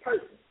selfless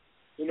person.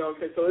 You know what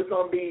I'm saying? So it's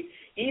going to be,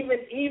 even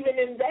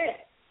in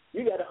that,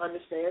 you got to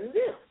understand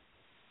them.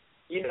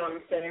 You know what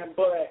I'm saying?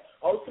 But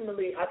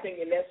ultimately, I think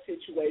in that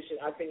situation,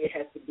 I think it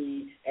has to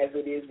be as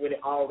it is with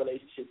all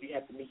relationships. You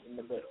have to meet in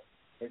the middle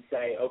and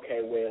say,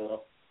 okay,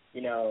 well,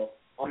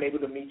 I'm able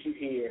to meet you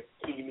here.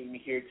 Can you meet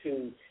me here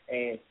too?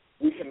 And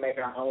we can make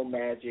our own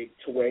magic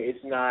to where it's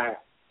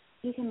not.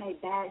 You can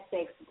make bad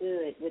sex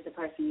good with the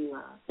person you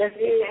love. That's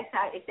it.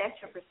 If that's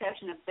your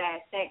perception of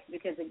bad sex,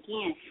 because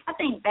again, I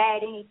think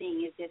bad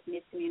anything is just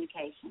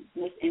miscommunication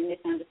and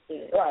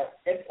misunderstood. Right,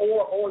 and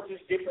or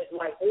just different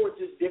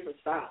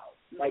styles.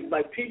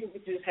 Like people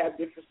could just have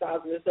different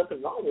styles, and there's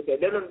nothing wrong with that.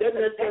 That doesn't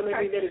necessarily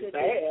mean that it's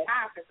bad.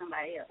 For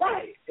somebody else.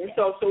 Right, and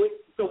so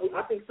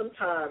I think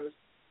sometimes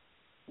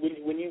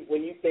when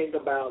you think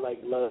about like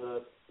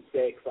love,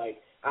 sex,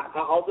 like.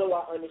 Although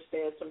I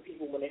understand some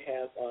people when they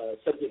have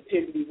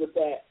subjectivity with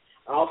that,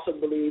 I also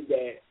believe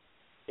that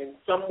in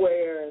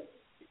somewhere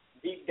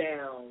deep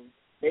down,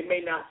 they may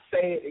not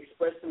say it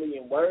expressly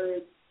in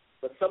words,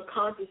 but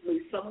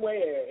subconsciously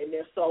somewhere in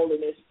their soul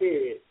and their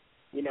spirit,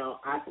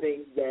 I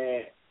think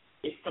that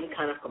it's some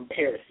kind of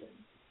comparison.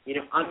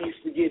 I'm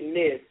used to getting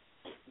this,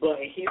 but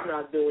he's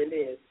not doing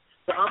this,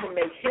 so I'm going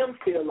to make him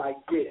feel like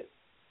this.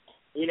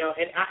 And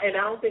I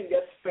don't think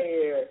that's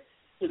fair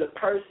to the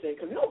person,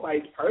 because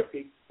nobody's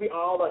perfect. We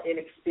all are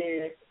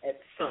inexperienced at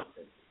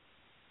something.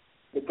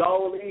 The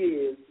goal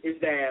is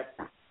that,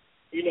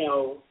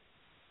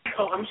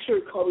 I'm sure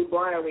Kobe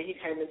Bryant, when he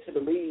came into the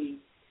league,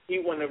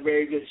 he wasn't a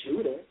very good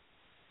shooter.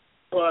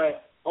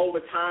 But over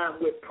time,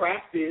 with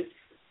practice,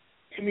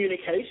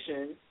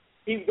 communication,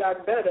 he's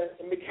gotten better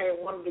and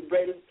became one of the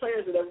greatest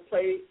players that ever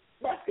played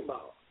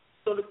basketball.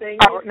 So the thing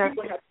is,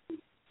 people have to...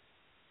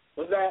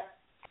 What's that?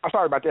 I'm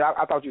sorry about that.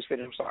 I thought you was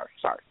finished. I'm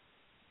sorry.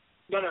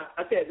 No,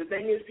 I said the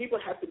thing is people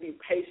have to be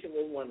patient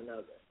with one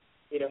another.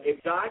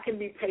 If God can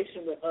be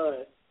patient with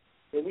us,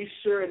 then we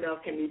sure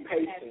enough can be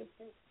patient.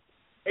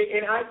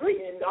 And I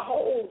agree in the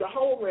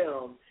whole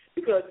realm,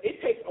 because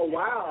it takes a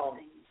while,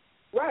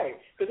 right?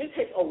 Because it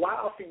takes a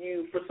while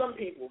for some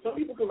people. Some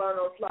people can learn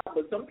on the fly,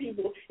 but some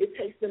people it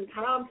takes them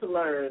time to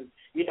learn,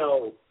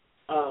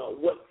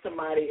 what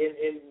somebody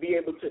and be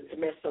able to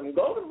mesh something.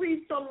 Go and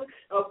read some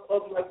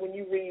of like when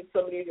you read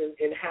some of these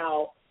and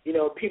how.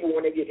 People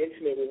when they get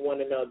intimate with one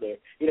another.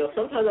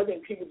 Sometimes I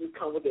think people just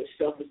come with their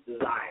selfish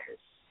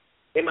desires,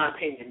 in my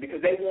opinion,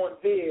 because they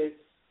want this,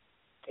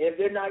 and if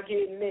they're not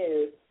getting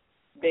this,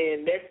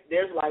 then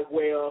there's like,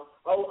 well,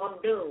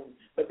 I'm doomed.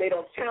 But they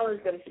don't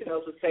challenge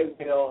themselves to say,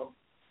 well,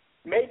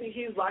 maybe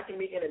he's liking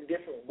me in a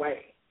different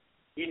way.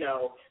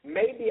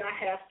 Maybe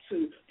I have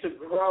to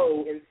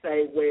grow and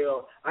say,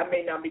 well, I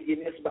may not be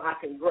getting this, but I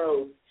can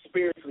grow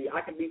spiritually. I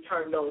can be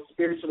turned on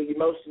spiritually,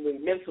 emotionally,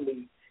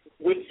 mentally.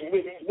 Which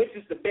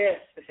is the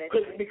best,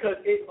 because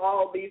it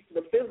all leads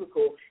to the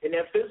physical, and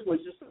that physical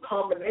is just a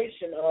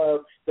combination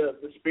of the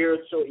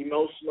spiritual,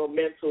 emotional,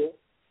 mental,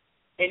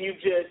 and you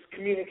just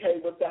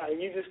communicate with that,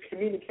 and you just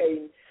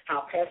communicating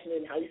how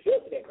passionate and how you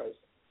feel to that person,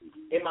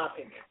 in my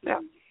opinion.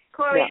 Yeah.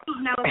 Corey, yeah. I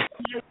don't know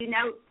if you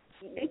know,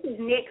 This is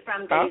Nick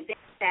from the event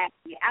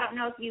Saturday. I don't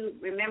know if you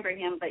remember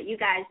him, but you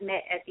guys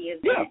met at the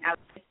event.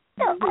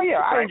 Yeah.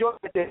 I enjoyed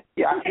it.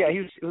 Yeah.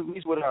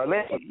 He's with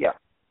Leslie. Yeah.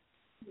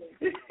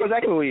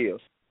 Exactly who he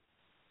is.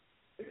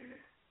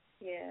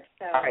 Yeah.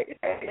 So. All right.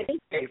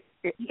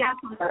 You got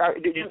some.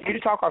 Did you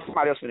talk or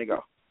somebody else going to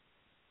go?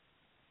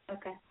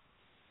 Okay.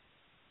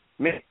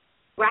 Me?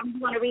 Rob, you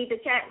want to read the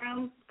chat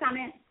room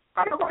comments?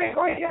 Go ahead.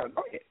 Yeah,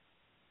 go ahead.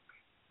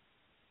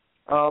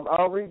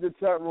 I'll read the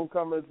chat room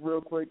comments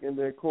real quick, and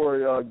then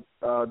Corey,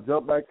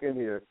 jump back in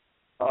here.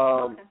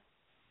 Okay.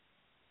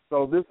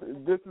 So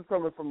this is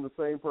coming from the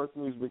same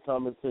person who's been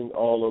commenting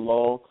all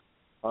along,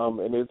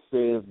 and it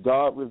says,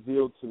 God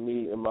revealed to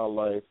me in my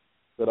life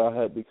that I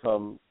had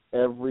become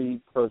every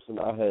person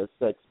I had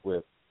sex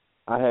with.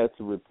 I had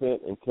to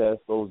repent and cast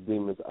those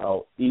demons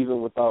out.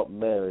 Even without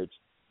marriage,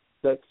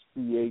 sex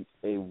creates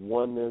a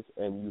oneness,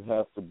 and you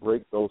have to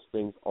break those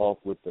things off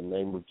with the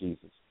name of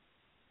Jesus.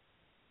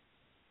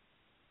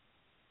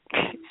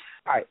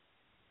 All right.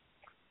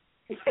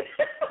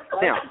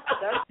 Now,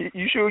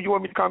 you sure you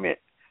want me to comment?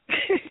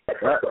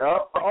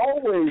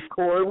 Always,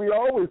 Corey. We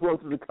always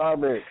want you to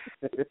comment.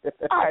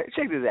 All right,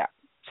 check this out.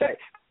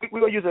 We're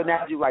going to use an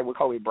analogy like with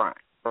Kobe Bryant,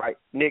 right?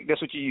 Nick,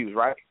 that's what you use,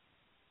 right?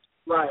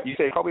 Right. You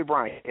say Kobe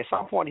Bryant. At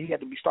some point, he had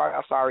to be started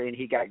out sorry, and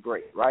he got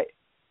great, right?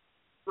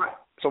 Right.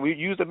 So we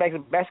use the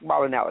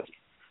basketball analogy.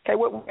 Okay,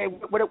 what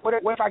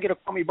if I get a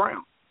Kobe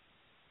Brown?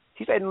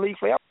 He stayed in the league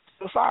forever.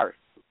 Still sorry.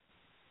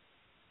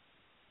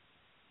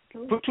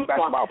 Two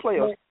basketball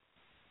players.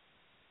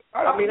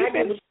 Let me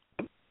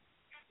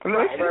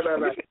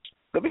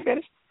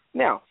finish.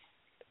 Now,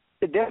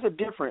 there's a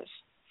difference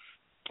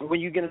when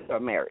you get into a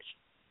marriage.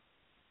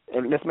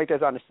 And let's make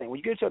that understand. When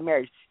you get into a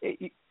marriage,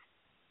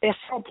 at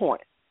some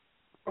point,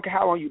 okay,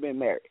 how long you been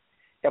married?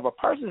 If a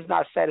person is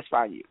not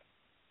satisfying you,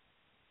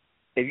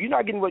 if you're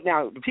not getting what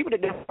now, the people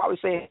that they're probably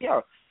saying,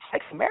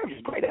 sex and marriage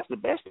is great. That's the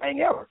best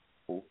thing ever.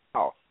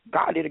 Oh,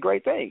 God did a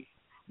great thing.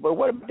 But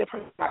what about the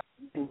person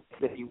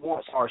that he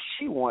wants or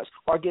she wants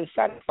or getting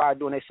satisfied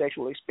during their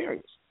sexual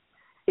experience?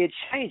 It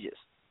changes.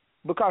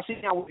 Because, see,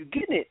 now when you're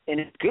getting it and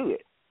it's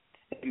good,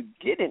 and you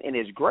get it and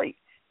it's great,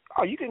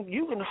 you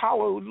can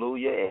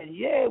hallelujah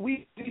and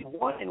we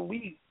won and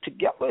we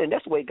together and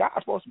that's the way God's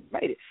supposed to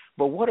make it.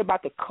 But what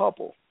about the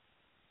couple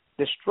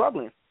that's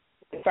struggling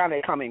to find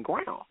their common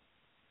ground?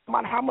 No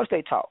matter how much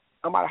they talk,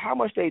 no matter how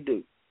much they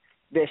do,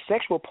 their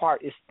sexual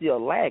part is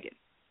still lagging.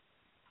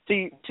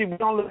 See, we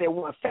don't look at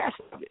one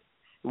facet of it.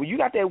 When you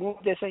got that one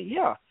that say,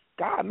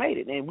 God made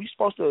it, and we're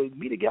supposed to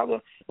be together,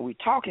 and we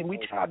talk, and we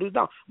try to do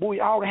something. But we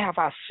all have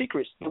our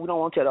secrets that we don't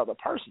want to tell the other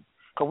person.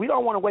 Because we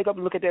don't want to wake up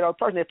and look at that other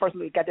person. That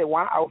person got that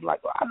wine. I was like,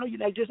 I know you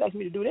just asked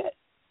me to do that.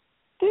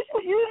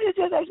 You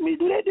just asked me to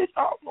do that?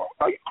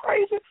 Are you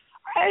crazy?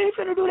 I ain't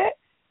finna do that.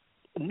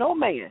 No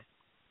man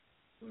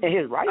in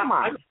his right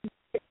mind.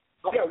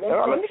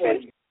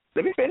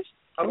 Let me finish.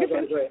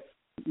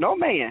 No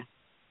man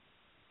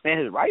in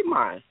his right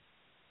mind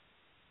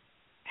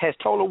has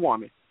told a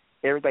woman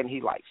everything he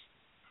likes.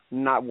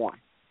 Not one.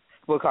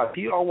 Because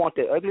he don't want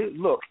that ugly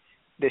look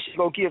that she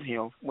going to give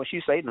him when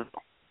she say no.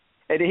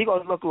 And then he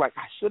going to look like,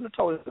 I shouldn't have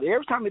told her.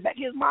 Every time it's back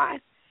in his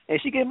mind, and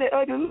she give him that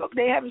ugly look,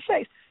 they having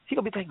sex, he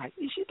going to be thinking like,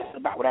 is she thinking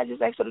about what I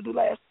just asked her to do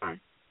last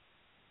time?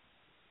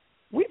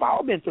 We've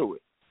all been through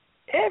it.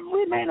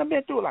 Every man have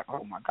been through it like,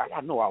 oh, my God,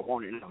 I know I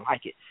want it and I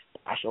like it.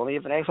 I should only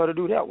even ask her to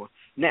do that one.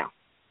 Now,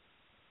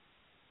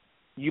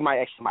 you might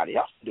ask somebody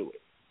else to do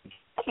it.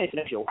 I can't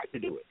ask your wife to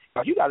do it.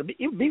 Because you got to be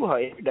with her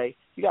every day.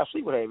 You got to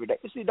sleep with her every day.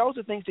 You see, those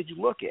are things that you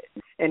look at.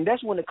 And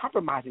that's when the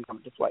compromising comes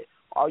into play.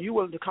 Are you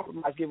willing to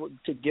compromise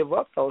to give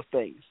up those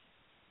things?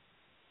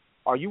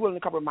 Are you willing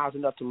to compromise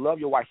enough to love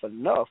your wife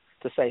enough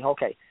to say,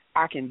 okay,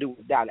 I can do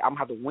without it. I'm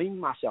going to have to wean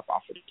myself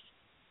off of this.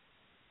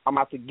 I'm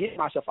going to have to get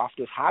myself off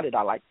this high that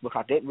I like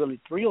because that really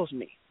thrills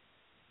me.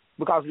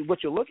 Because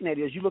what you're looking at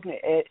is you're looking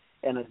at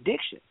an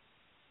addiction.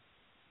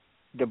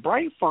 The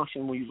brain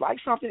function when you like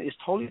something is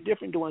totally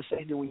different doing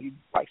sex than when you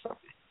like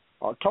something.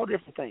 Or totally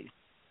different things.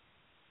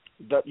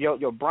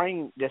 Your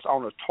brain that's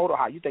on a total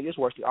high, you think it's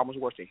almost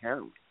worse than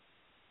heroin.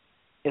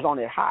 It's on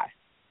that high.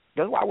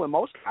 That's why when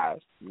most guys,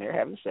 when they're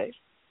having sex,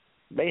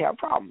 they have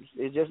problems.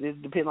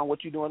 It depends on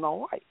what you're doing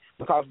on right.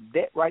 Because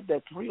that right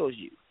there thrills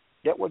you.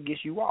 That's what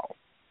gets you off.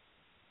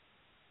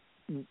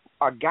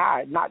 A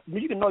guy,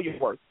 you can know your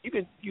worth.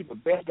 You're the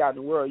best guy in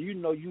the world. You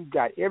know you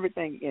got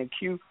everything in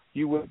queue.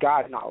 You with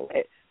God and all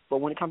that. But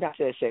when it comes down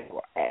to that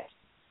sexual act,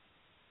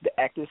 the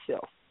act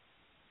itself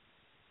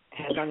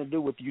has nothing to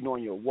do with you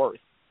knowing your worth.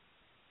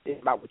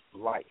 It's about what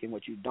you like and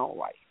what you don't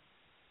like.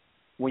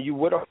 When you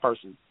with a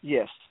person,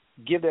 yes,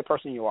 give that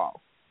person your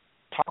all.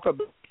 Talk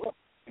about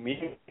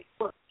you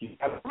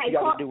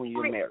got to do when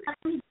you're married.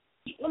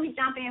 Let me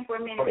jump in for a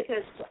minute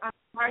because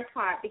hard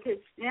part because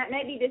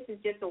maybe this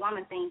is just a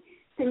woman thing.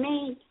 To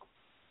me,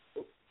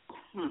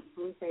 let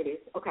me say this.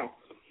 Okay.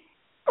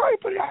 All right,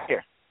 put it out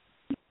here.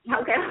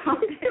 Okay.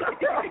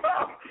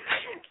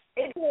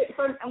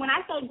 When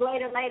I say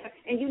greater labor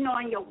and you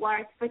knowing your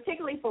worth,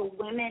 particularly for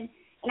women,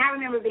 and I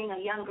remember being a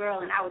young girl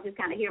and I would just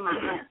kind of hear my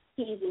aunt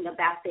teasing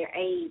about their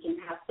age and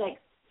how sex,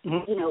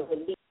 you know,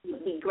 would be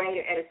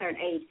greater at a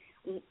certain age.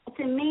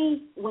 To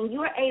me, when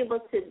you're able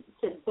to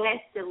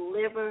best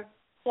deliver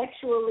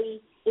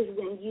sexually is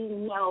when you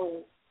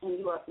know and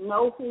you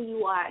know who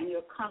you are and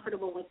you're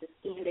comfortable with the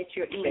skin that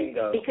you're in.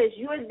 Bingo. Because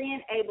you're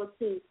then able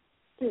to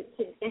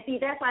and see,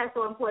 that's why it's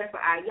so important for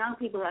our young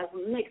people. Like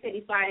Nick said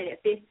he started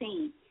at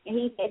 15, and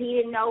he said he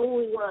didn't know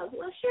who he was.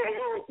 Well, sure,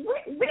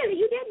 really,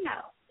 you didn't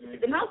know.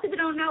 Mm-hmm. Most people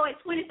don't know at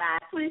 25,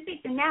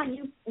 26, and now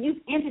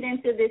you've entered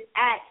into this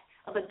act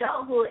of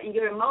adulthood, and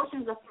your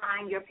emotions are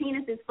flying, your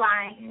penis is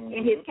flying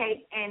in his case,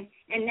 and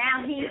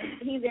now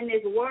he's in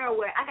this world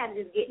where I got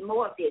to just get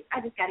more of this. I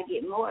just got to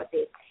get more of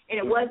this.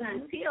 And it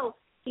wasn't until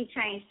he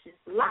changed his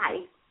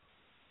life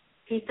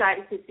he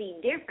started to see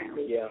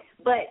differently. Yeah.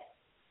 But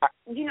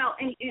you know,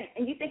 and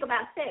you think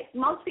about sex.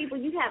 Most people,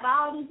 you have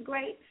all these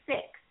great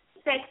sex,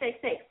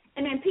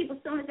 and then people,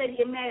 as soon as they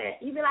get married,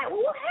 you be like,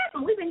 well, what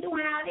happened? We've been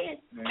doing all this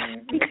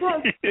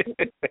because, hey,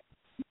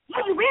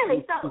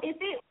 really. So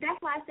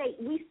that's why I say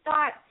we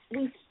start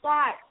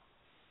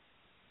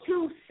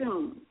too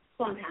soon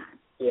sometimes.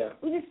 Yeah.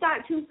 We just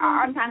start too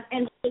soon sometimes,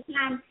 and by the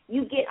time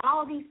you get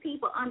all these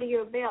people under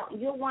your belt,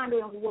 you're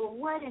wondering, well,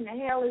 what in the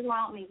hell is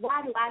wrong with me?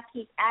 Why do I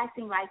keep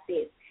acting like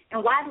this?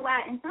 And why do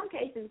I, in some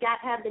cases,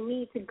 have the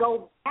need to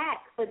go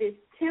back for this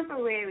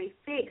temporary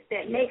fix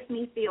that makes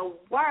me feel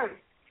worse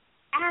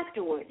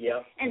afterwards?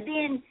 Yeah. And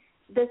then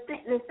the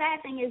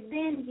sad thing is,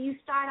 then you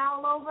start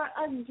all over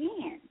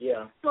again.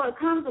 Yeah. So it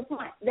comes a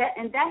point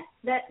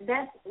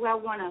that's where I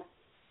want to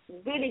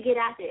really get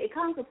out there. It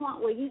comes a point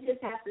where you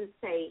just have to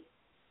say,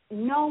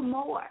 no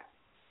more.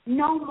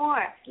 No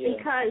more. Yeah.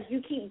 Because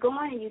you keep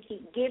going and you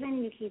keep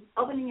giving, you keep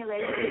opening your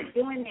legs, you keep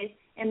doing this.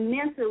 And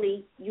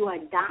mentally, you are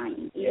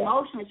dying. Yeah.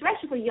 Emotionally,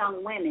 especially for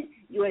young women,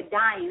 you are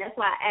dying. That's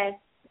why I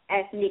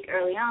asked Nick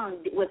early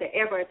on, was there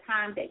ever a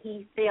time that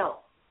he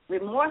felt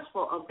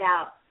remorseful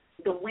about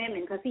the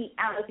women? Because I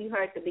don't know if you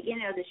heard at the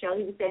beginning of the show,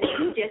 he was saying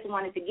he just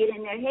wanted to get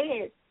in their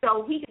heads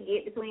so he could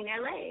get between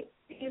their legs.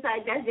 He's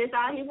like, that's just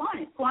all he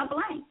wanted, point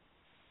blank.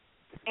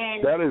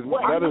 And that is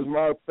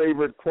my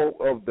favorite quote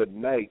of the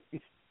night.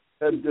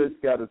 I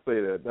just got to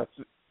say that.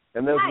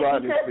 And that's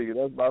Rodney speaking.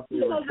 That's my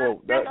favorite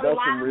quote. That's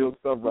some real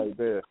stuff right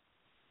there.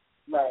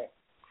 Right.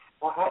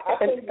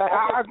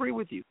 I agree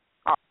with you.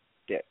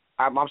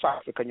 I'm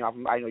sorry for cutting you off.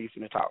 I know you're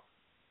going to talk.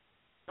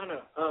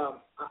 No.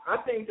 I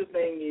think the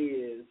thing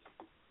is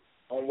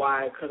on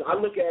why, because I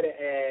look at it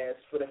as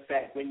for the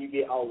fact when you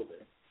get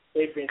older.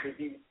 Say, for instance,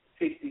 you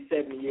 60,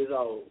 70 years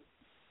old.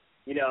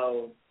 You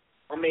know,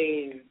 I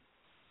mean,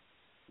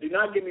 do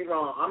not get me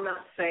wrong. I'm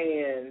not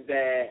saying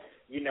that,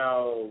 you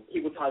know,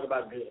 people talk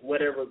about good,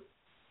 whatever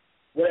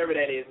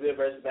that is, good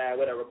versus bad,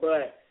 whatever.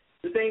 But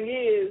the thing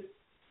is,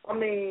 I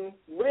mean,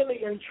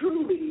 really and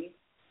truly,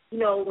 you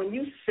know, when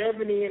you're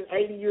 70 and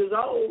 80 years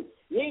old,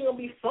 you ain't going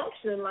to be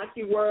functioning like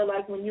you were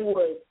like when you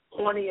were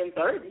 20 and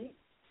 30.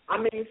 I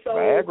mean, so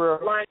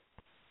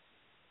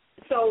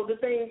the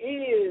thing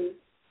is,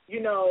 you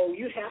know,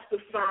 you have to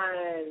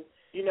find,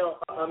 you know,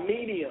 a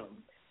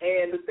medium.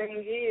 And the thing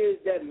is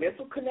that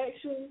mental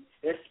connection,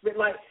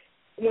 like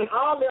when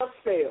all else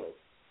fails,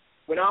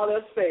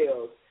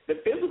 the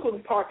physical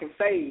part can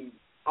fade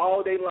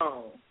all day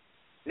long.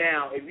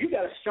 Now, if you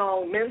got a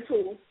strong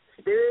mental,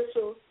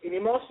 spiritual, and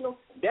emotional,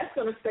 that's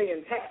going to stay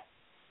intact.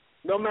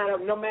 No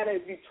matter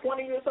if you're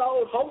 20 years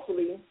old,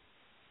 hopefully,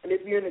 and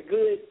if you're in a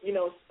good, you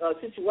know,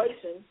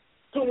 situation,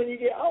 to when you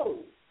get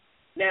old.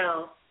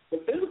 Now, the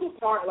physical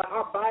part, like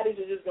our bodies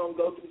are just going to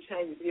go through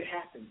changes. It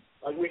happens.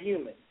 Like we're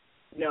human,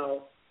 you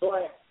know.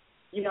 But,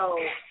 you know,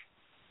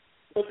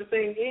 but the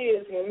thing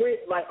is, when we're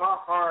like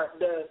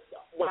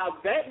while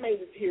that may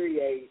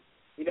deteriorate,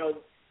 you know,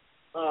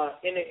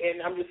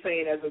 and I'm just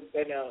saying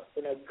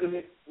in a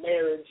good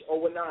marriage or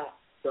whatnot,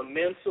 the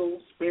mental,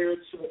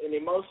 spiritual, and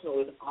emotional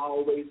is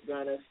always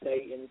gonna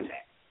stay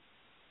intact.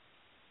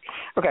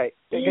 Okay,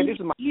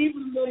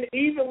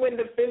 even when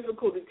the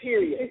physical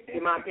deteriorates,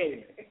 in my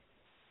opinion.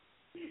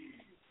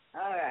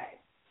 All right.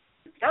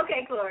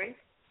 Okay, Corey.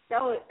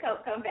 So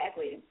come back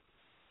with him.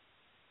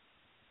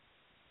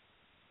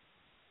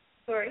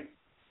 Corey.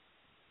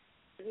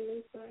 Did we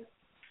lose Corey?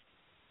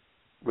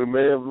 We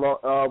may have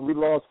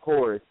lost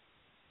Corey.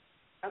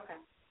 Okay.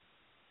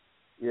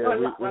 Yeah,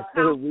 we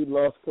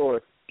lost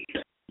Corey.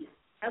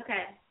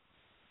 Okay.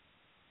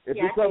 If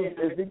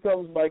he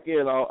comes back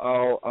in,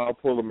 I'll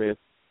pull him in.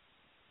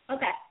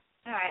 Okay.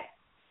 All right.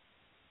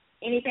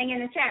 Anything in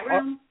the chat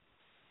room?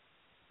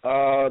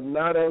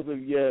 Not as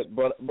of yet,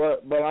 but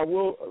I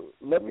will.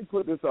 Let me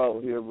put this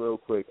out here real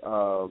quick.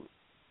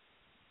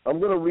 I'm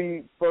going to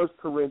read 1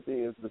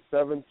 Corinthians, the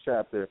 7th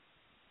chapter,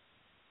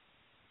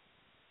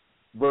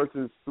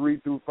 verses 3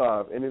 through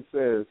 5, and it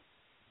says,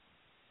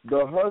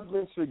 "The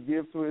husband should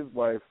give to his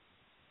wife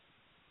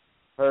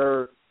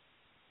her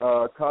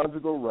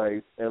conjugal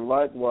rights, and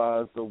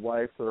likewise the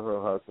wife to her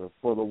husband.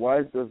 For the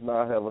wife does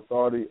not have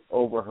authority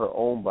over her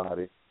own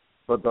body,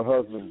 but the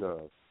husband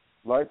does.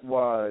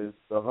 Likewise,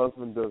 the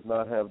husband does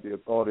not have the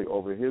authority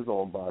over his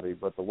own body,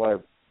 but the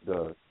wife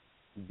does.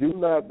 Do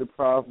not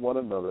deprive one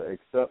another,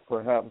 except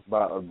perhaps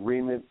by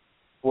agreement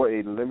for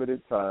a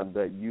limited time,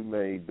 that you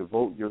may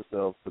devote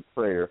yourselves to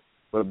prayer,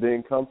 but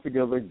then come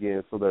together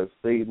again, so that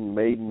Satan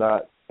may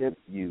not tempt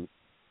you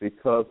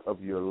because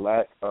of your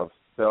lack of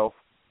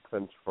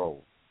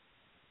self-control.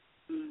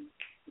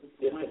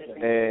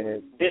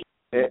 And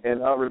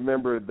I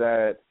remember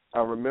that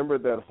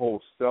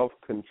whole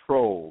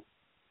self-control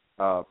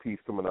piece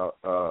coming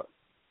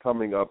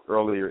up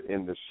earlier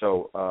in the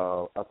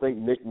show. I think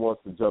Nick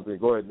wants to jump in.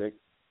 Go ahead, Nick.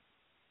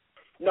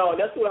 No,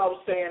 that's what I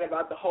was saying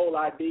about the whole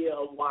idea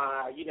of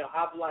why,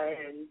 I've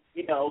learned,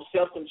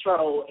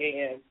 self-control,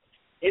 and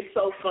it's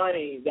so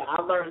funny that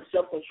I learned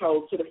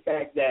self-control to the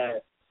fact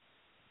that,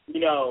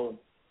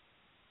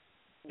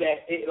 that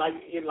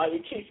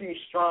it keeps you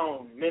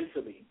strong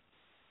mentally.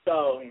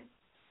 So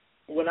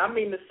when I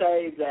mean to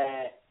say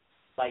that,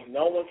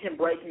 no one can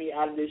break me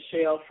out of this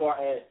shell far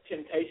as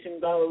temptation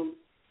goes,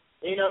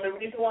 the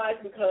reason why is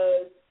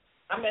because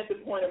I'm at the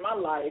point in my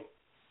life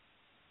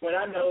when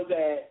I know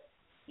that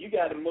you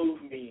got to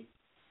move me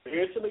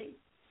spiritually,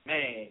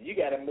 man, you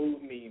got to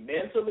move me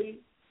mentally,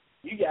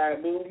 you got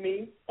to move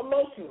me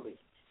emotionally.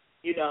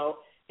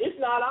 It's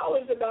not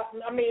always about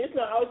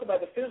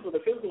the physical. The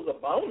physical is a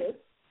bonus,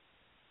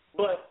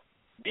 but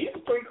these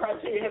three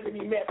criteria have to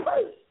be met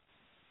first.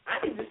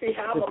 I need to see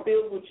how I'm going to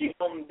build with you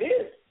on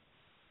this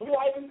before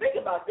I even think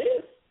about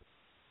this.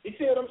 You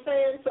see what I'm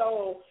saying?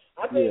 So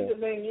I think the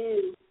thing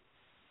is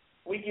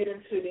we get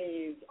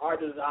into our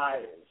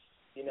desires,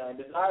 and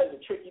desire is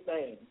a tricky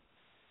thing.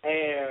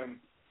 And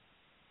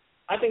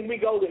I think we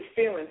go with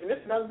feelings. And this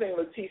is another thing,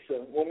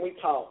 Latisa, when we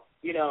talk,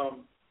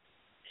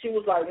 she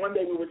was like, one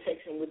day we were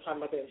texting, we were talking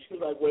about that, and she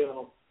was like,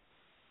 well,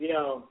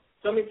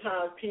 so many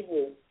times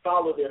people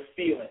follow their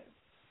feelings.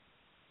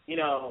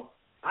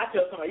 I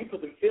tell somebody, you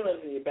put the feelings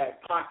in your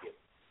back pocket.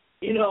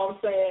 You know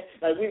what I'm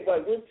saying?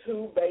 We're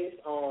too based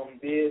on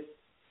this.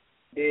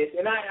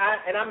 And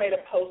I made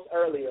a post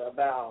earlier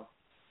about,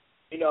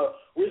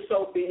 we're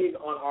so big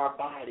on our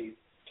bodies,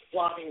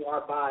 flaunting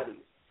our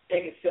bodies,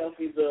 taking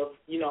selfies of,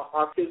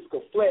 our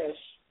physical flesh.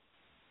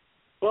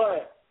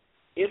 But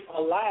if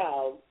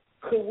allowed,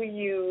 would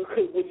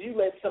you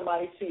let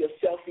somebody see a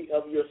selfie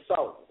of your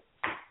soul?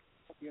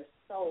 Of your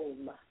soul.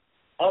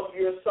 Of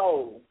your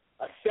soul.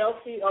 A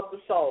selfie of the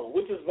soul,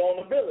 which is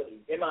vulnerability,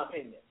 in my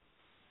opinion.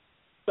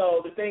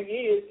 So the thing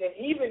is, and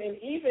even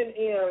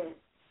in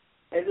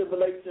as it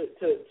relates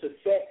to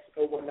sex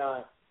or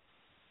whatnot,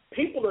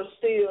 people are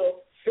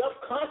still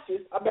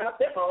self-conscious about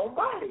their own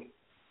body.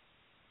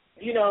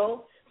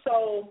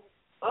 So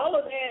all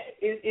of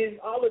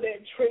that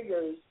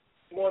triggers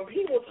when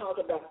people talk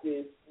about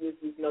this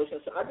notion.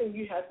 So I think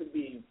you have to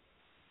be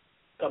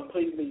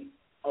completely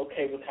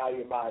okay with how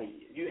your body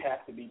is. You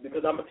have to be,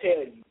 because I'm gonna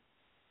tell you,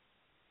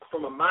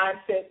 from a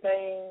mindset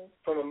thing,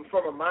 from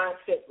a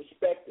mindset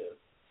perspective,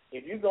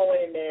 if you go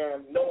in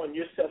there knowing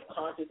you're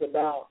self-conscious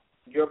about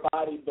your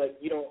body, but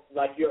you don't,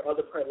 your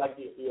other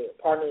your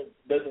partner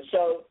doesn't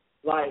show,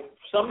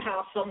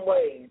 somehow, some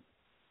way,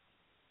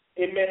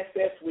 it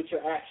manifests with your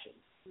actions.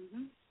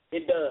 Mm-hmm.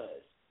 It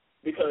does,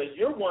 because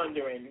you're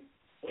wondering,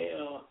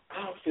 well,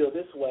 I don't feel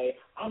this way.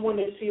 I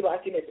wonder if she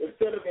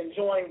instead of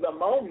enjoying the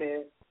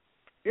moment,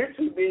 you're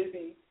too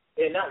busy,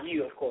 and not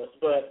you, of course,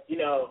 but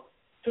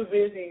too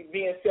busy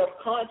being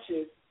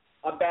self-conscious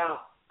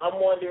about, I'm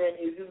wondering,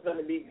 is this going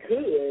to be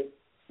good?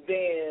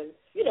 Then,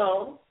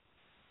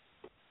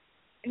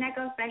 And that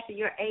goes back to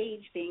your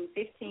age being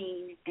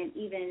 15, and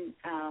even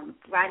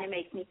Rodney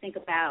makes me think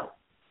about,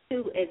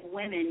 too, as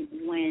women,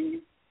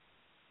 when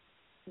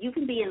you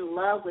can be in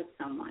love with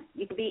someone.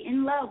 You can be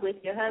in love with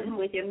your husband,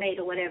 with your mate,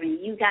 or whatever, and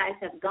you guys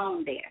have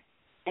gone there.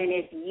 And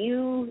if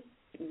you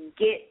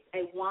get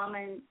a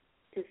woman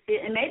to feel,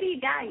 and maybe a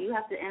guy, you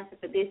have to answer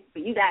for this,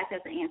 but you guys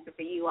have to answer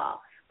for you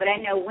all. But I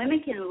know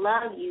women can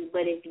love you,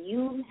 but if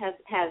you have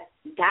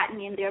gotten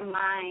in their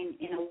mind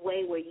in a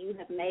way where you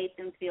have made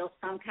them feel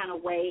some kind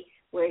of way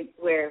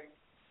where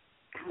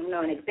I don't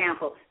know, an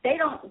example,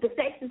 the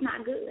sex is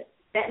not good.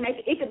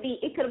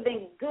 It could have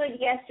been good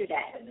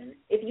yesterday.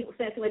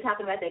 Since we're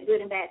talking about that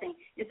good and bad thing.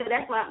 And so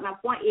that's why my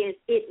point is,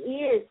 it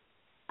is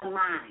a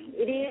mind.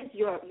 It is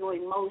your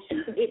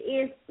emotions. It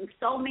is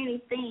so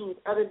many things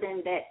other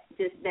than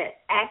that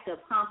act of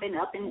humping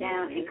up and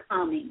down and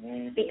coming.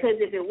 Mm-hmm. Because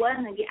if it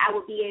wasn't, I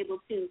would be able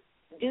to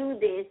do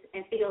this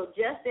and feel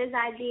just as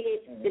I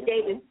did the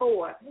day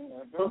before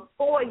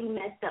you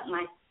messed up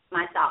my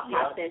thought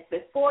process,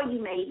 before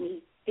you made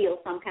me feel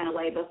some kind of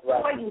way,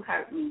 before you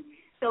hurt me.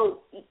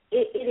 So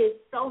it is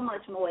so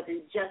much more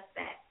than just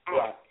that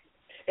act.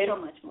 And so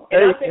much more.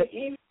 And I think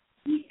even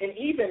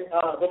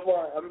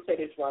before I'm gonna say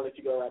this before I let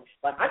you go,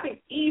 right? I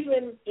think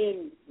even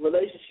in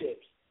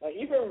relationships,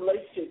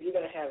 you're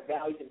gonna have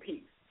valleys and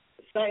peaks.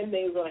 The same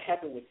thing is gonna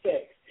happen with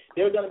sex.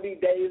 There's gonna be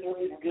days where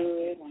it's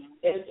good,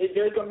 and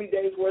there's gonna be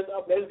days where it's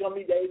up. There's gonna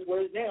be days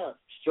where it's down.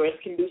 Stress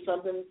can do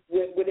something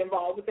with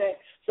involved with that.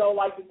 So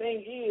the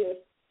thing is,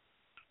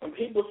 when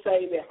people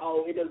say that,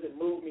 it doesn't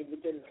move me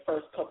within the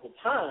first couple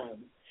times,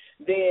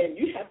 then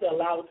you have to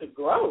allow it to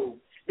grow.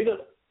 Because,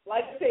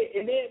 like I said,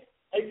 and then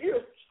if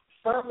you're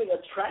firmly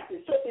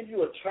attracted, especially if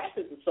you're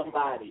attracted to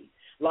somebody,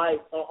 like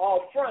on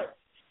all fronts,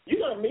 you're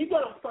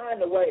gonna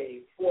find a way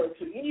for it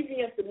to, even if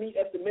you have to meet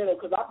at the middle,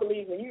 because I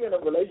believe when you're in a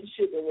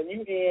relationship and when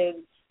you're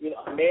in,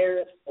 a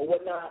marriage or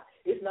whatnot,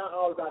 it's not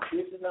all about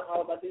this, it's not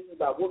all about this, it's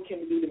about what can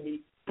we do to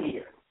meet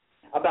here,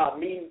 about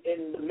meeting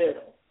in the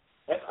middle.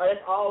 That's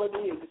all it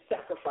is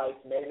sacrifice,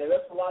 man. And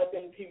that's a lot of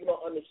things people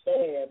don't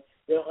understand.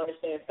 They don't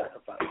understand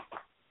sacrifice.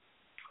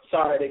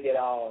 Sorry to get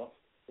all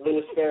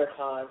Louis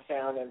Farrakhan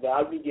sounding, but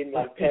I'll be getting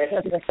like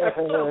passionate.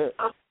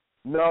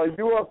 No,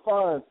 you are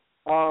fine.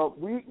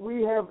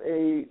 We have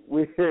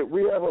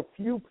a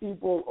few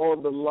people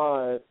on the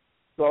line,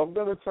 so I'm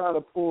going to try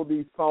to pull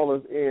these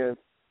callers in.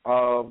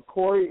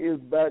 Corey is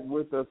back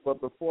with us,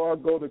 but before I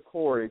go to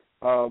Corey,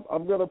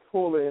 I'm going to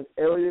pull in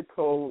area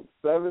code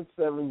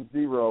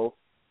 770.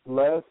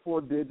 Last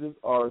four digits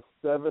are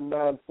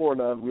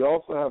 7949. We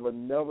also have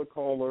another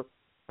caller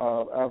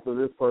after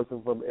this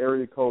person from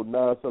area code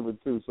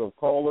 972. So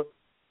caller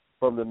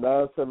from the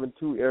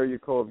 972 area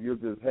code, if you'll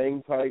just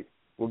hang tight,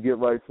 we'll get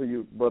right to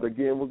you. But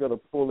again, we're going to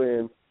pull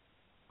in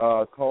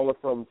caller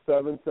from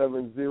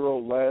 770.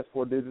 Last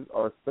four digits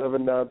are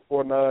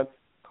 7949.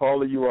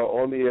 Caller, you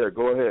are on the air.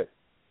 Go ahead.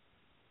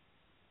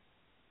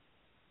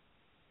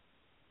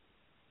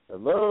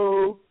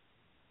 Hello.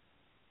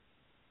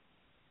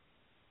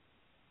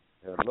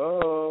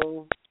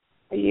 Hello.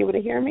 Are you able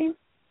to hear me?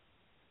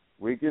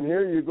 We can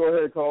hear you. Go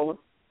ahead, caller.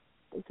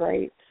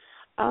 Great.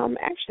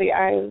 Actually,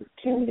 I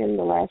tuned in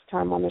the last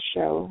time on the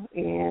show,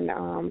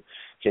 and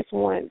just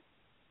want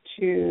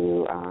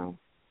to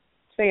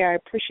say I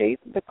appreciate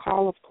the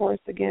call, of course,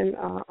 again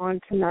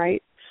on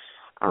tonight.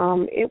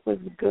 It was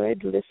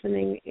good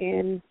listening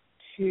in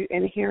to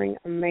and hearing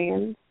a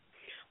man's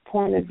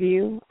point of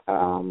view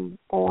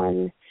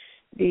on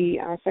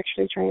the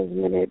sexually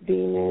transmitted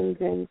demons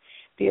and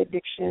the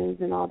addictions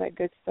and all that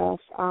good stuff.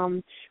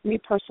 Me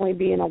personally,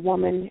 being a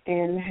woman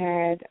and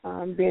had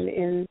been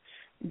in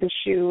the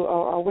shoe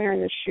or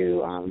wearing the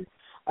shoe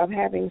of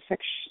having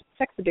sex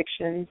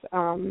addictions,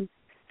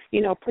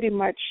 pretty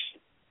much,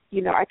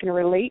 I can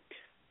relate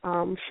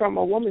from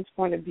a woman's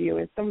point of view,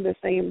 and some of the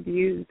same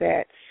views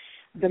that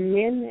the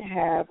men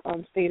have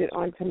stated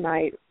on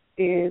tonight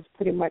is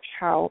pretty much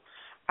how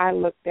I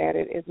looked at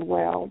it as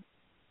well.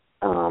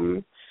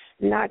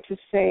 Not to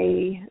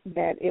say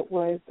that it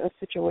was a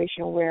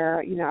situation where,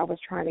 I was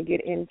trying to get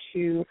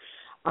into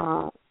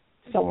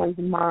someone's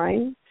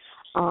mind.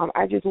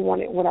 I just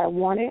wanted what I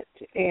wanted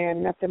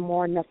and nothing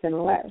more, nothing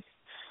less.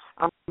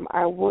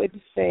 I would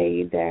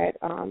say that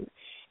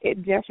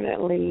it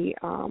definitely,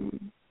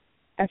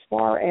 as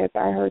far as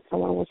I heard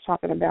someone was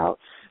talking about,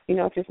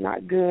 if it's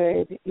not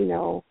good,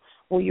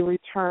 will you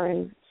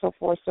return, so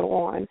forth, so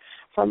on.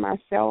 For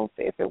myself,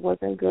 if it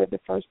wasn't good the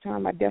first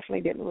time, I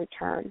definitely didn't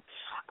return.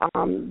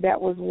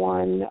 That was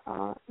one,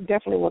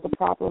 definitely was a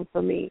problem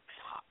for me.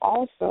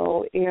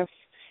 Also, if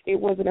it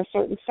wasn't a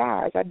certain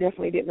size, I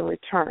definitely didn't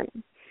return.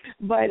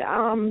 But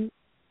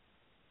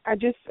I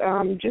just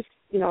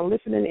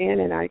listening in,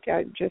 and I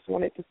just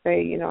wanted to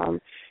say,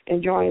 I'm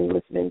enjoying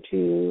listening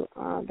to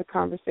the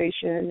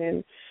conversation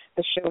and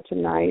the show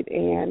tonight,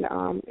 and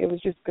it was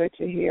just good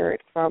to hear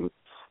it from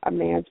a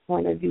man's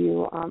point of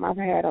view. I've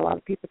had a lot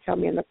of people tell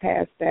me in the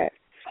past that,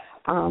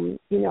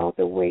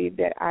 the way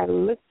that I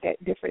looked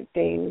at different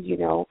things,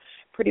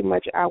 pretty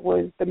much I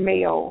was the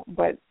male,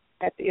 but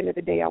at the end of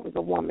the day I was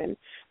a woman,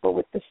 but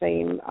with the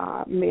same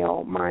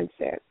male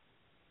mindset.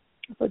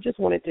 So just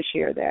wanted to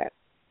share that.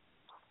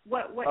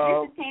 What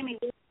this is Tammy,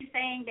 were you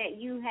saying that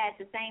you had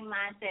the same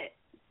mindset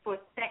for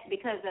sex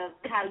because of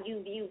how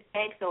you view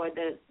sex or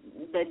the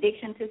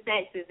addiction to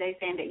sex? Is they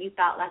saying that you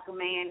thought like a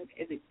man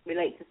as it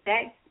relates to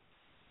sex?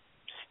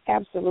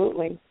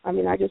 Absolutely. I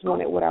mean, I just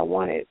wanted what I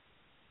wanted.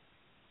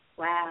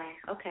 Wow.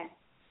 Okay.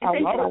 How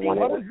did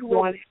you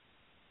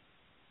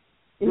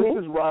This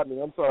is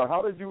Rodney. I'm sorry.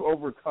 How did you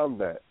overcome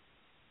that?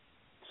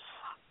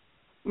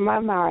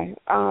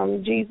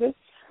 Jesus.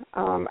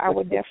 I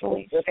would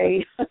definitely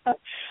say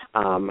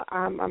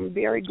I'm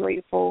very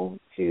grateful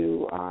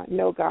to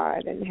know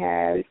God and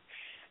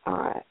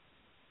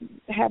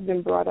have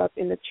been brought up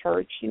in the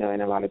church.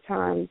 And a lot of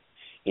times,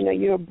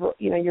 you're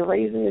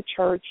raised in the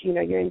church.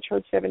 You're in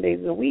church 7 days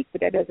a week,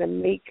 but that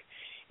doesn't make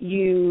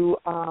you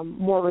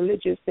more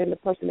religious than the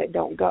person that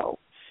don't go.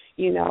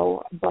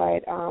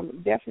 But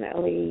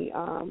definitely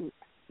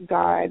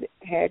God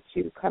had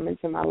to come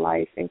into my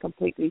life and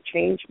completely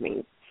change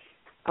me.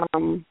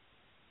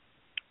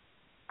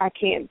 I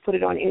can't put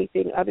it on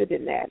anything other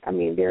than that. I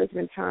mean, there's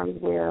been times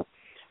where,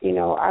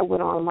 I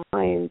went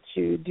online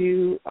to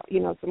do,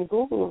 some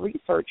Google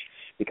research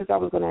because I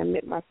was going to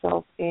admit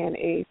myself in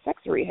a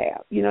sex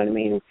rehab. You know what I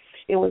mean?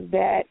 It was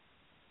that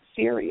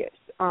serious.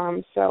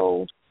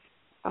 So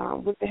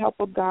with the help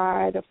of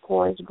God, of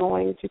course,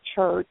 going to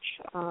church,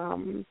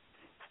 and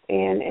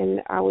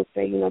I would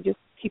say, just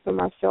keeping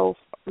myself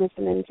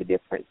listening to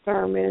different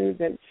sermons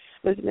and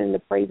listening to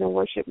praise and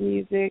worship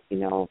music,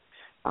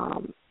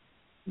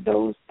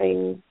 those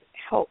things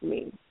help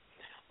me.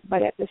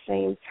 But at the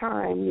same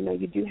time,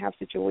 you do have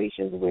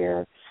situations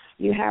where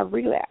you have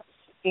relapse,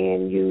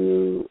 and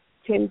you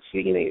tend to,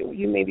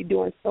 you may be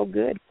doing so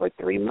good for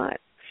 3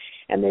 months,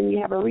 and then you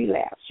have a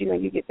relapse.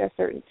 You get that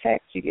certain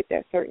text, you get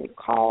that certain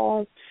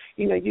call,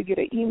 you get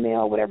an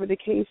email, whatever the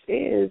case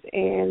is,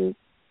 and,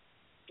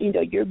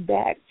 you're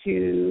back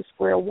to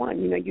square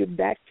one. You're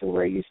back to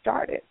where you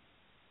started.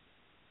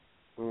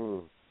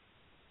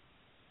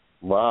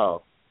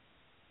 Wow.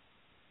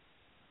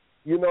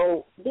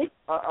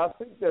 I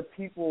think that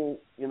people,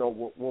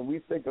 when we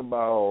think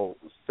about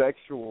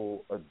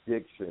sexual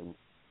addiction,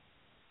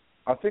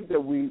 I think that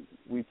we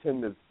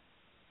tend to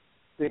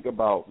think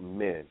about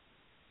men.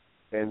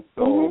 And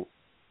so,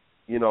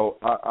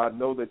 I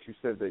know that you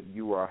said that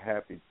you are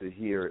happy to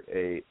hear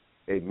a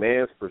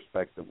man's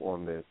perspective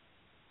on this.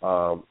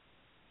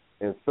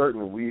 And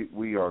certainly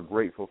we are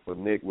grateful for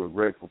Nick. We're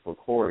grateful for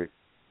Corey.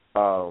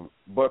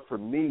 But for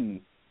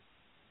me,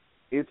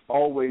 it's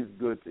always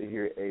good to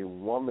hear a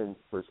woman's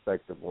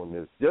perspective on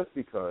this, just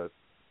because,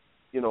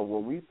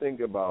 when we think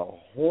about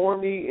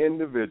horny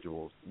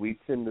individuals, we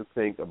tend to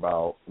think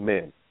about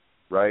men,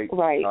 right?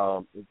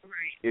 Right.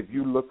 If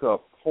you look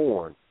up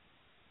porn,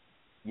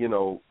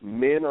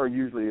 men are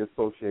usually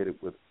associated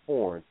with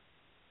porn.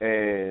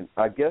 And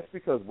I guess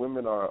because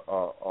women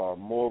are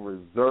more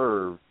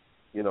reserved,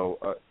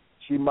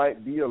 she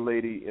might be a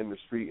lady in the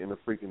street and a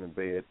freak in the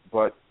bed,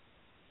 but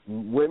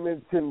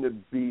women tend to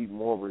be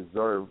more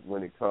reserved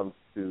when it comes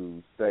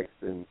to sex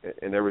and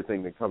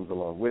everything that comes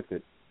along with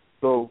it.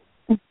 So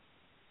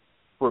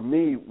for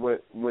me,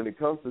 when it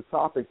comes to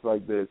topics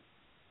like this,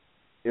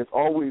 it's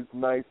always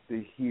nice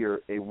to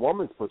hear a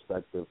woman's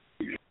perspective,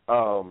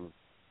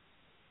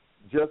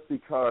 just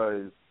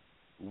because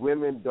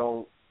women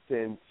don't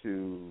tend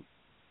to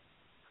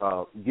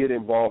get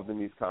involved in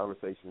these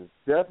conversations,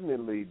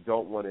 definitely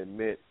don't want to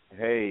admit,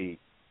 hey,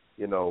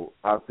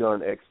 I've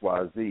done X,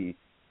 Y, Z.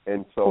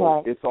 And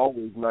so It's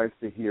always nice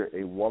to hear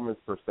a woman's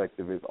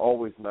perspective. It's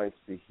always nice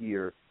to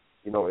hear,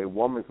 a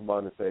woman come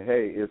on and say,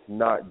 hey, it's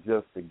not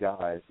just the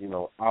guys.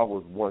 I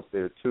was once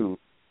there too.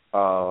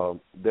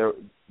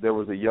 There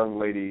was a young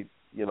lady,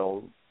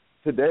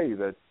 today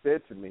that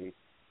said to me,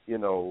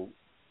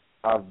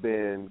 I've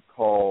been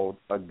called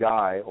a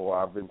guy, or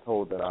I've been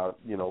told that I,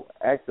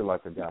 acted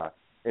like a guy.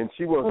 And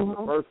she wasn't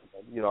the first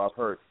one. I've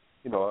heard,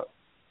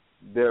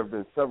 there have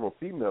been several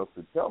females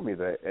to tell me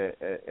that.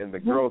 And the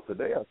girl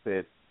today, I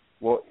said,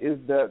 well, is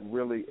that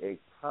really a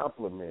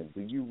compliment?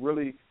 Do you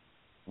really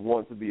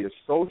want to be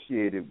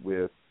associated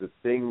with the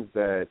things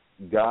that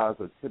guys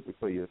are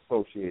typically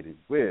associated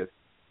with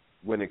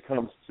when it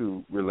comes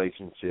to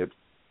relationships?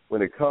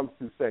 When it comes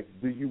to sex,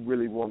 do you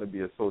really want to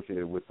be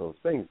associated with those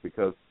things?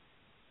 Because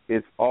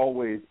it's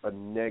always a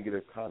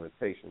negative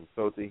connotation.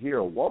 So to hear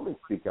a woman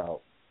speak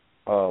out,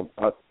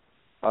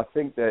 I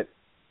think that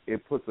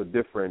it puts a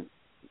different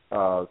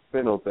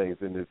spin on things,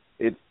 and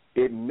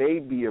it may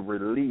be a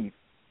relief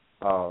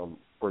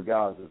for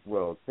guys as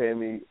well.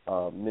 Tammy,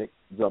 Nick,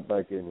 jump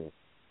back in here.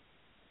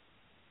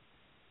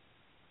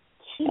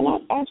 And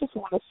I just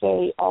want to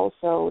say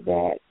also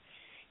that,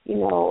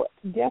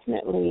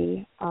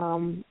 definitely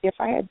if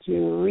I had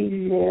to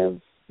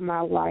relive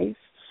my life,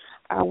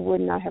 I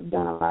would not have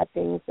done a lot of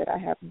things that I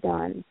have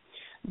done.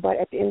 But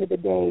at the end of the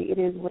day, it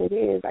is what it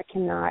is. I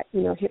cannot,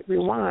 hit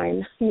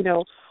rewind,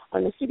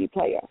 on the CD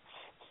player.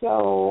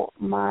 So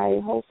my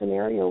whole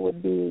scenario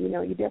would be,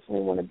 you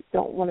definitely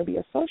don't want to be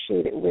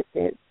associated with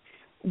it,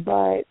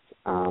 but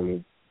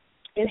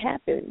it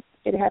happens.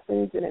 It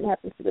happens, and it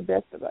happens to the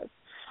best of us.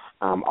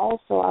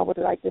 Also, I would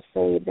like to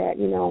say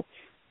that,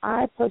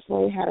 I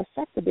personally had a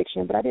sex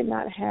addiction, but I did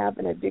not have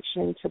an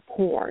addiction to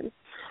porn.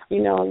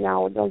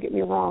 Now, don't get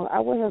me wrong. I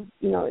would have,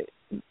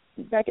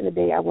 back in the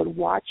day, I would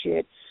watch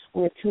it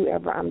with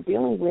whoever I'm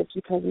dealing with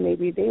because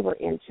maybe they were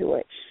into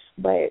it.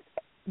 But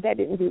that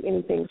didn't do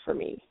anything for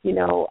me. It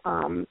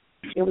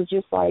was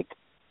just like,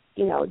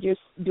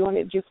 just doing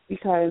it just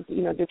because,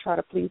 to try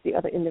to please the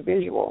other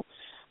individual.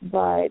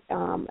 But,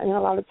 and a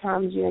lot of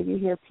times, you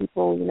hear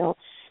people,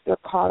 they're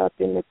caught up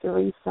in the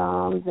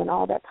threesomes and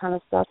all that kind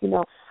of stuff.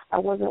 I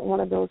wasn't one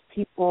of those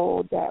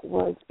people that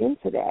was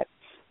into that.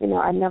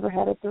 I never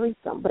had a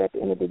threesome, but at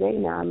the end of the day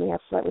now, I may have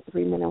slept with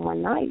 3 men in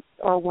one night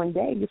or one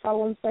day. You follow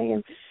what I'm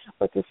saying?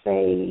 But to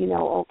say,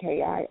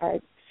 okay, I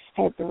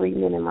had 3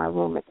 men in my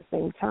room at the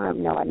same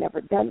time, no, I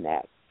never done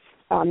that.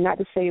 Not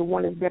to say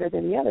one is better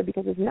than the other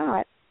because it's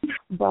not,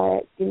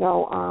 but,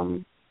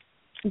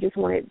 just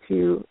wanted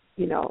to,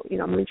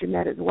 mention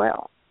that as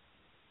well.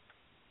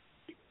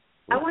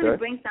 I want to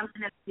bring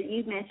something up that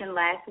you mentioned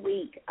last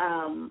week,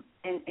 and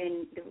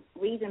the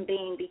reason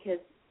being because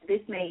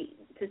this may,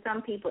 to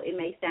some people, it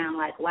may sound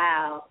like,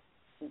 wow,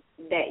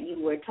 that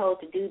you were told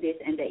to do this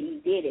and that you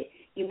did it.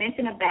 You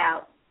mentioned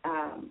about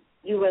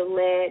you were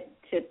led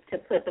to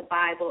put the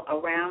Bible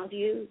around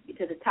you,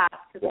 to the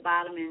top, to the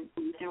bottom, and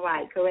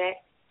right,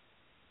 correct?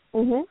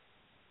 Mm-hmm.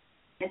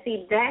 And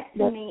see, that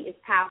to me is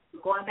powerful.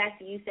 Going back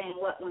to you saying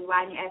when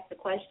Rodney asked the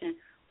question,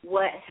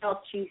 what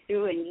helped you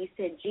through, and you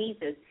said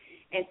Jesus.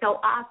 And so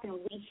often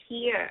we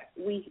hear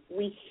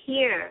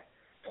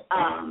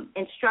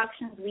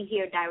instructions, we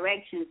hear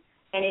directions,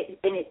 And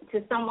it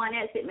to someone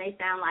else it may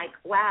sound like,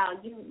 wow,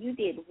 you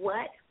did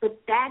what?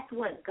 But that's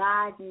what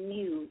God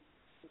knew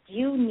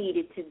you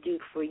needed to do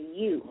for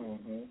you.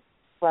 Mm-hmm.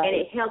 Right. And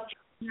it helped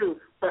you through.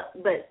 But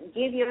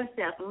give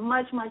yourself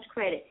much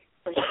credit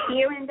for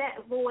hearing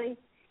that voice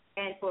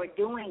and for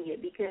doing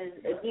it, because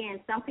again,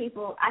 some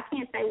people, I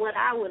can't say what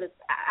I would have.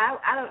 I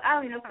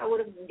don't even know if I would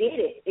have did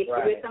it.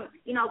 Right.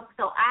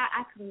 So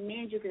I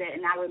commend you for that,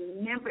 and I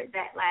remembered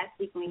that last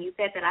week when you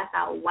said that. I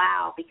thought,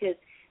 wow, because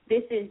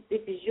this is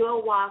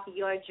your walk,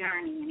 your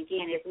journey, and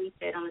again, as we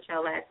said on the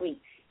show last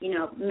week,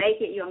 make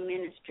it your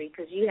ministry,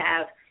 because you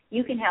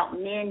can help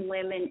men,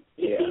 women,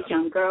 these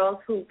young girls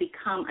who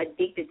become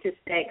addicted to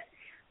sex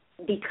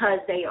because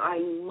they are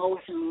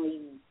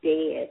emotionally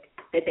dead,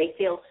 that they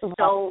feel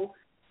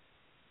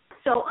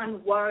so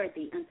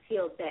unworthy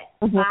until that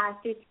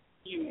 5-15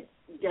 minutes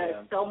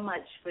does so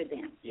much for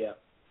them. Yeah.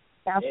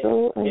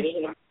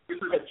 Absolutely. And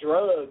it's a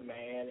drug,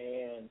 man,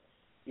 and,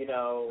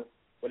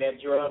 when that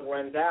drug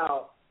runs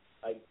out,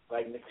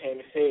 like Ms.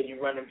 Tammy said,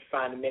 you run and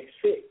find the next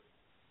fix.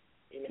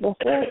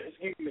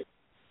 Excuse me.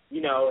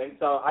 And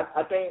so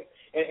I think,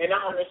 and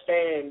I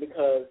understand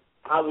because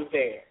I was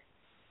there,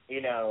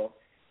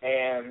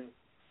 and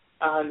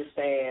I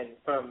understand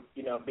from,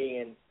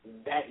 being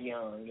that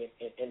young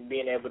and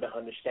being able to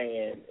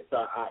understand. So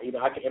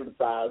I can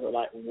empathize with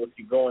what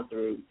you're going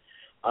through.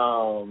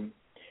 And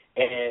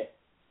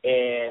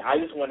I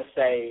just want to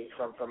say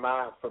from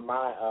my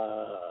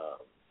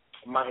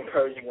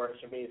encouraging words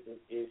for me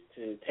is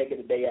to take it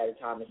a day at a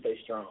time and stay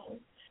strong.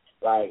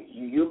 Like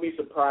you'll be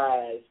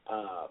surprised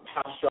how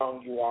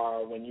strong you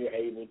are when you're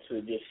able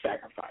to just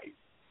sacrifice.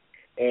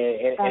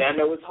 And I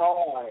know it's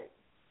hard,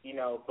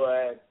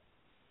 but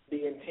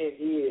the intent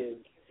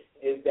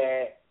is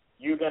that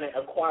you're going to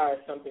acquire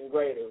something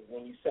greater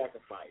when you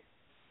sacrifice.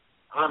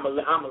 I'm a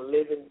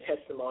living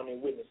testimony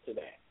and witness to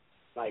that.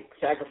 Like,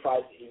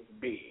 sacrifice is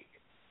big.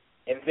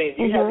 And then,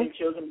 do you have any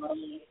children, by the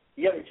way?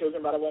 Do you have any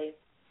children, by the way?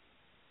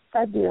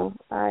 I do.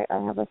 I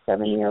have a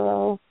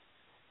 7-year-old,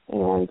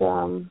 and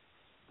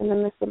in the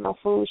midst of my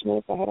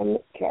foolishness, I had a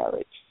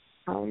miscarriage.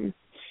 And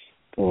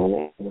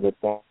with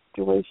that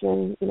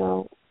situation,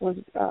 was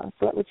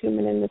slept with 2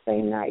 men in the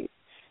same night.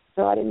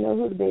 So I didn't know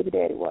who the baby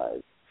daddy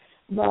was.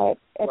 But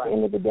at the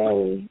end of the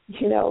day,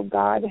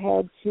 God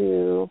had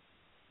to,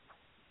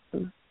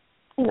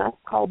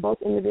 call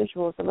both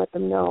individuals and let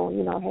them know,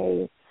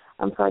 hey,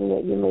 I'm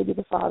pregnant, you may be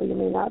the father, you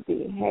may not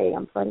be. Hey,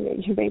 I'm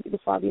pregnant, you may be the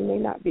father, you may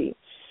not be.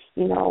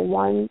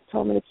 One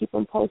told me to keep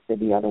them posted,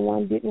 the other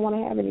one didn't want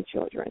to have any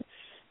children.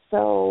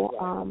 So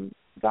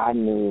God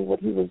knew what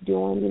he was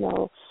doing,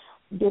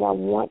 Did I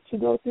want to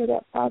go through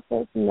that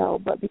process? No,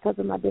 but because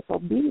of my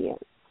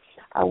disobedience,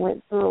 I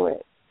went through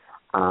it.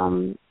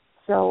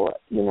 So,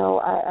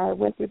 I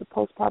went through the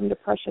postpartum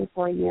depression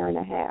for a year and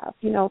a half,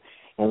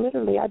 and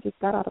literally I just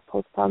got out of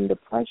postpartum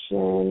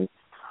depression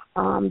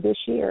this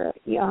year,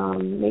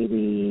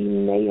 maybe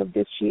May of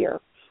this year.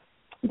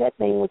 That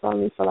thing was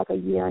on me for like a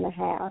year and a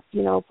half.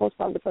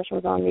 Postpartum depression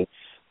was on me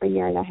for a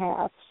year and a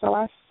half. So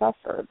I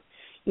suffered,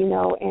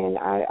 and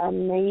I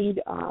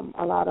made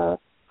a lot of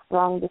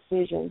wrong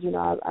decisions.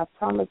 I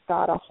promised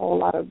God a whole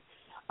lot of,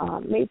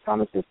 made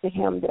promises to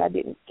him that I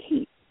didn't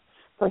keep,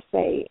 per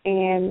se.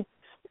 And,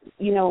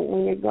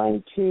 when you're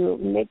going to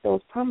make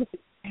those promises,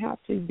 you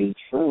have to be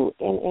true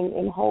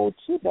and hold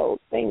to those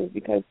things,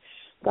 because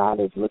God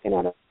is looking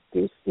at us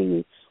to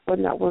see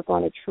whether or not we're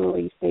going to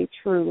truly stay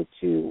true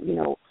to,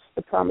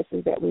 the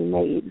promises that we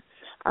made.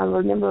 I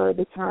remember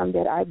the time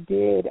that I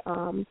did,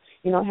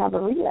 have a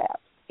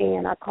relapse,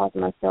 and I caused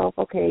myself,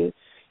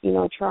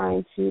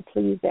 trying to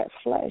please that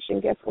flesh,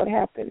 and guess what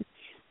happened?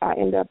 I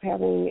ended up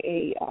having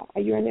a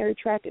urinary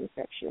tract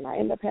infection. I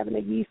ended up having a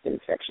yeast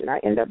infection. I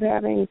ended up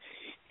having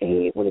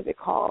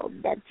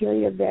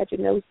bacteria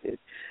vaginosis.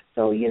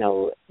 So,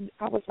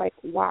 I was like,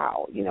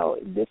 wow,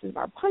 this is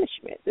my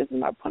punishment. This is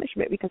my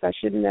punishment because I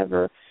should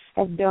never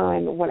have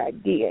done what I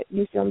did.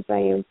 You see what I'm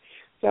saying?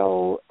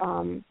 So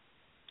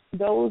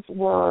those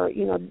were,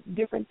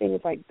 different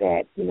things like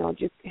that,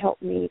 just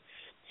helped me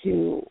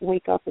to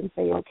wake up and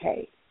say,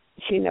 okay,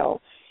 you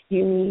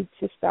need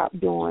to stop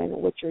doing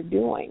what you're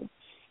doing.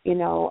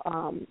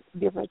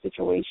 Different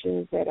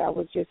situations that I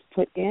was just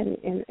put in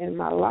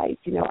my life.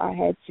 I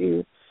had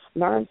to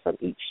learn from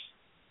each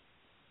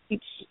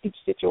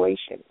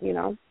situation.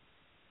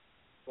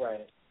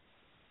 Right.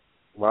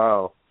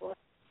 Wow.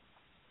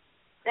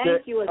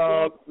 Thank you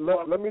again.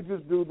 Let me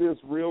just do this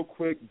real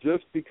quick,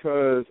 just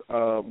because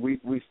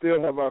we still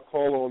have our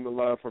caller on the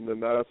line from the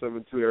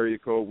 972 area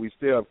code. We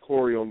still have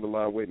Corey on the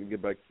line waiting to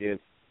get back in,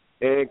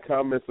 and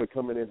comments are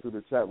coming into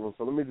the chat room.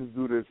 So let me just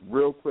do this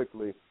real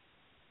quickly.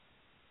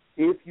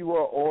 If you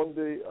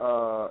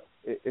are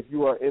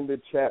in the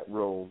chat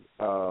room,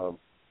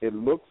 it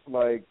looks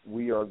like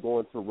we are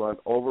going to run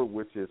over,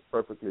 which is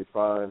perfectly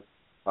fine.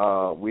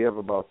 We have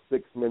about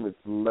 6 minutes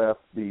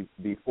left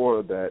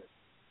before that.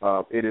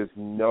 It is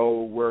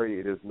no worry.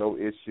 It is no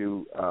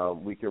issue.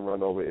 We can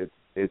run over.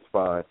 It's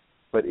fine.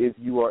 But if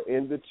you are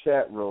in the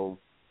chat room,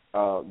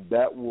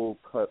 that will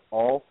cut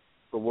off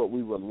So what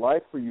we would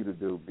like for you to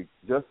do,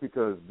 just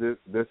because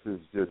this is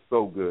just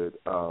so good,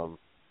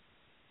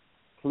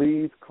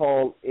 please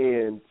call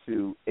in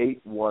to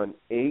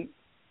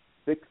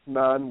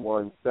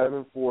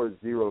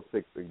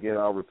 818-691-7406. Again,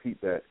 I'll repeat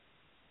that.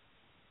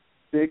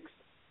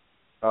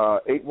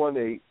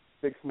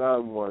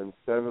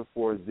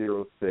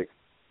 818-691-7406.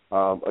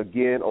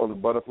 Again, on the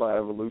Butterfly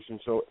Evolution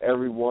Show,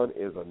 everyone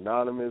is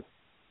anonymous.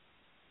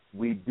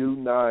 We do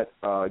not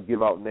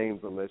give out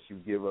names unless you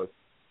give us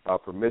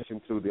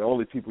permission to. The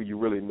only people you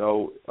really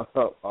know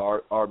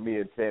are me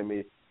and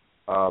Tammy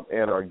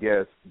and our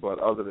guests. But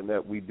other than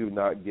that, we do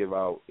not give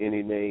out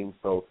any names.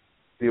 So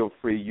feel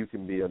free. You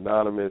can be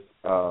anonymous.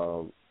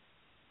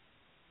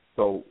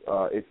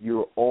 If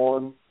you're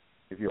online,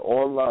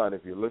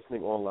 if you're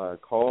listening online,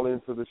 call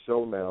into the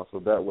show now so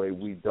that way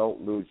we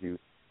don't lose you.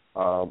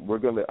 I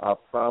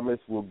promise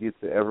we'll get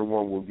to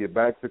everyone. We'll get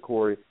back to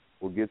Corey.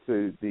 We'll get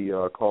to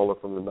the caller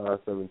from the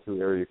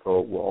 972 area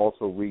code. We'll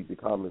also read the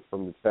comments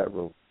from the chat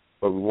room.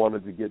 But we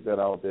wanted to get that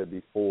out there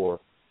before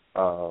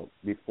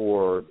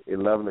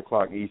 11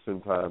 o'clock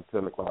Eastern Time,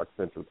 10 o'clock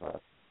Central Time.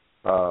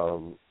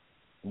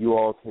 You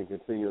all can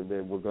continue, and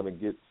then we're going to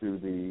get to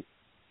the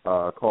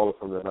caller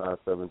from the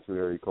 972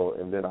 area code,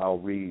 and then I'll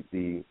read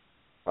the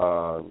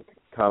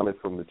comments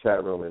from the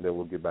chat room, and then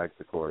we'll get back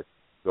to Corey.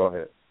 Go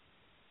ahead.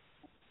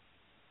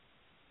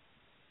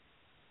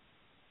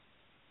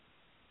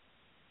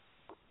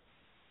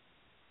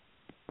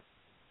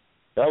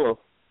 Hello.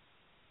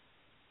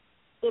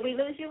 Did we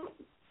lose you?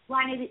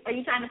 Are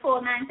you trying to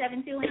pull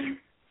 972 in?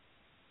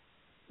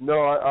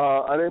 No,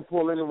 I didn't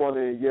pull anyone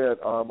in yet.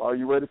 Are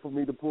you ready for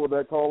me to pull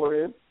that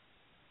caller in?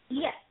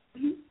 Yes.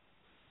 Mm-hmm.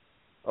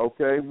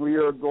 Okay, we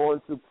are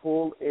going to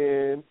pull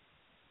in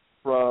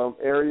from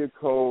area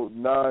code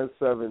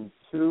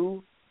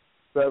 972-7207,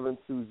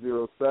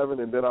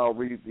 and then I'll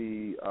read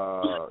the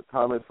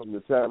comments from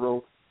the chat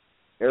room.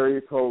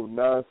 Area code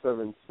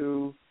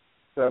 972-7207.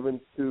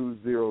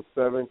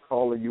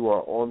 Caller, you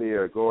are on the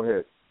air. Go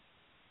ahead.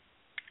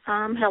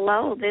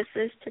 Hello, this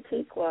is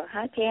Tatiqua.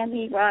 Hi,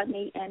 Tammy,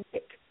 Rodney, and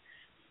Dick.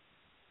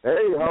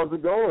 Hey, how's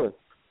it going?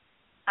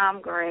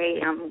 I'm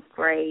great.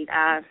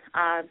 I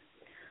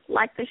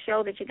like the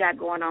show that you got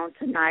going on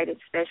tonight,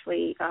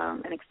 especially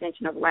an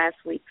extension of last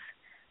week's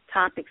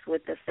topics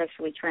with the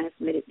sexually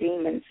transmitted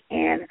demons.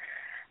 And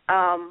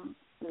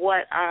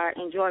what I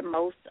enjoy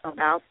most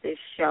about this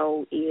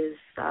show is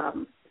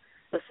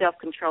the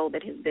self-control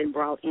that has been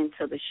brought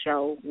into the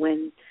show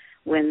when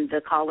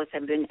the callers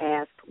have been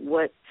asked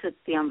what took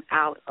them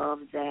out of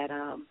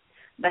that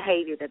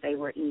behavior that they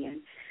were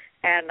in.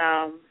 And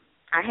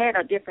I had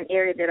a different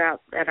area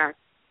that I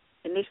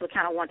initially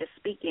kind of wanted to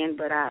speak in,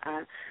 but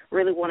I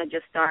really want to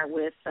just start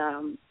with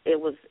it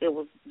was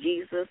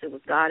Jesus, it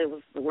was God, it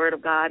was the Word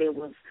of God, it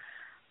was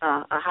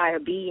a higher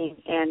being.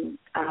 And,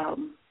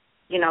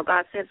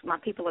 God says, my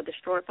people are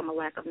destroyed from a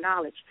lack of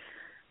knowledge.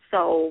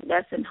 So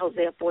that's in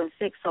Hosea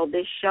 4:6. So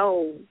this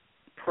show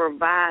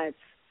provides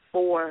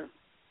for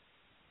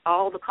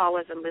all the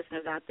callers and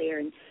listeners out there,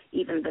 and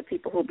even the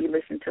people who will be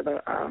listening to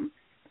the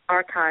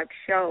archived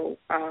show,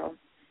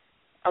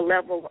 a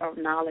level of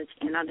knowledge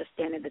and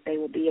understanding that they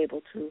will be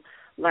able to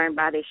learn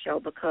by this show,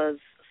 because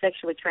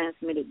sexually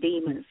transmitted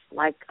demons,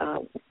 like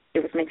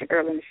it was mentioned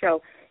earlier in the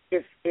show,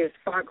 is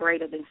far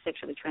greater than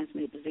sexually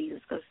transmitted diseases,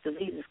 because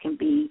diseases can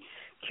be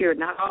cured.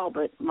 Not all,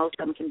 but most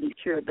of them can be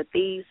cured. But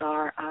these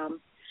are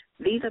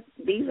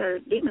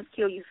demons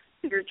kill you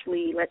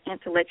spiritually,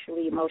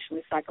 intellectually,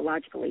 emotionally,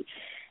 psychologically,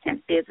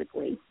 and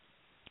physically.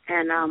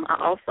 And I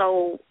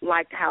also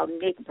liked how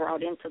Nick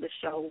brought into the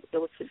show, it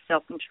was his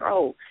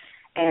self-control.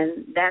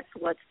 And that's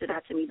what stood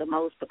out to me the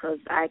most, because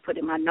I put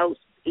in my notes,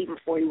 even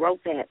before he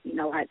wrote that,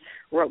 I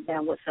wrote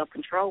down what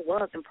self-control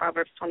was. And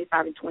Proverbs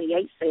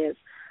 25:28 says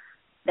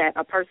that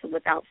a person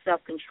without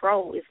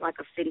self-control is like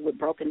a city with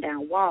broken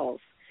down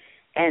walls.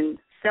 And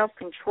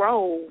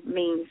self-control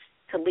means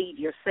to lead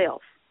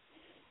yourself.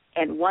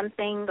 And one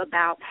thing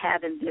about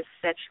having this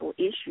sexual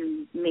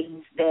issue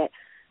means that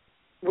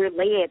we're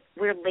led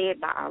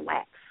by our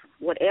lacks.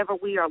 Whatever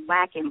we are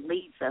lacking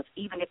leads us,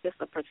 even if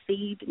it's a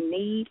perceived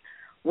need.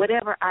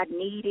 Whatever our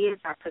need is,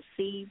 our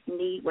perceived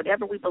need,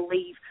 whatever we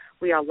believe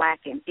we are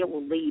lacking, it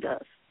will lead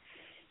us.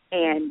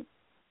 And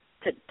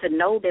to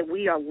know that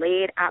we are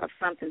led out of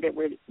something that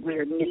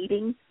we're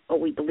needing, or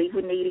we believe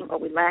we're needing, or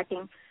we're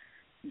lacking,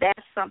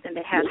 that's something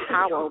that has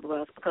power over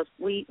us, because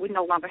we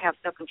no longer have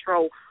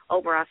self-control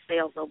over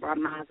ourselves, over our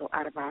minds, or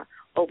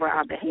over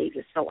our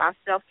behaviors. So our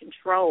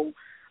self-control,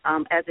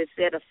 as it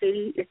said, a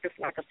city is just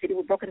like a city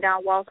with broken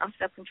down walls. Our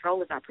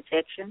self-control is our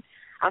protection.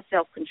 Our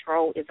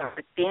self-control is our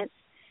defense.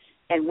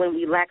 And when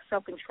we lack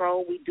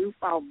self-control, we do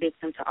fall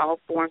victim to all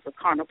forms of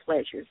carnal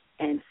pleasures.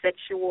 And the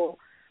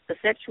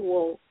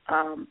sexual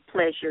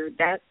pleasure,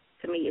 that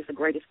to me is the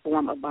greatest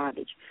form of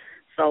bondage.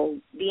 So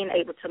being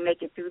able to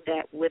make it through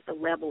that with a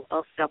level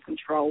of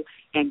self-control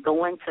and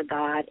going to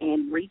God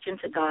and reaching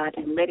to God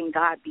and letting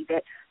God be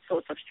that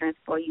source of strength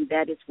for you,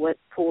 that is what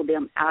pulled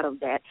them out of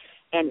that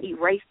and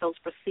erased those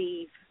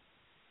perceived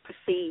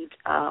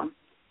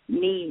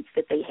needs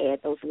that they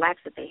had, those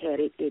lacks that they had.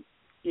 It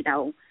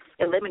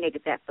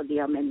eliminated that for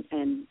them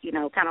and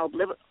kind of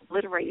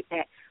obliterated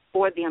that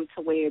for them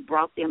to where it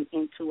brought them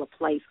into a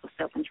place of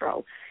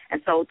self-control.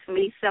 And so to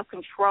me,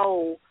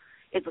 self-control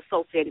is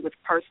associated with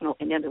personal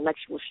and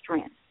intellectual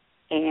strength.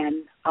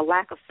 And a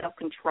lack of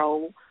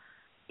self-control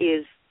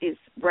is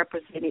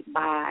represented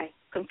by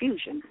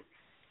confusion.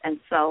 And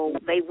so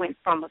they went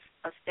from a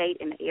state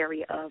in the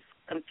area of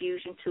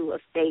confusion to a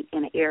state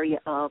in the area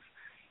of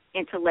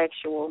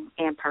intellectual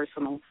and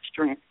personal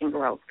strength and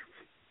growth.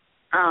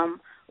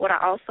 What I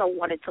also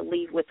wanted to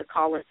leave with the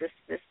callers, this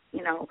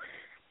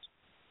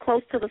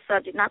close to the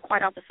subject, not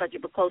quite off the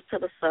subject, but close to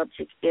the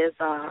subject, is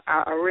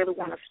I really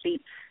want to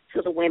speak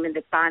to the women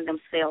that find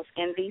themselves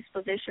in these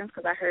positions,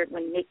 because I heard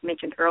when Nick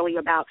mentioned earlier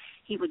about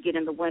he would get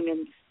in the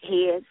women's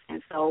heads,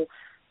 and so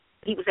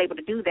he was able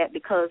to do that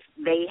because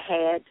they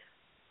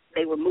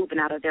were moving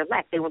out of their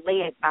lack. They were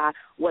led by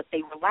what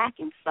they were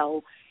lacking,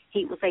 so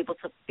he was able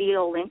to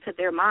feel into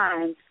their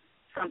minds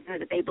something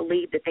that they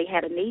believed that they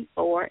had a need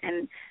for,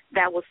 and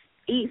that was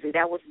easy.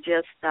 That was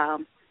just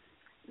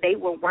they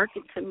were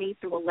working to me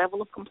through a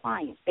level of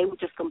compliance. They were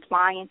just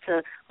complying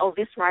to,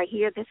 this right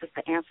here, this is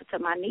the answer to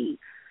my need.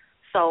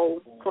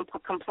 So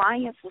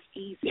compliance was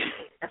easy.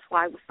 That's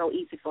why it was so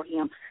easy for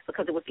him,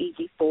 because it was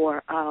easy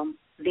for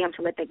them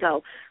to let that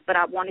go. But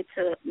I wanted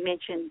to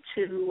mention,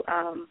 too,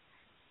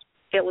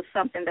 it was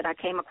something that I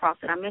came across,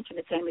 and I mentioned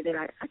to Tammy that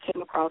I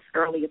came across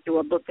earlier through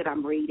a book that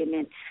I'm reading,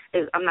 and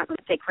I'm not going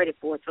to take credit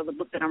for it. So the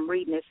book that I'm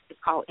reading is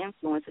called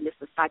Influence, and it's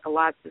the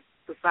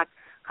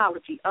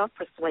Psychology of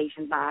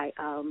Persuasion by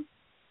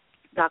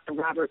Dr.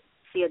 Robert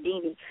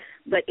Cialdini.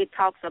 But it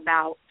talks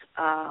about,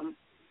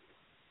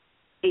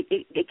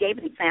 it gave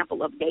an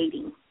example of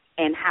dating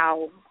and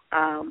how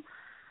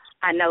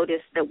I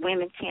noticed that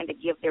women tend to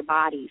give their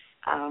bodies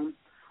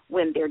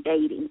when they're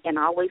dating. And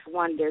I always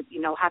wondered,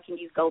 how can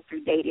you go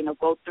through dating or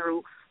go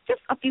through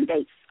just a few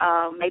dates,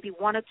 maybe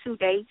one or two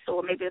dates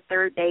or maybe a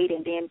third date,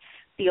 and then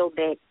feel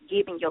that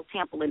giving your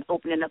temple and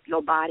opening up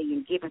your body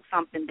and giving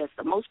something that's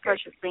the most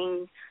precious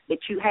thing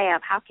that you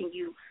have, how can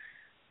you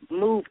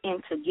move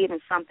into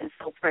giving something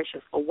so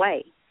precious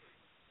away?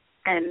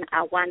 And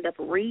I wound up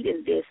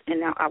reading this,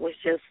 and I was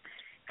just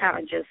kind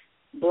of just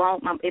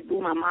it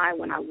blew my mind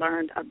when I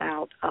learned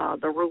about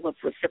the rule of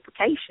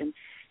reciprocation.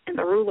 And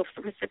the rule of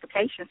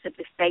reciprocation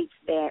simply states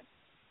that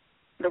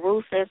the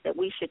rule says that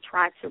we should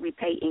try to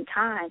repay in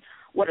kind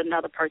what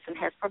another person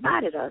has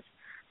provided us.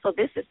 So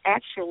this is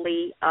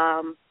actually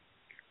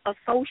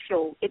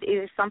it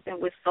is something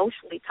we're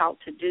socially taught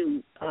to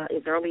do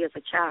as early as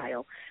a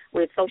child.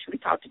 We're socially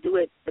taught to do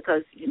it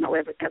because,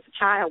 as a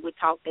child, we're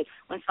taught that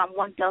when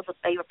someone does a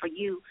favor for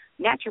you,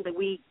 naturally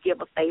we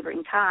give a favor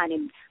in kind.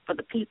 And for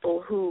the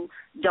people who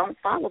don't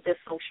follow this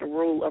social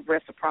rule of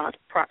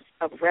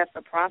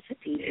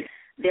reciprocity,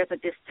 there's a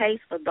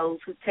distaste for those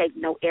who take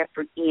no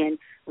effort in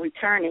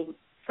returning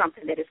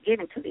something that is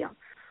given to them.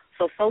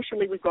 So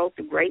socially, we go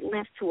through great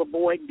lengths to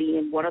avoid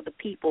being one of the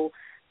people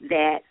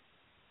that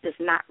does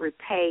not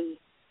repay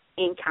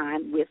in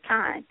kind with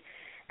kind.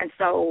 And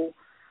so,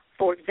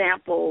 for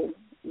example,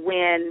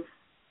 when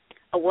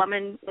a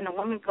woman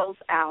goes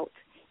out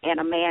and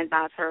a man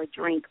buys her a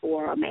drink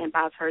or a man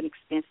buys her an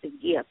expensive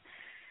gift,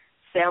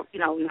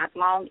 not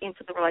long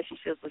into the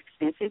relationship,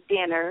 expensive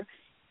dinner,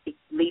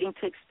 leading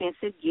to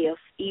expensive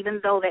gifts, even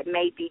though that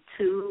may be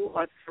 2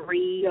 or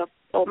 3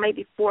 or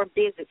maybe 4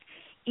 visits,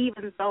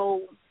 even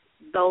though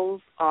those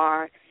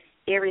are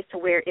areas to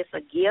where it's a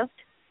gift,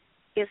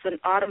 it's an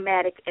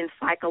automatic and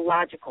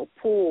psychological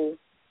pull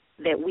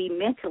that we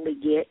mentally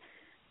get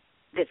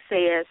that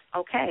says,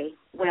 okay,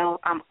 well,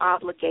 I'm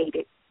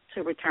obligated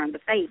to return the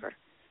favor.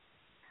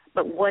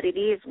 But what it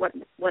is,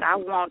 what I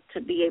want to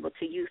be able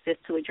to use this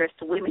to address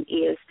to women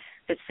is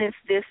that since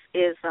this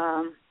is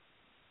a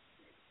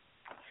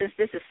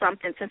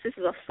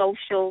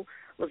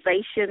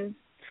socialization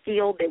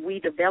skill that we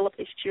develop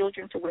as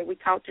children to where we're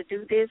taught to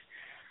do this,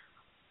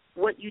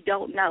 what you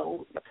don't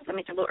know, because I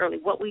mentioned a little earlier,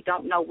 what we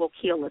don't know will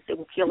kill us. It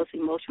will kill us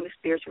emotionally,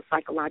 spiritually,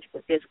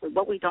 psychologically, physically.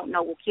 What we don't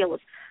know will kill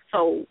us.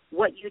 So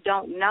what you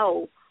don't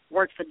know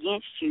works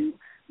against you,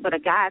 but a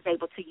guy is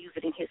able to use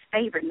it in his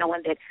favor,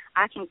 knowing that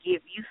I can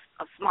give you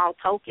a small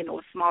token or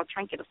a small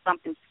trinket or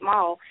something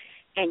small,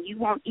 and you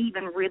won't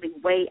even really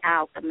weigh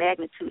out the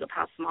magnitude of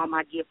how small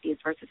my gift is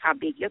versus how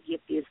big your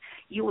gift is.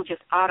 You will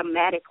just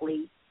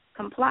automatically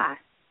comply.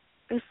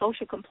 There's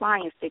social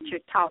compliance that you're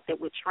taught, that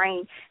we're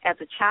trained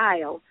as a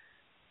child.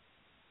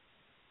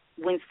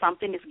 When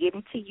something is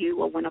given to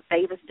you or when a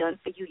favor is done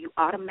for you, you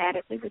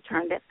automatically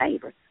return that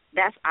favor.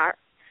 That's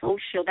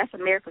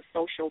America's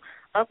social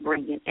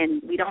upbringing,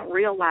 and we don't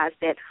realize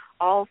that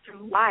all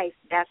through life,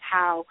 that's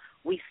how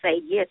we say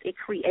yes. It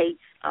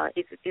creates,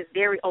 it's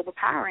very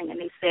overpowering, and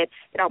they said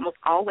it almost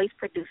always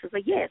produces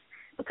a yes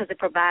because it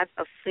provides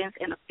a sense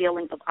and a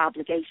feeling of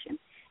obligation,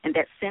 and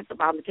that sense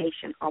of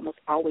obligation almost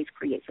always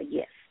creates a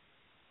yes.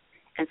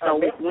 And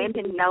so if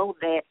women know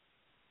that,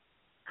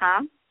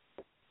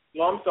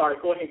 No, I'm sorry.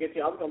 Go ahead and get to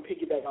you. I was going to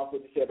piggyback off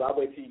what you said, but I'll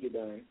wait till you get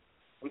done.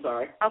 I'm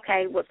sorry.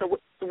 Okay. Well, so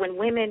when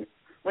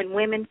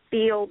women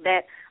feel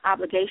that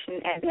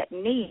obligation and that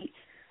need,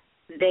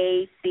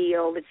 they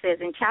feel, it says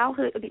in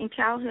childhood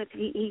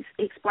he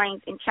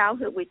explains, in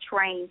childhood we're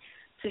trained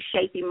to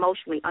shape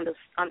emotionally under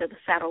the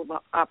saddle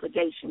of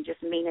obligation,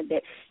 just meaning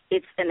that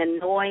it's an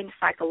annoying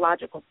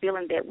psychological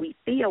feeling that we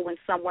feel when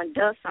someone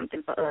does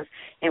something for us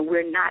and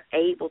we're not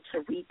able to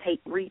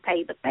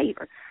repay the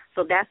favor.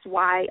 So that's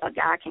why a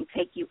guy can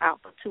take you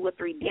out for 2 or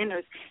 3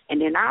 dinners,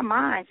 and in our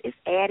minds it's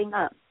adding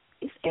up.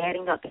 It's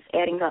adding up. It's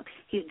adding up.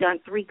 He's done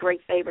 3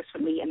 great favors for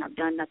me, and I've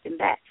done nothing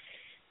back.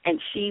 And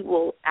she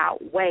will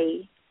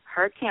outweigh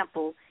her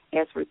temple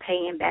as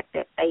repaying back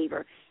that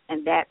favor.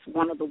 And that's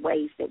one of the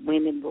ways that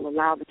women will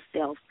allow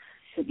themselves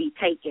to be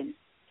taken.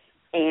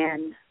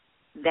 And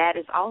that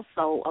is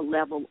also a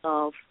level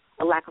of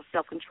a lack of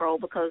self-control,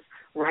 because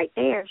right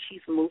there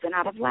she's moving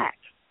out of lack.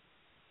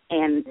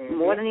 And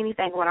more than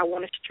anything, what I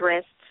want to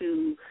stress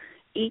to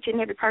each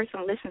and every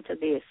person listen to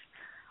this,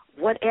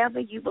 whatever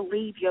you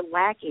believe you're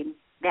lacking,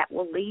 that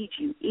will lead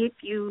you. If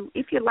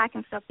you're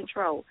lacking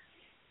self-control,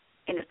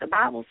 and if the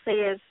Bible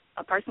says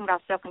a person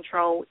without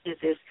self-control is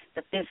as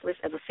defenseless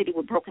as a city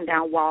with broken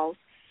down walls,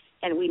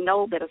 and we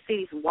know that a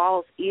city's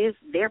walls is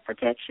their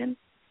protection,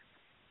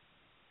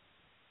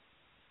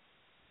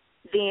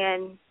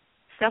 then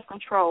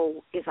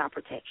self-control is our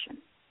protection.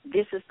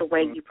 This is the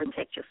way you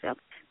protect yourself.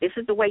 This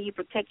is the way you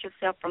protect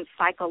yourself from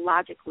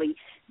psychologically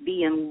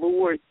being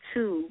lured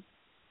to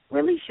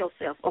release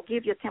yourself or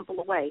give your temple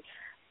away.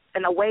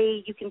 And the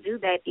way you can do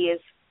that is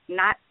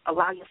not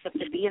allow yourself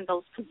to be in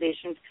those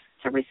positions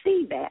to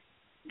receive that.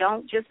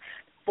 Don't just,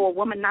 for a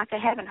woman not to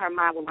have in her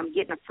mind, well, I'm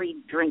getting a free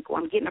drink, or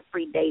I'm getting a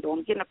free date, or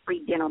I'm getting a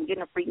free dinner, I'm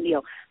getting a free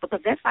meal,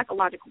 because that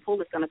psychological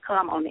pull is going to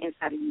come on the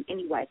inside of you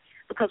anyway,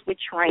 because we're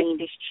trained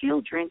as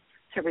children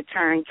to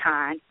return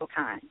kind for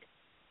kind.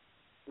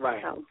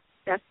 Right. So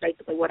that's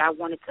basically what I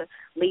wanted to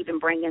leave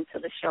and bring into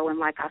the show. And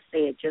like I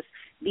said, just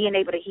being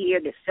able to hear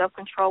that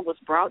self-control was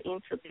brought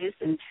into this,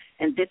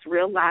 and this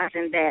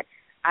realizing that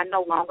I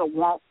no longer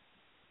want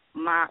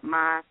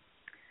my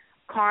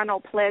carnal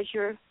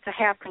pleasure to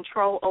have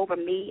control over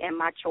me and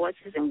my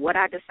choices and what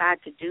I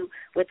decide to do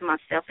with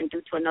myself and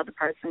do to another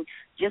person.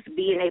 Just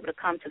being able to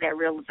come to that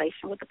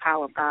realization with the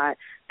power of God,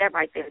 that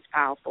right there is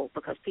powerful,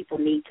 because people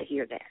need to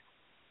hear that.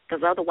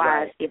 Because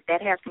otherwise, if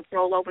that has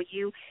control over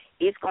you,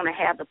 it's going to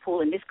have the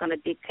pull, and it's going to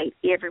dictate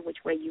every which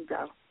way you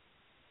go.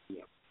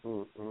 Yeah.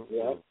 Mm-hmm.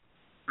 Yeah.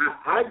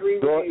 I agree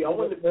with you. I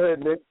want to go ahead,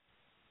 Nick.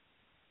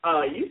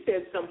 You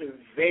said something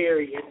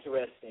very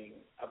interesting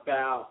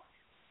about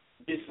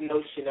this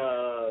notion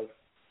of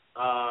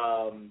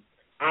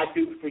I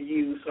do for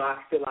you, so I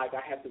feel like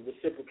I have to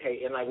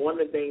reciprocate. And like one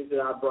of the things that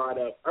I brought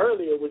up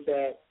earlier was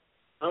that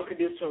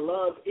unconditional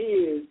love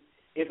is,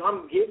 if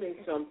I'm giving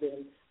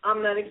something,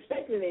 I'm not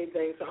expecting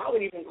anything, so I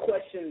would even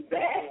question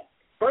that.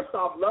 First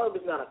off, love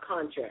is not a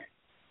contract.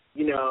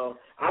 You know,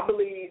 I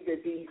believe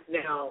that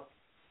now,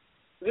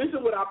 this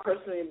is what I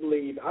personally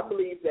believe. I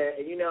believe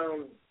that, you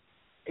know,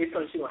 it's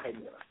something, she won't hate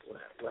me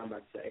what I'm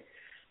about to say,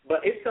 but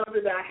it's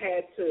something that I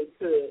had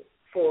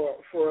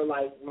for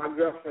like my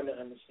girlfriend to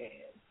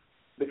understand,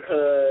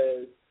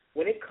 because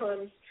when it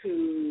comes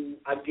to,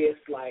 I guess,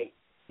 like,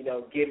 you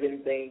know,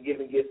 giving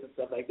gifts and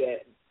stuff like that,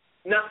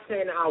 not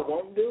saying I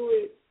won't do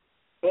it,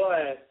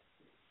 but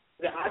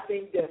I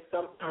think that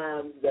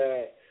sometimes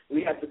that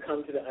we have to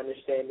come to the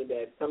understanding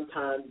that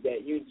sometimes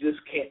that you just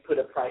can't put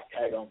a price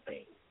tag on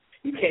things.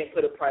 You can't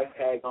put a price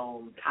tag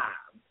on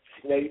time.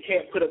 You know, you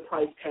can't put a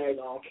price tag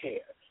on care,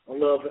 on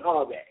love, and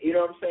all that. You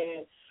know what I'm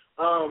saying?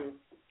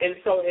 And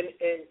so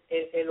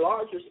in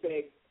large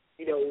respect,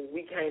 you know,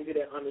 we came to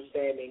that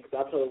understanding,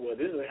 because I told her, well,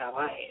 this is how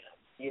I am.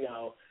 You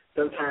know,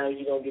 sometimes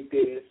you're going to get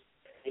this,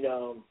 you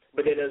know,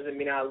 but that doesn't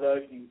mean I love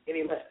you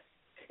any less.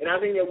 And I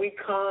think that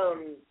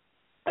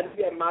I think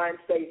that mind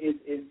state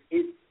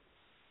is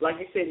like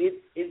you said,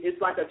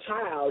 it's like a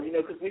child, you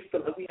know, because we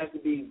feel like we have to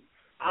be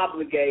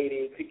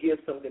obligated to give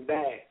something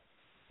back,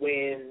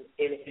 when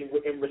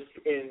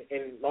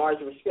in large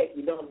respect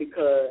we don't,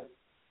 because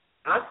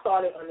I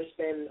started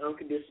understanding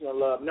unconditional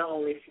love not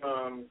only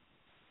from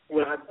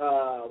when I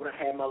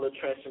had my little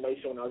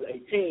transformation when I was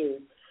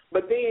 18,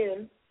 but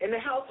then in the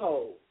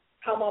household,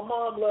 how my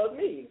mom loved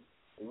me.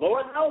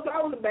 Lord knows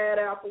I was a bad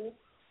apple,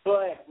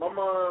 but my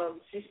mom,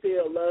 she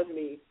still loved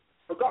me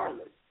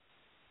regardless.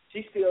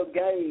 She still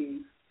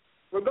gave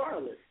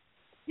regardless,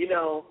 you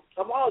know,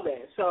 of all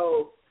that.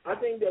 So I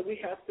think that we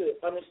have to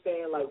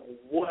understand, like,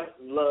 what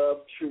love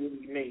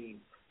truly means.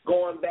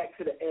 Going back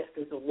to the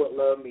essence of what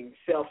love means,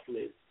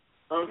 selfless,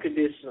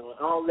 unconditional, and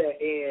all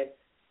that. And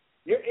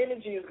your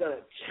energy is going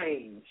to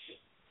change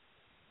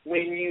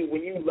when you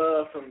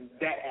love from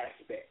that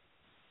aspect.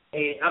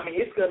 And I mean,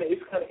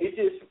 it's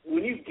just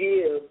when you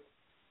give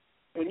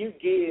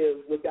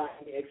without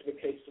any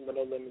expectation, with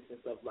no limits and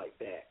stuff like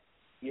that,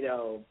 you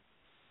know,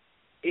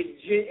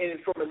 and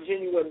from a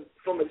genuine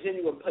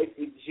place,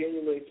 it's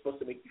genuinely supposed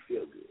to make you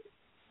feel good,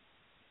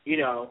 you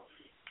know.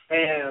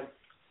 And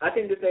I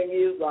think the thing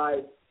is,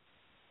 like,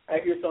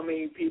 I hear so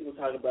many people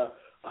talk about,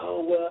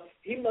 oh, well,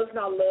 he must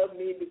not love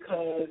me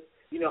because,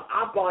 you know,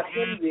 I bought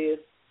him this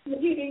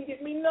and he didn't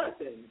give me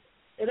nothing.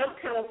 And I'm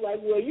kind was like,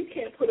 well, you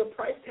can't put a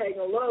price tag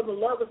on love, and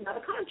love is not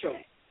a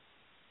contract.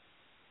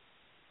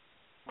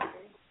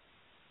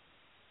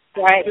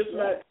 Right. Just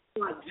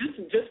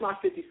my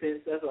 50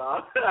 cents. That's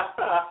all.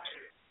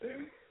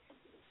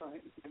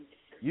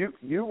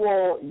 You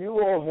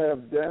all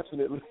have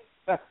definitely,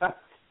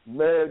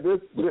 man. This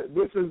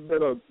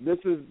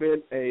has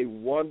been a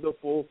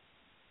wonderful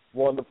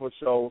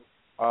show.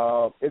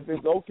 If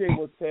it's okay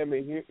with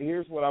Tammy,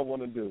 here's what I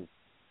want to do.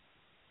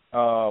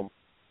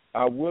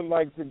 I would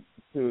like to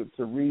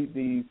read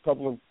these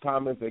couple of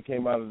comments that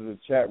came out of the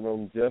chat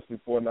room just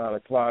before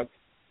 9:00.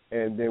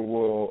 And then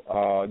we'll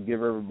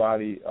give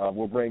everybody,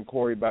 we'll bring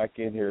Corey back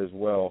in here as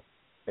well,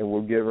 and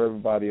we'll give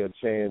everybody a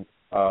chance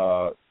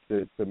to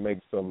make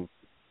some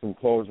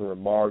closing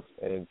remarks.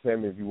 And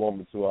Tammy, if you want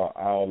me to,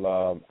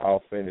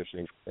 I'll finish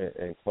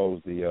and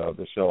close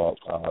the show up.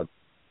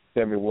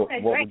 Tammy, what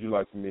would you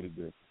like for me to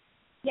do?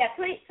 Yeah,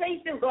 please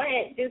do. Go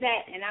ahead, do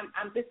that, and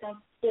I'm just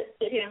gonna sit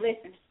here and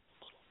listen.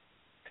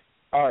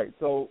 All right.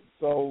 So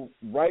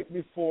right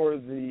before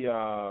the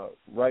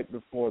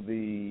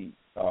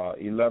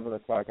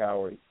 11:00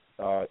 hour,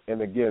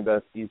 and again,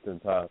 that's Eastern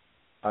time.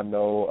 I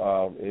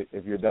know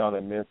if you're down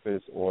in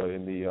Memphis or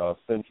in the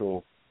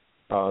Central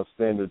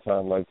Standard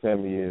Time like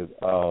Tammy is,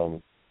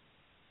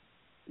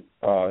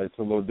 it's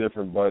a little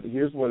different. But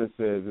here's what it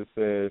says. It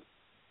says,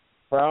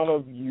 proud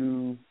of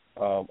you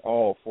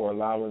all for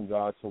allowing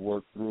God to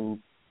work through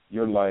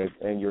your life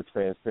and your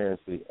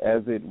transparency.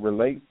 As it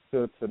relates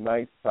to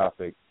tonight's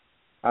topic,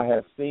 I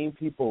have seen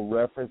people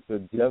reference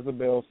the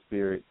Jezebel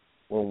spirit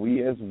when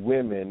we as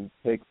women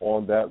take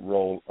on that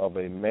role of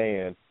a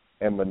man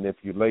and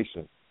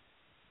manipulation.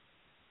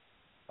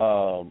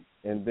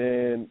 And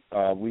then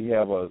we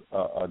have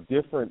a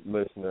different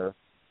listener,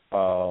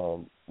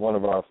 one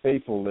of our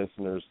faithful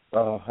listeners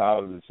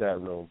out of the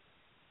chat room,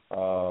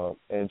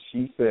 and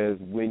she says,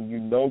 when you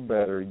know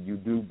better, you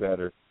do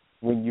better.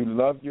 When you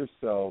love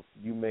yourself,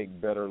 you make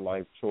better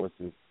life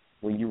choices.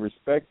 When you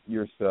respect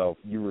yourself,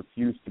 you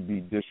refuse to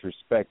be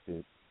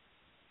disrespected.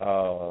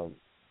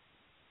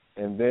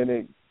 And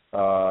then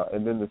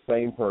the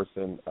same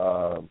person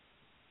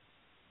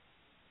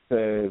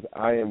says,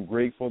 I am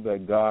grateful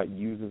that God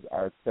uses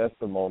our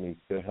testimonies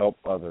to help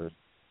others.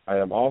 I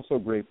am also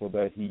grateful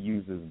that he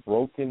uses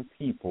broken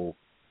people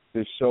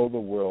to show the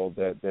world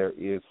that there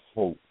is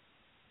hope.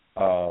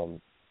 And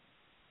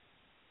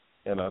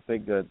I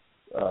think that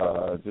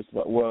it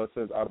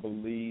says, I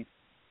believe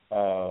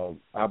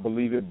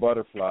it,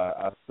 butterfly.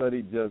 I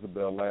studied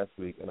Jezebel last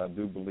week, and I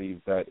do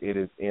believe that it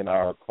is in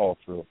our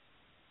culture.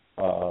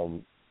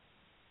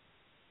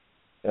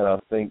 And I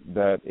think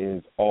that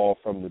is all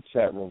from the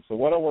chat room. So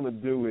what I want to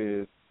do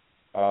is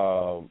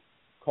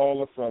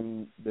caller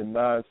from the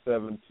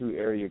 972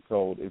 area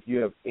code, if you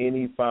have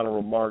any final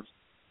remarks,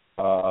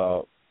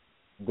 go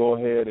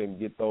ahead and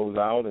get those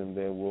out, and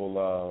then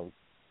we'll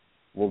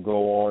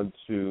go on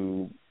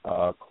to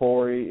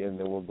Corey, and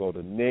then we'll go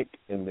to Nick,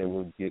 and then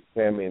we'll get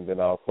Tammy, and then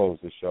I'll close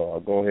the show. I'll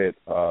go ahead,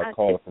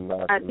 caller from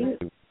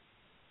 972.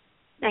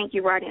 Thank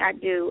you, Rodney. I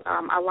do.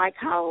 I like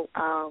how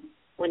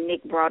when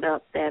Nick brought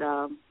up that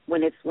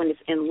when it's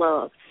in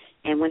love,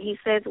 and when he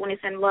says when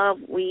it's in love,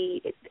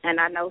 and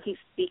I know he's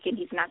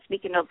not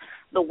speaking of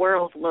the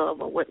world's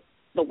love or what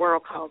the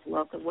world calls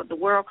love, because what the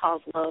world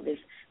calls love is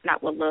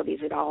not what love is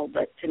at all.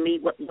 But to me,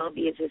 what love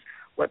is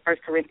what 1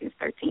 Corinthians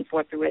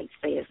 13:4-8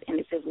 says, and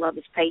it says love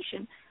is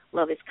patient,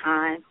 love is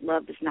kind,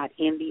 love does not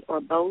envy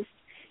or boast,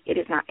 it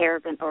is not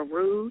arrogant or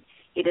rude,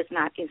 it does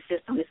not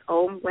insist on its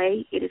own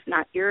way, it is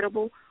not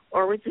irritable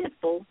or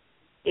resentful,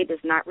 it does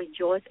not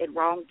rejoice at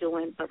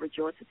wrongdoing, but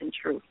rejoices in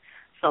truth.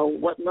 So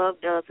what love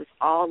does is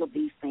all of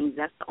these things.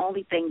 That's the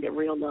only thing that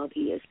real love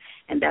is,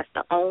 and that's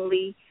the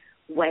only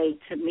way,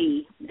 to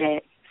me,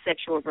 that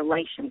sexual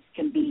relations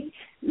can be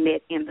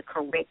met in the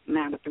correct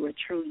manner through a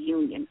true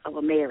union of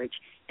a marriage.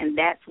 And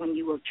that's when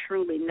you will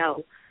truly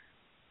know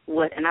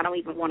what, and I don't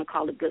even want to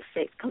call it good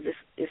sex because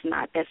it's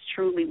not. That's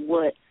truly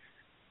what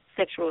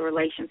sexual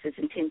relations is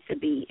intended to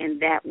be,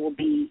 and that will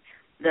be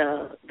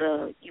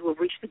you will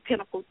reach the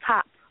pinnacle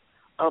top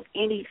of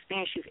any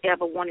experience you've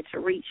ever wanted to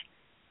reach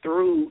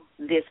through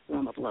this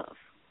form of love.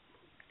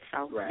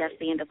 So That's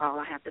the end of all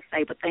I have to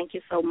say. But thank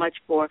you so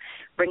much for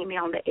bringing me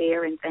on the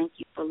air, and thank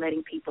you for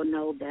letting people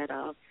know that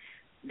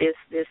this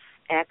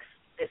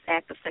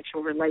act of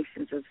sexual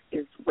relations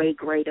is way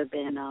greater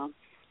than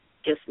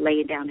just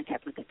laying down and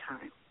having a good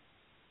time.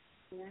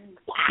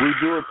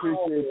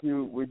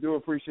 We do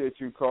appreciate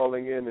you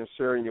calling in and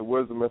sharing your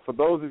wisdom. And for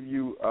those of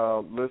you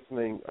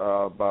listening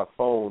by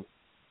phone,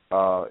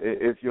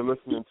 if you're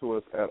listening to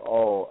us at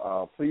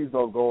all, please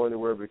don't go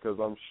anywhere, because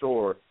I'm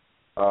sure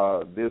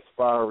this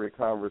fiery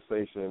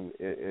conversation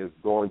is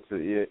going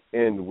to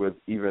end with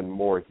even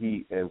more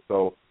heat. And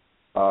so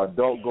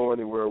don't go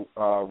anywhere.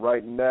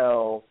 Right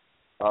now,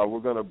 we're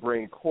going to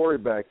bring Corey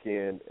back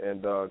in.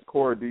 And,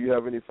 Corey, do you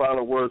have any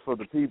final words for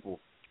the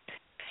people?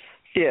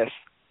 Yes.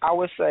 I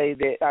would say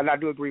that, and I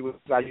do agree with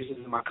what I used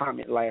in my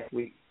comment last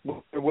week.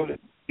 What you're willing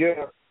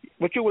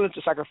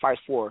to sacrifice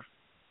for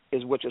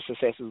is what your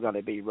success is going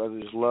to be, whether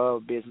it's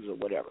love, business, or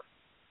whatever.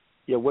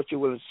 what you're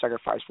willing to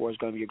sacrifice for is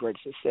going to be your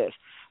greatest success.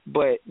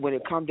 But when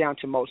it comes down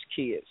to most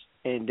kids,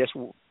 and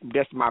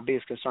that's my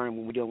biggest concern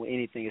when we're dealing with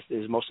anything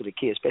is most of the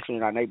kids, especially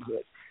in our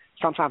neighborhood.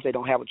 Sometimes they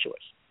don't have a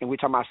choice, and we're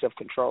talking about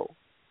self-control.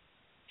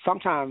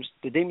 Sometimes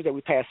the demons that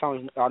we pass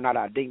on are not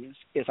our demons;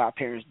 it's our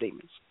parents'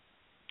 demons.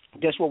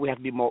 That's what we have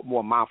to be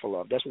more mindful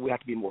of. That's what we have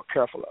to be more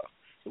careful of.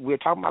 We're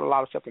talking about a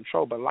lot of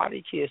self-control, but a lot of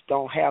these kids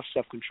don't have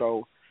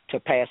self-control to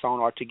pass on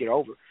or to get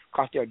over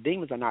because their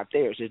demons are not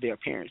theirs; it's their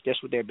parents.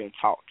 That's what they've been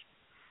taught.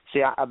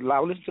 See, I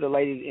listened to the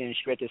lady and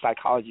she read the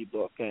psychology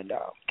book and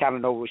kind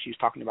of know what she was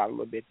talking about a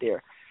little bit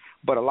there.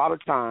 But a lot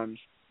of times,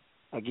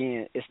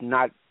 again, it's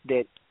not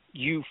that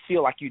you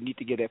feel like you need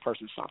to give that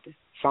person something.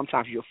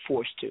 Sometimes you're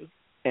forced to.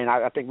 And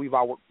I think we've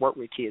all worked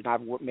with kids. And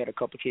I've met a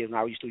couple of kids, and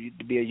I used to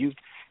be a youth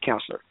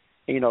counselor.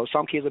 And,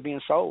 some kids are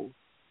being sold,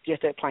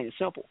 just that plain and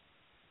simple.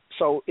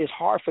 So it's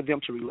hard for them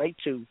to relate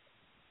to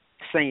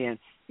saying,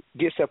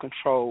 get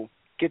self-control,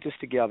 get this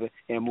together,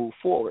 and move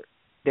forward.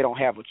 They don't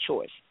have a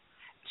choice.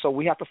 So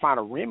we have to find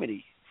a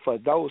remedy for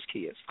those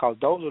kids because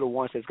those are the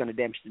ones that's going to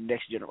damage the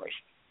next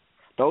generation.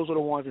 Those are the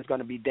ones that's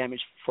going to be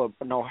damaged for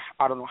I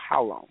don't know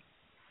how long.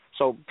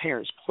 So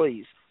parents,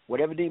 please,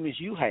 whatever demons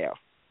you have,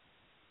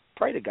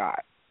 pray to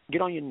God.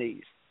 Get on your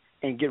knees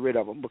and get rid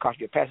of them because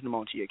you're passing them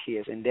on to your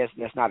kids, and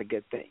that's not a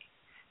good thing.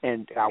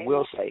 And I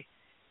will say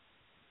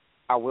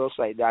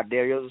that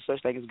there is a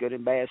such thing as good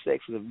and bad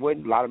sex. If it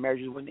wouldn't, a lot of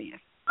marriages wouldn't end.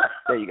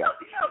 There you go.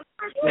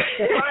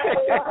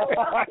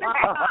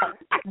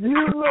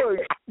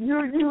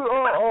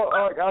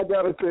 I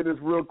gotta say this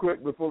real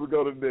quick before we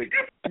go to Nick.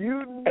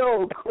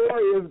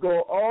 Corey is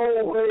gonna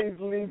always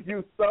leave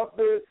you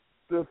something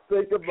to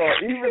think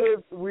about, even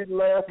if we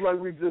laugh like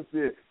we just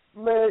did.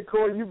 Man,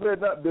 Corey, you better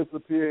not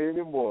disappear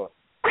anymore.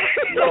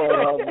 Lord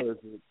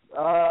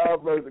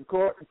have mercy.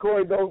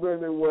 Corey, don't go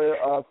anywhere.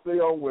 Stay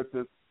on with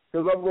us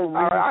because I'm gonna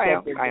read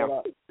something. I am.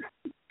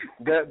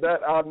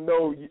 That I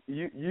know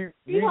you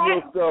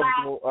yourself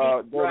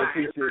gonna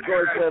appreciate. Go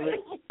ahead, Tammy.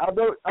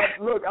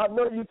 I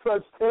know you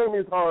touched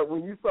Tammy's heart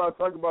when you started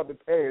talking about the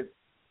parents.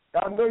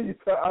 I know you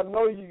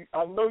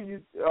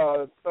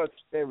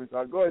touched Tammy's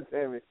heart. Go ahead,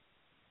 Tammy.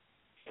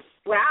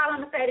 Well, all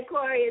I'm gonna say to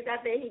Corey is I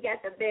think he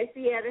got the best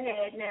he ever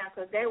had now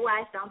because that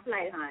wife don't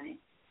play, honey.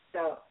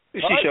 So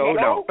she sure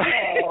don't. I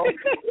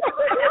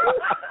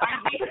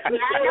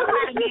know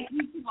how to make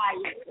you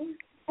quiet.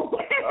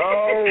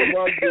 Oh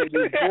my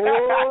goodness,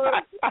 boy!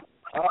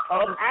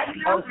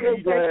 I'm so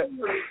glad.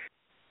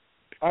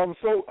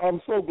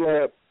 I'm so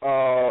glad.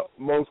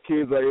 Most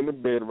kids are in the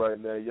bed right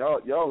now.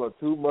 Y'all are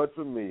too much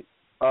for me.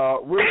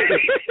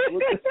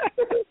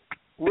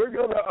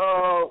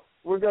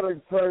 We're gonna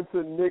turn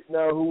to Nick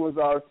now, who is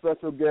our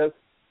special guest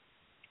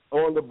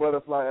on the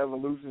Butterfly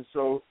Evolution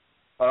Show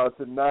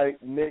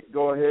tonight. Nick,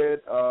 go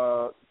ahead.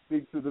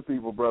 Speak to the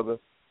people, brother.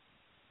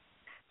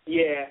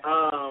 Yeah,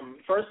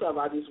 first off,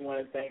 I just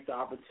want to thank the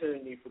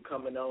opportunity for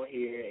coming on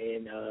here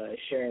and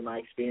sharing my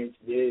experience.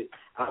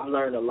 I've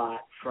learned a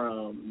lot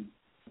from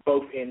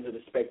both ends of the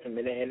spectrum,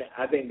 and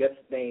I think that's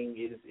the thing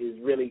is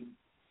really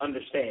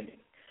understanding.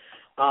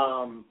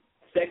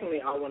 Secondly,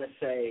 I want to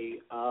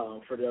say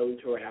for those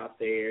who are out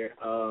there,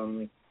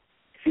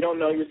 if you don't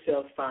know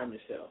yourself, find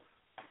yourself,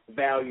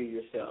 value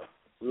yourself,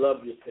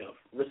 love yourself,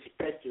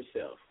 respect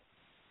yourself,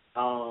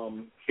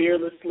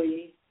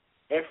 fearlessly,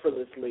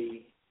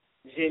 effortlessly,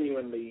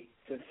 genuinely,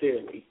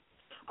 sincerely.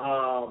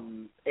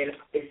 And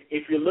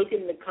if you're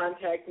looking to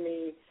contact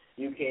me,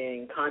 you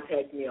can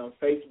contact me on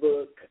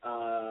Facebook,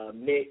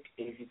 Nick.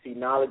 If you see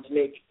Knowledge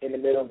Nick in the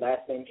middle,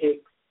 last name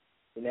Hicks,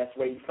 and that's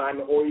where you find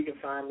me. Or you can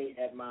find me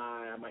at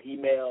my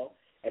email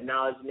at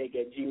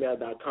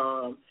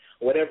knowledgenick@gmail.com.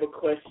 Whatever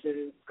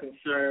questions,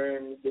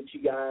 concerns that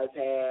you guys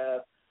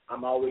have,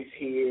 I'm always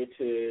here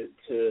to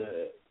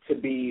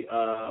be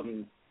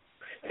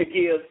to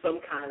give some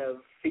kind of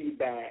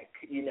feedback,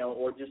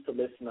 or just to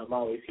listen. I'm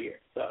always here.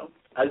 So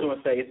I just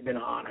want to say it's been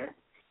an honor.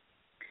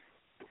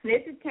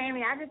 This is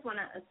Tammy. I just want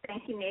to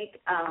thank you,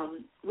 Nick.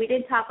 We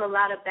did talk a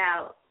lot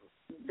about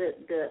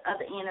the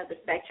other end of the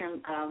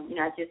spectrum.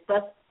 I just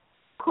bust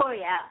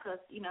Corey out because,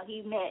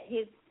 he met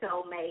his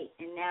soulmate,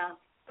 and now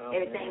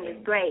everything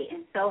is great,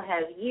 and so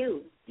have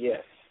you.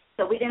 Yes.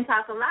 So we didn't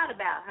talk a lot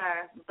about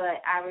her,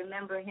 but I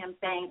remember him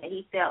saying that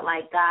he felt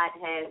like God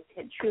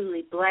had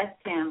truly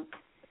blessed him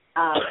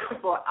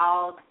for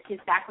all his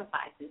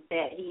sacrifices,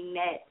 that he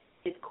met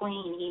his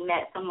queen, he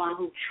met someone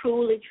who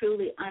truly,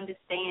 truly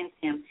understands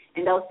him,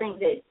 and those things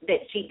that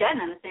she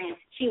doesn't understand,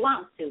 she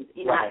wants to,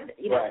 Right.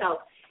 So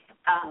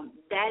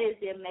that is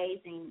the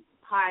amazing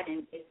part,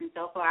 and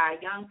so for our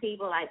young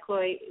people, like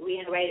Corey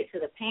reiterated to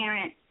the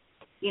parents,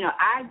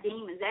 our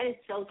demons, that is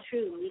so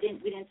true. We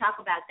didn't talk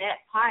about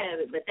that part of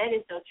it, but that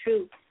is so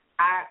true.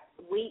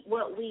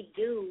 What we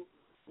do,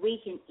 we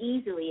can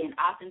easily and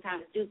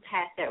oftentimes do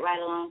pass that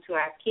right along to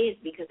our kids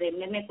because they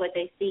mimic what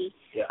they see.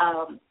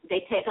 Yeah.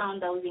 They take on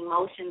those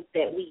emotions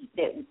that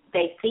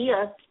they see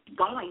us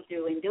going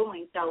through and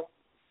doing. So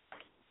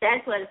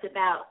that's what it's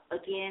about.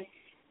 Again,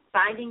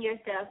 finding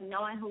yourself,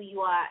 knowing who you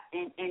are,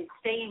 and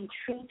staying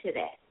true to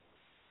that.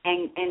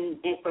 And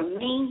for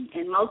me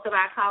and most of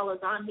our callers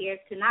on here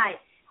tonight,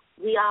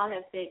 we all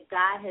have said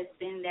God has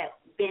been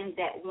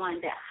that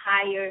one, that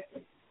higher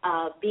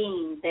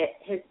being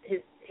that has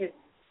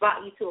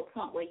brought you to a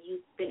point where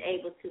you've been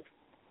able to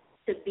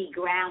be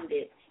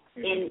grounded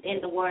in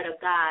the Word of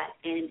God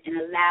and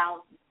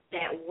allow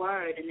that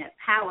Word and that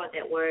power of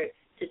that Word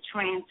to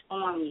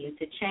transform you,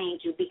 to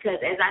change you. Because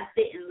as I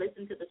sit and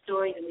listen to the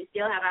stories, and we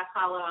still have our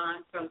caller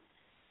on from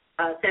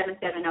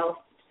 770-7949,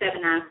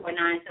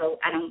 so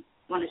I don't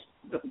want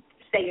to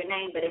say your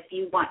name, but if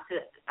you want to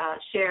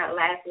share a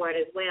last word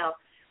as well.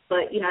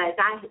 But, as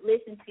I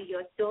listen to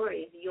your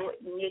stories,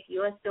 Nick,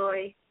 your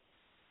story,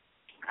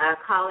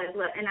 caller as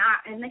well,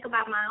 and think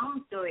about my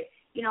own story,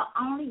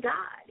 only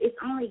God. It's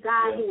only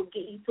God who will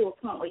get you to a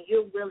point where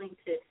you're willing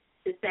to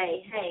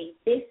say, hey,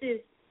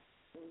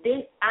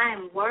 this, I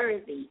am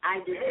worthy. I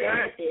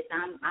deserve this.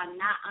 I'm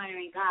not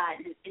honoring God.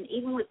 And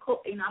even with,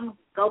 I'm going to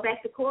go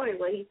back to Corey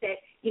where he said,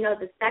 you have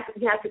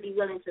to be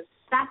willing to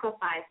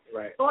sacrifice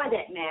for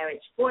that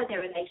marriage, for that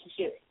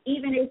relationship,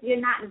 even if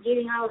you're not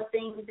getting all the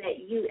things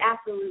that you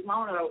absolutely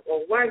want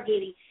or were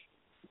getting.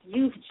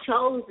 You've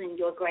chosen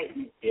your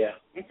greatness. Yeah.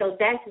 And so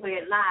that's where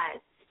it lies.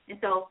 And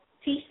so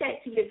teach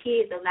that to your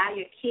kids. Allow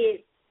your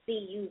kids to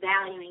see you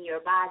valuing your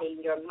body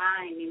and your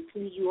mind and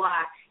who you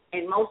are,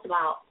 and most of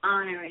all,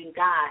 honoring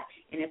God.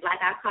 And if,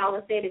 like our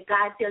caller said, if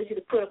God tells you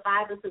to put a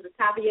Bible to the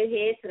top of your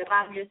head, to the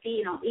bottom of your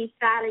feet, and on each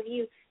side of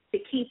you to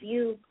keep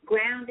you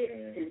grounded,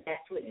 then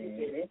that's what you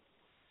do.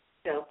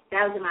 So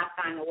those are my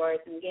final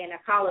words. And again,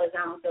 our caller is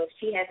on, so if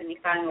she has any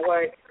final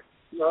words,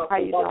 we'll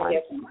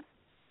hear from her.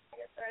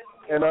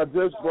 And I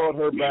just brought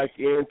her back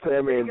in,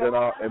 Tammy, and then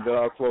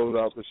I'll close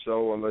out the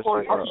show unless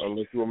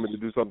you want me to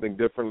do something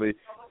differently.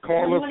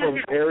 Caller from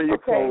area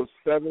code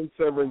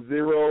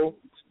 770.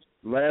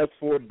 Last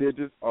four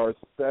digits are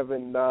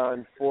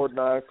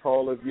 7949.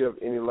 Caller, if you have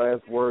any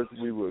last words,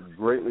 we would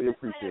greatly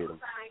appreciate them.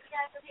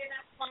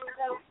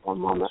 One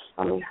moment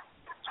for me.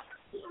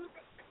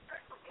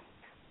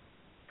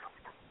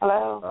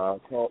 Hello.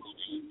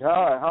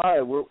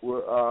 Hi. We're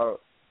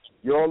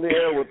you're on the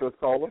air with us,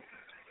 caller.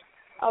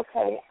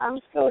 Okay, I'm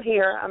still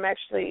here. I'm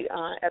actually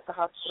at the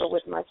hospital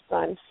with my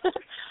son.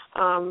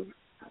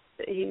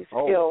 He's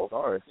ill,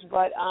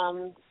 but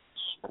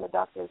the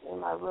doctor's in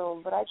my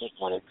room. But I just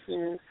wanted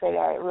to say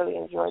I really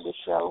enjoyed the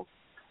show,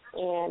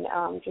 and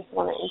just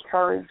want to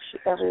encourage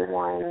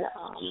everyone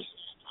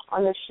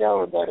on the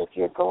show that if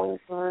you're going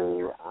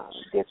through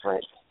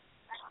different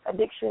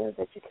addictions,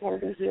 that you can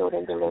be healed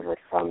and delivered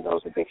from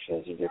those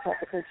addictions. You just have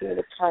to continue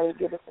to pray,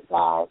 give us a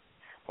God,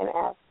 and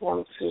ask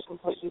him to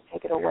completely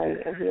take it away,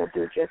 and he'll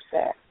do just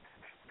that.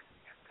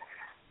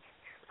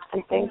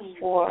 And thanks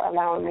for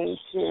allowing me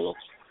to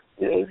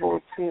be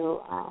able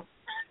to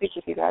speak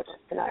with you guys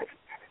tonight.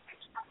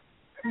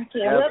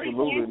 Okay.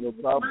 Absolutely, no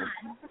problem.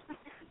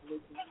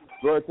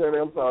 Go ahead, Tammy,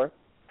 I'm sorry.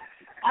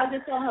 I was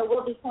just telling her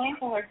we'll be praying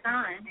for her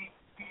son.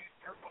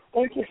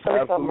 Thank you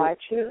so much.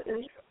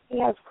 He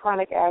has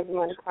chronic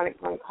asthma and chronic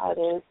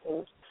bronchitis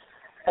and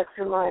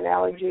eczema and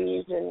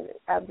allergies, and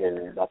I've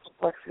been back and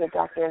forth to the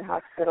doctor and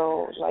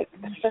hospital like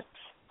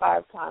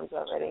 5 times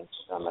already.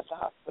 So I'm at the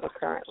hospital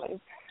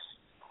currently.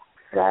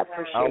 So I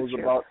appreciate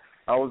you.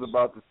 I was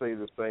about to say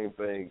the same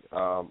thing.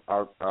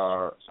 Our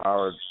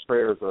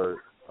prayers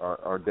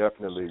are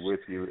definitely with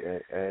you,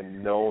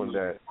 and knowing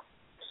that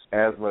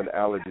asthma and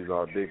allergies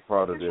are a big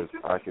part of this,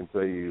 I can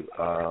tell you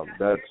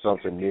that's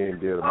something near and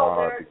dear to my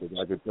heart, because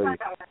I can tell you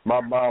my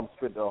mom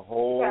spent a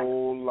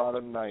whole lot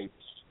of nights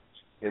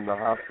in the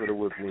hospital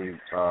with me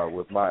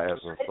with my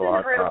asthma, so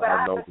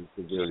I know the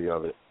severity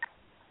of it.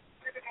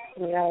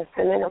 Yes,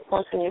 and then of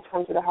course when you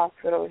come to the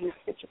hospital, he's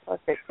picture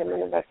perfect, and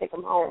then as I take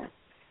him home,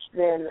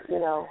 then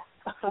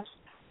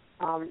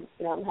I'm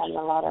having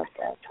a lot of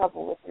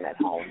trouble with him at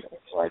home as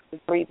far as his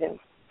breathing.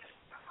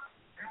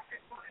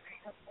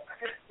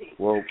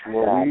 Well,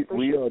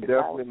 we are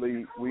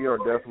definitely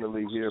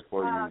here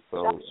for you. So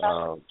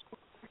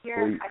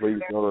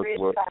please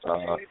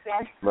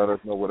let us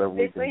know whatever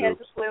we can do. He has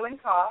the flu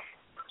and cough,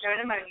 no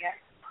pneumonia.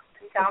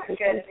 He sounds good.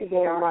 Thank you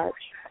very much.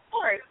 Of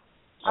course.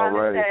 All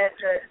right.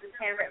 The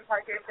handwritten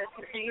part here says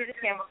continue to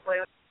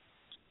Tamiflu.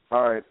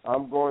 All right,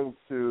 I'm going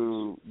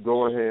to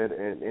go ahead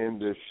and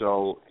end this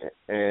show,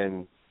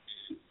 and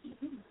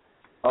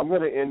I'm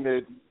going to end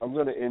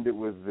it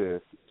with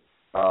this.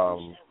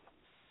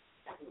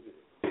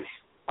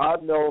 I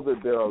know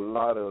that there are a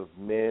lot of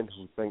men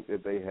who think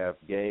that they have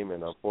game,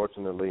 and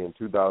unfortunately in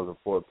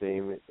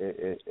 2014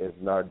 it's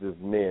not just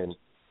men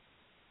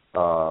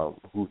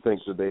who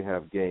think that they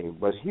have game.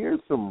 But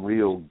here's some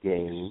real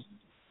game,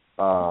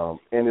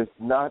 and it's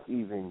not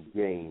even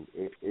game.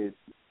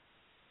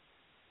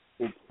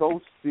 It's so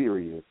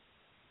serious,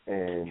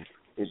 and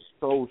it's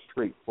so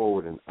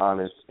straightforward and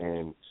honest,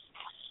 and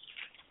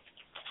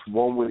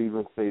one would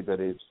even say that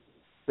it's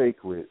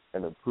sacred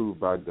and approved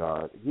by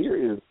God. Here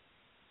is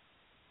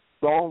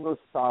Song of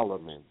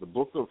Solomon, the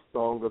book of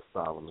Song of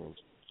Solomon,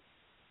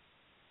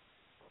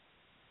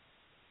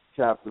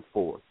 chapter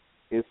 4.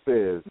 It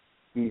says,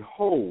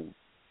 "Behold,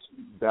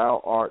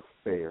 thou art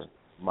fair,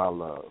 my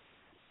love.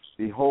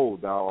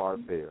 Behold, thou art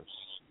fair.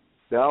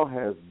 Thou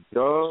hast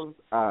dove's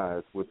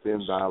eyes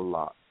within thy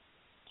locks.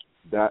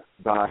 That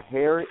thy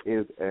hair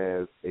is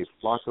as a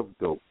flock of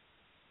goats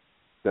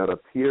that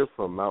appear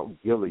from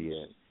Mount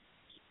Gilead.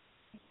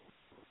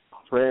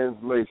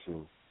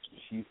 Translation,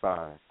 she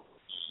fine.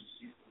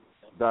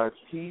 Thy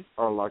teeth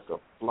are like a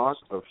flock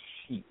of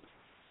sheep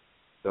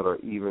that are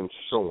even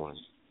shorn,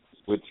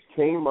 which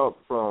came up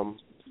from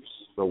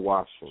the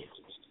washing,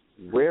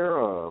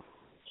 whereof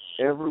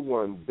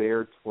everyone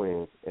bare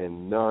twins,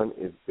 and none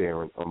is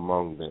barren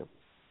among them.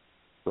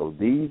 So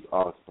these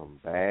are some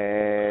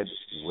bad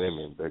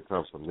women that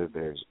come from this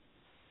area.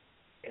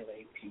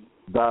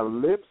 Thy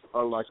lips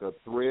are like a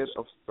thread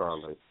of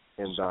scarlet,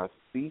 and thy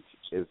speech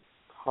is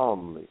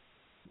comely.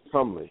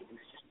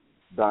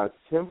 Thy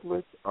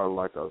templates are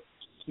like a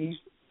piece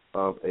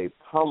of a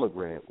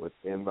pomegranate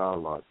within thy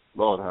locks.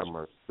 Lord have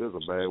mercy, this is a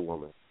bad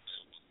woman.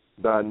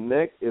 Thy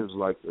neck is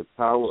like the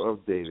tower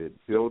of David,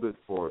 builded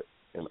for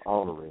an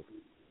honoring,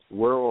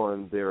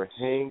 whereon there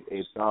hang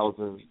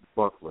 1,000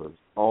 bucklers,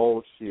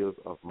 all shields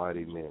of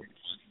mighty men.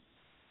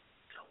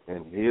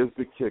 And here's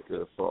the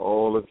kicker for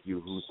all of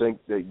you who think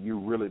that you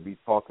really be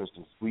talking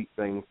some sweet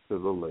things to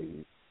the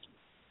ladies.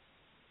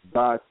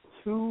 Thy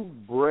two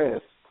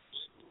breasts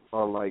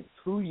are like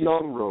two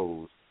young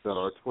roes that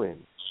are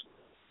twins,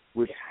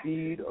 which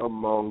feed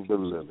among the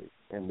lilies.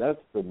 And that's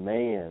the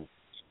man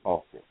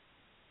talking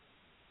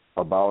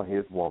about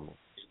his woman.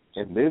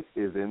 And this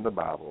is in the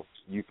Bible.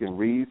 You can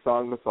read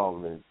Song of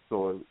Solomon.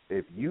 So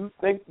if you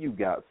think you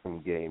got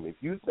some game, if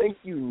you think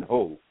you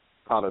know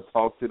how to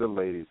talk to the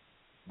ladies,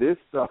 this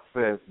stuff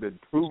has been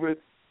proven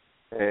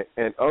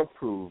and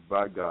approved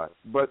by God.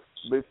 But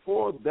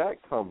before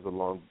that comes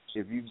along,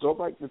 if you go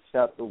back to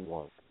chapter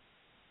 1,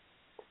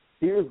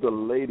 here's the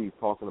lady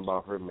talking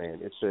about her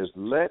man. It says,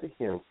 let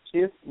him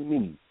kiss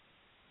me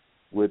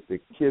with the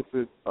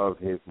kisses of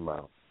his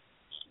mouth,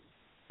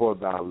 for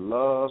thy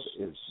love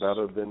is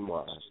better than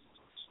wine.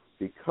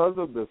 Because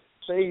of the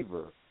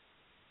savor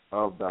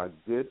of thy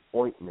good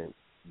ointment,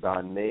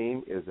 thy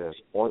name is as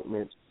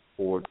ointment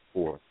poured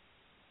forth.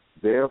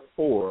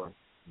 Therefore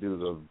do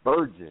the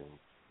virgins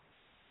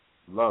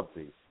love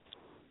thee.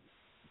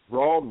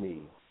 Draw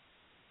me,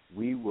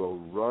 we will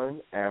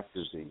run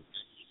after thee.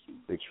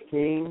 The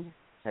king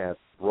hath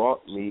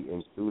brought me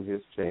into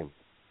his chamber.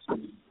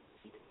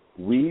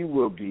 We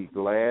will be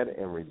glad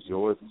and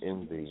rejoice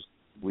in thee.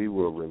 We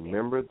will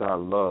remember thy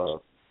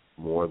love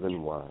more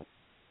than wine.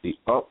 The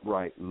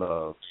upright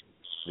love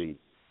thee.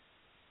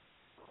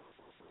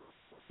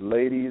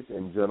 Ladies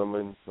and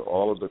gentlemen, to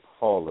all of the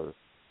callers,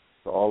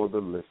 to all of the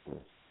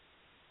listeners,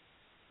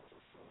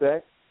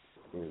 sex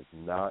is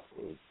not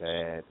a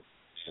bad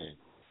thing.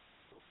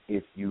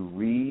 If you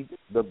read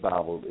the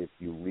Bible, if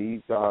you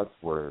read God's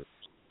Word,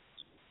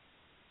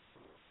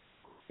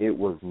 it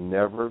was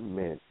never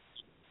meant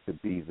to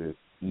be this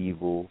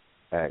evil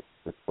act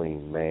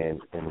between man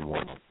and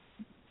woman.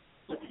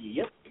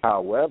 Yep.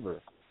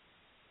 However,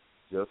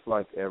 just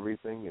like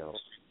everything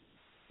else,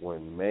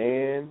 when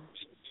man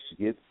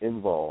gets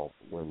involved,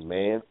 when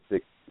man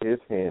sticks his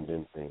hand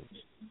in things,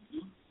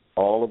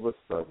 all of a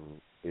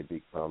sudden it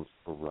becomes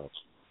corrupt.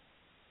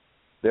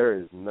 There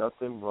is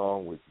nothing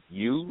wrong with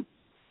you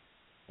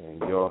and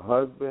your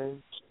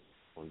husband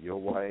or your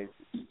wife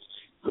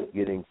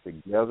getting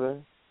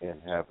together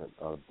and having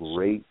a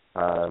great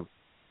time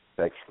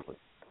sexually.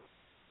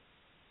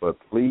 But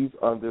please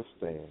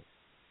understand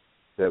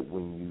that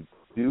when you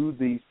do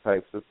these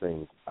types of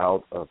things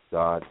out of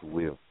God's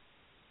will,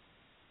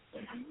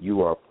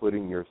 you are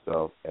putting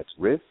yourself at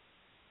risk.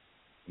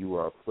 You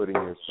are putting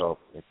yourself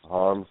in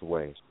harm's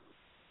way.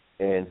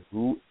 And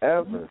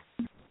whoever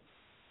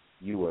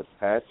you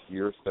attach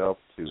yourself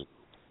to,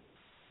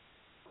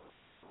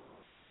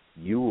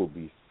 you will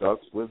be stuck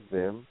with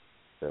them,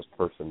 their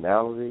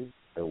personality,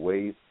 their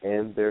ways,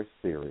 and their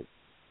spirit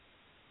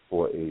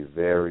for a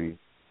very,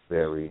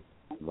 very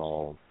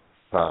long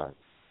time.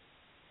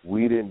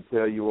 We didn't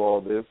tell you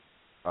all this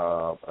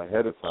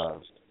ahead of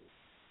time,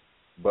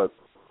 but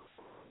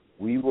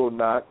we will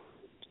not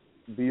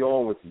be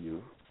on with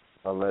you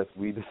unless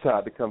we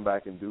decide to come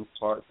back and do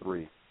part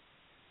 3.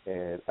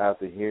 And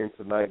after hearing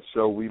tonight's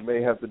show, we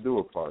may have to do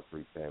a part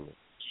 3, Tammy.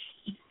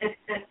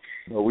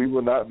 But we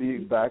will not be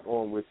back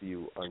on with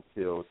you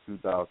until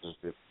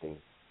 2015.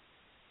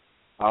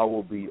 I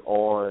will be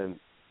on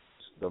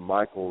the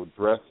Michael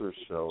Dresser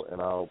show, and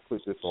I'll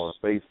put this on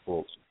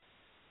Facebook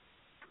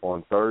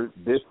on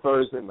this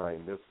Thursday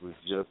night. This was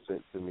just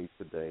sent to me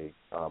today.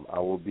 I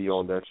will be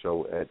on that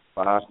show at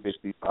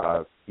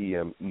 5:55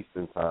 p.m.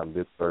 Eastern Time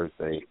this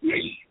Thursday,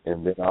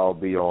 and then I'll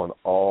be on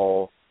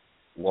all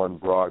one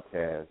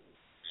broadcast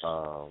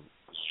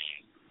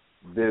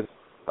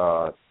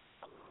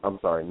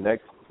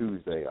next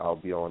Tuesday. I'll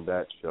be on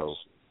that show.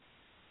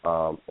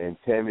 And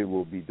Tammy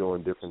will be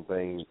doing different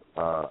things.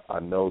 I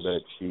know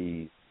that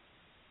she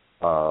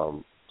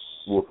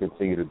will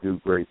continue to do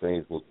great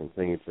things, will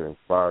continue to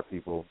inspire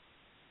people.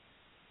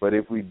 But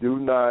if we do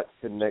not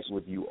connect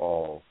with you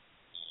all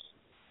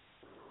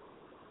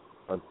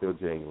until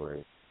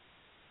January,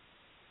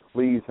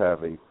 please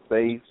have a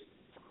safe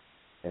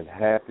and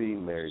happy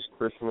Merry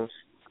Christmas.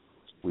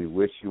 We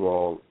wish you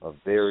all a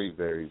very,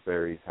 very,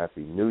 very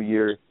happy New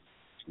Year.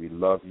 We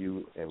love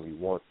you, and we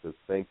want to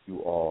thank you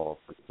all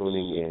for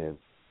tuning in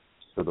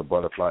to the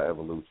Butterfly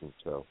Evolution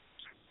Show.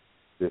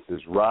 This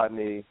is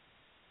Rodney,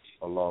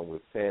 along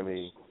with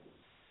Tammy.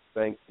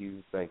 Thank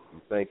you, thank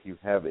you, thank you.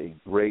 Have a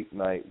great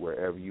night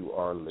wherever you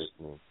are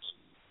listening.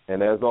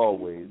 And as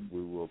always,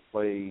 we will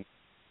play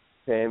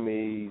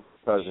Tammy's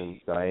cousin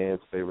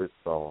Diane's favorite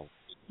song.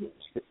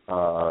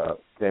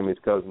 Tammy's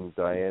cousin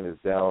Diane is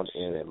down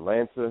in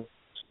Atlanta,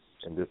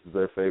 and this is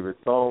their favorite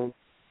song.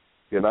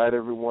 Good night,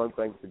 everyone.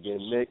 Thanks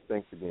again, Nick.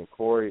 Thanks again,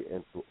 Corey.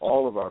 And to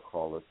all of our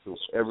callers, to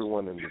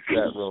everyone in the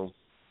chat room,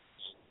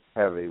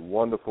 have a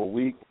wonderful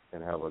week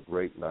and have a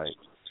great night.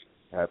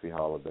 Happy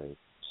holidays.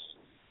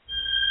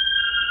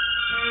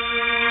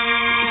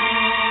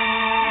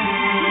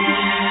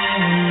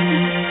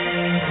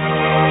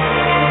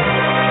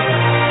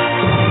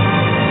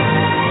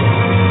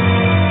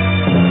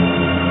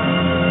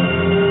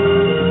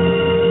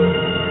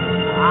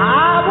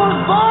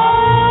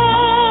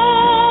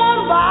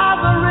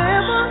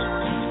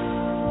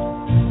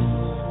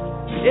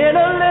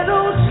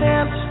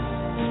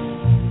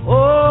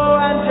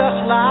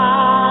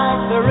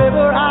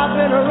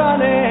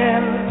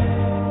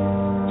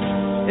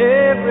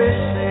 Ever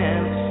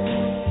since.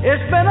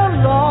 It's been a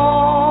long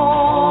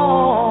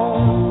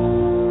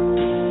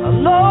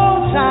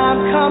time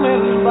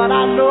coming, but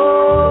I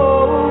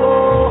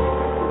know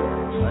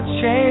a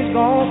change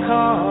gonna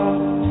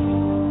come.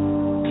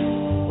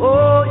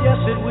 Oh,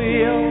 yes it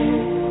will.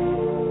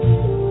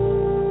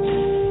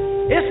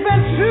 It's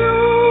been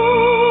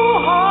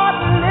too hard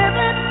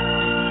living,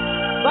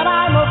 but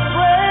I'm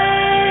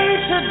afraid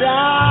to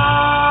die.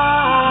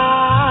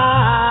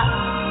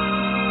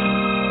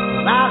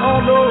 I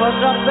don't know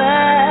what's up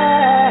there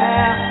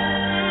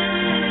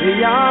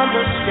beyond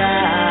the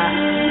sky.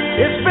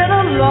 It's been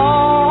a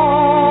long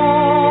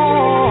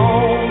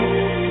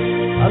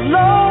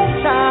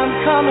time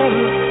coming,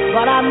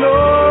 but I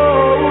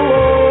know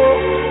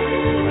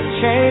a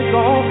change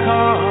gonna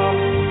come.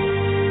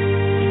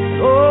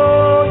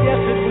 Oh,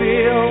 yes it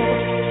will.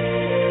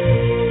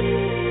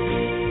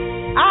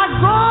 I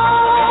go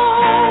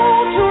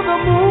to the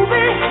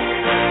movie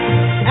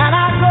and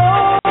I go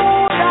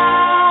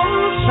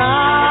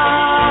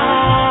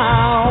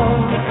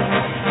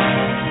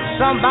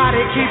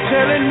somebody keep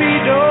telling me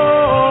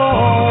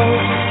don't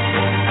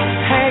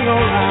hang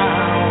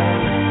around.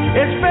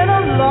 It's been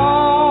a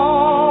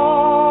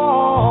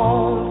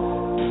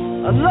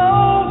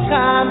long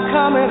time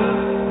coming,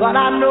 but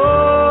I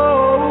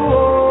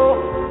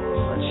know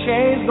a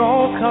change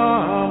gonna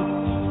come.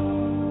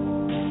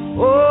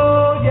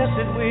 Oh, yes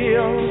it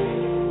will.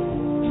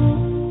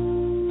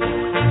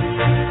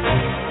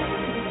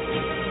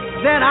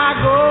 Then I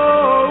go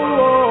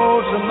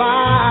to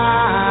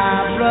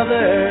my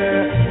brother.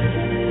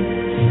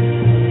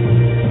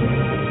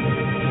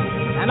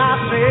 I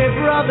say,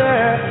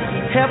 brother,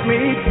 help me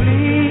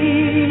please.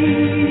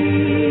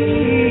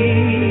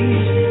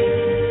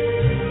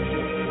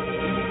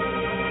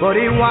 But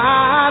he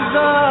winds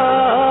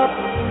up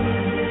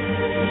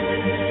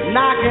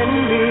knocking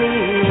me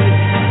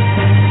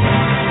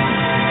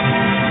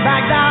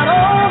back down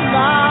on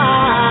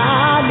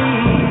my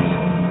knees.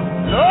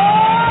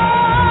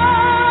 Lord,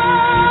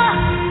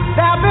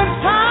 there have been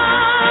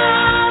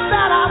times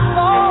that I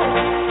thought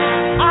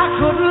I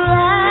couldn't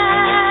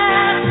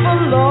last for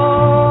long.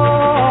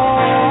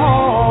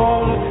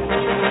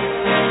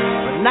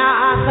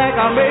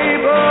 I'm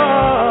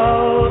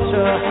able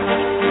to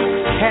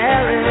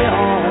carry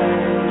on.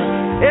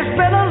 It's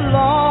been a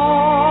long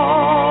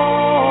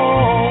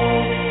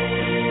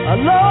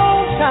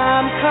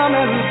time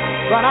coming,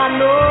 but I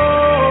know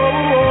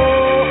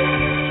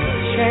a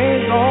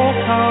change gonna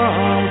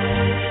come.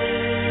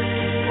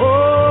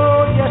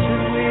 Oh, yes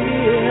it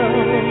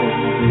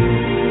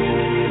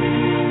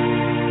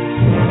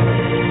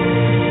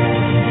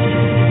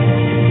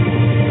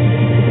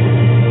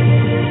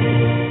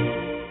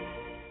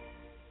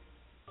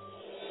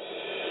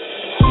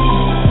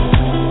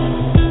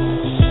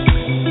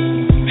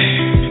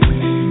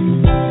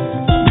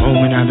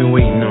I've been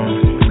waiting on,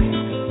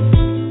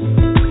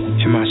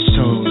 and my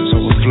soul is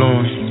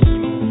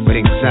overflowing with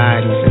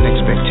anxieties and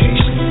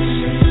expectations,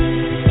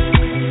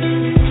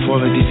 full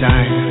of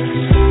desire.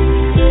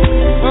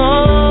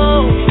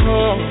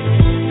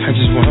 I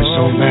just want it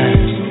so bad,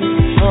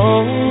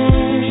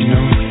 you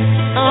know,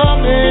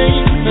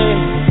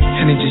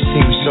 and it just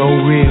seems so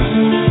real.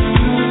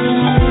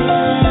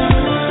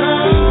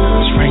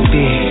 It's right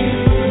there,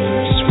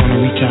 just want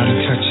to reach out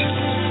and touch it,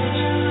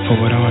 for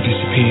what all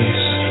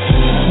disappears.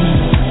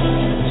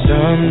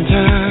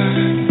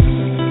 Sometimes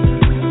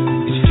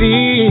it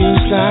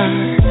feels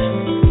like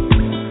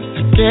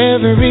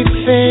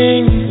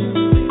everything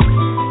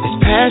is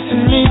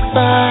passing me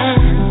by.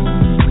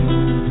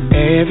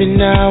 Every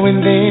now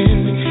and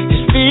then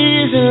it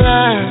feels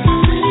alive.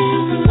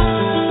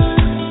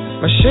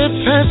 My ship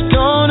has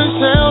gone and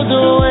sailed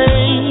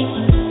away,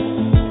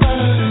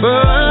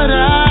 but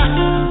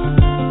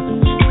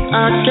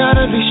I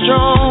gotta be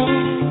strong.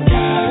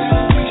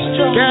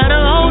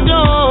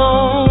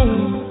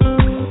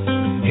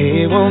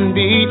 won't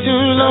be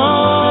too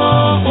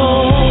long.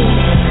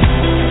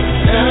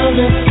 Now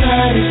the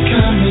tide is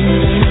coming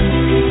in,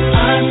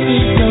 I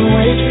see the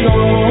waves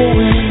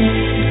flowing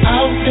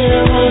out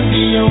there on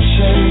the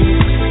ocean.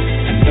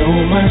 I know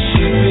my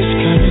ship is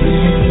coming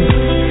in,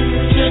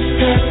 just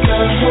past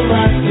the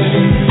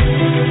horizon,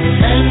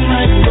 and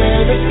right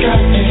where the sky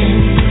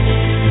ends.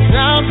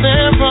 Out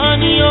there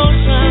on the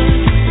ocean,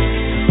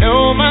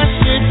 know my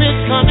ship is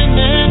coming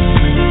in,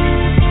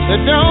 so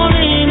don't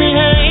leave me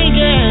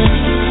hanging.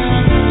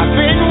 I've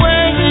been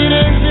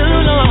waiting too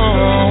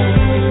long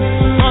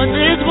for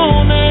this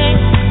moment.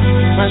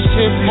 My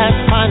ship has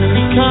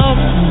finally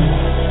come.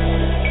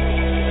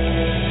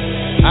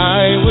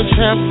 I will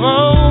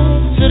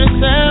travel to the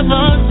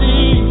seven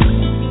seas.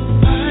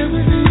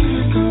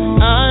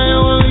 I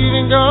will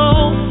even go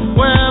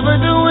wherever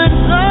the wind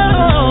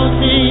blows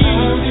me.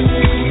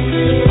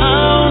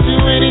 I'll do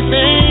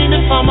anything to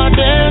find my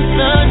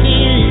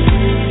destiny.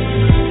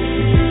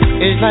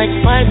 It's like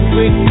fighting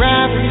with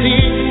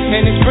gravity,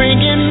 and it's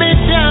bringing me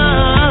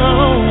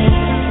down.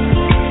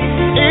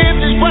 If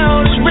this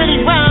world is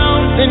really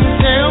round, then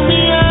tell me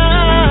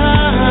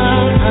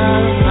how.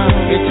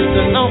 It's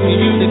just alone for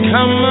you to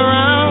come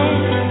around.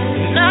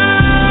 Now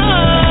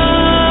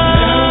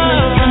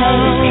the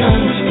time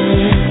is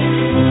coming.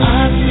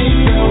 I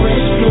see the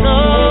waves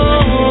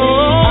flowing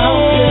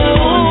out there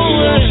on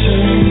the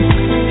ocean.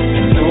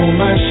 I know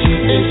my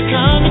ship is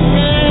coming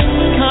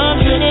in,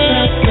 coming in.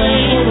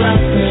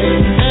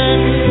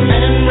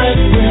 And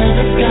right where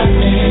the sky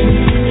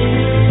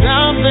ends,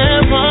 down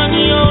there on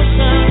the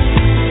ocean,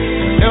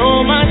 know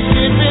my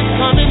ship is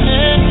coming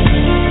in,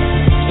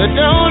 so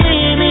don't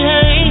leave me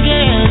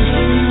hanging.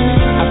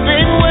 I've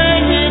been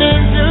waiting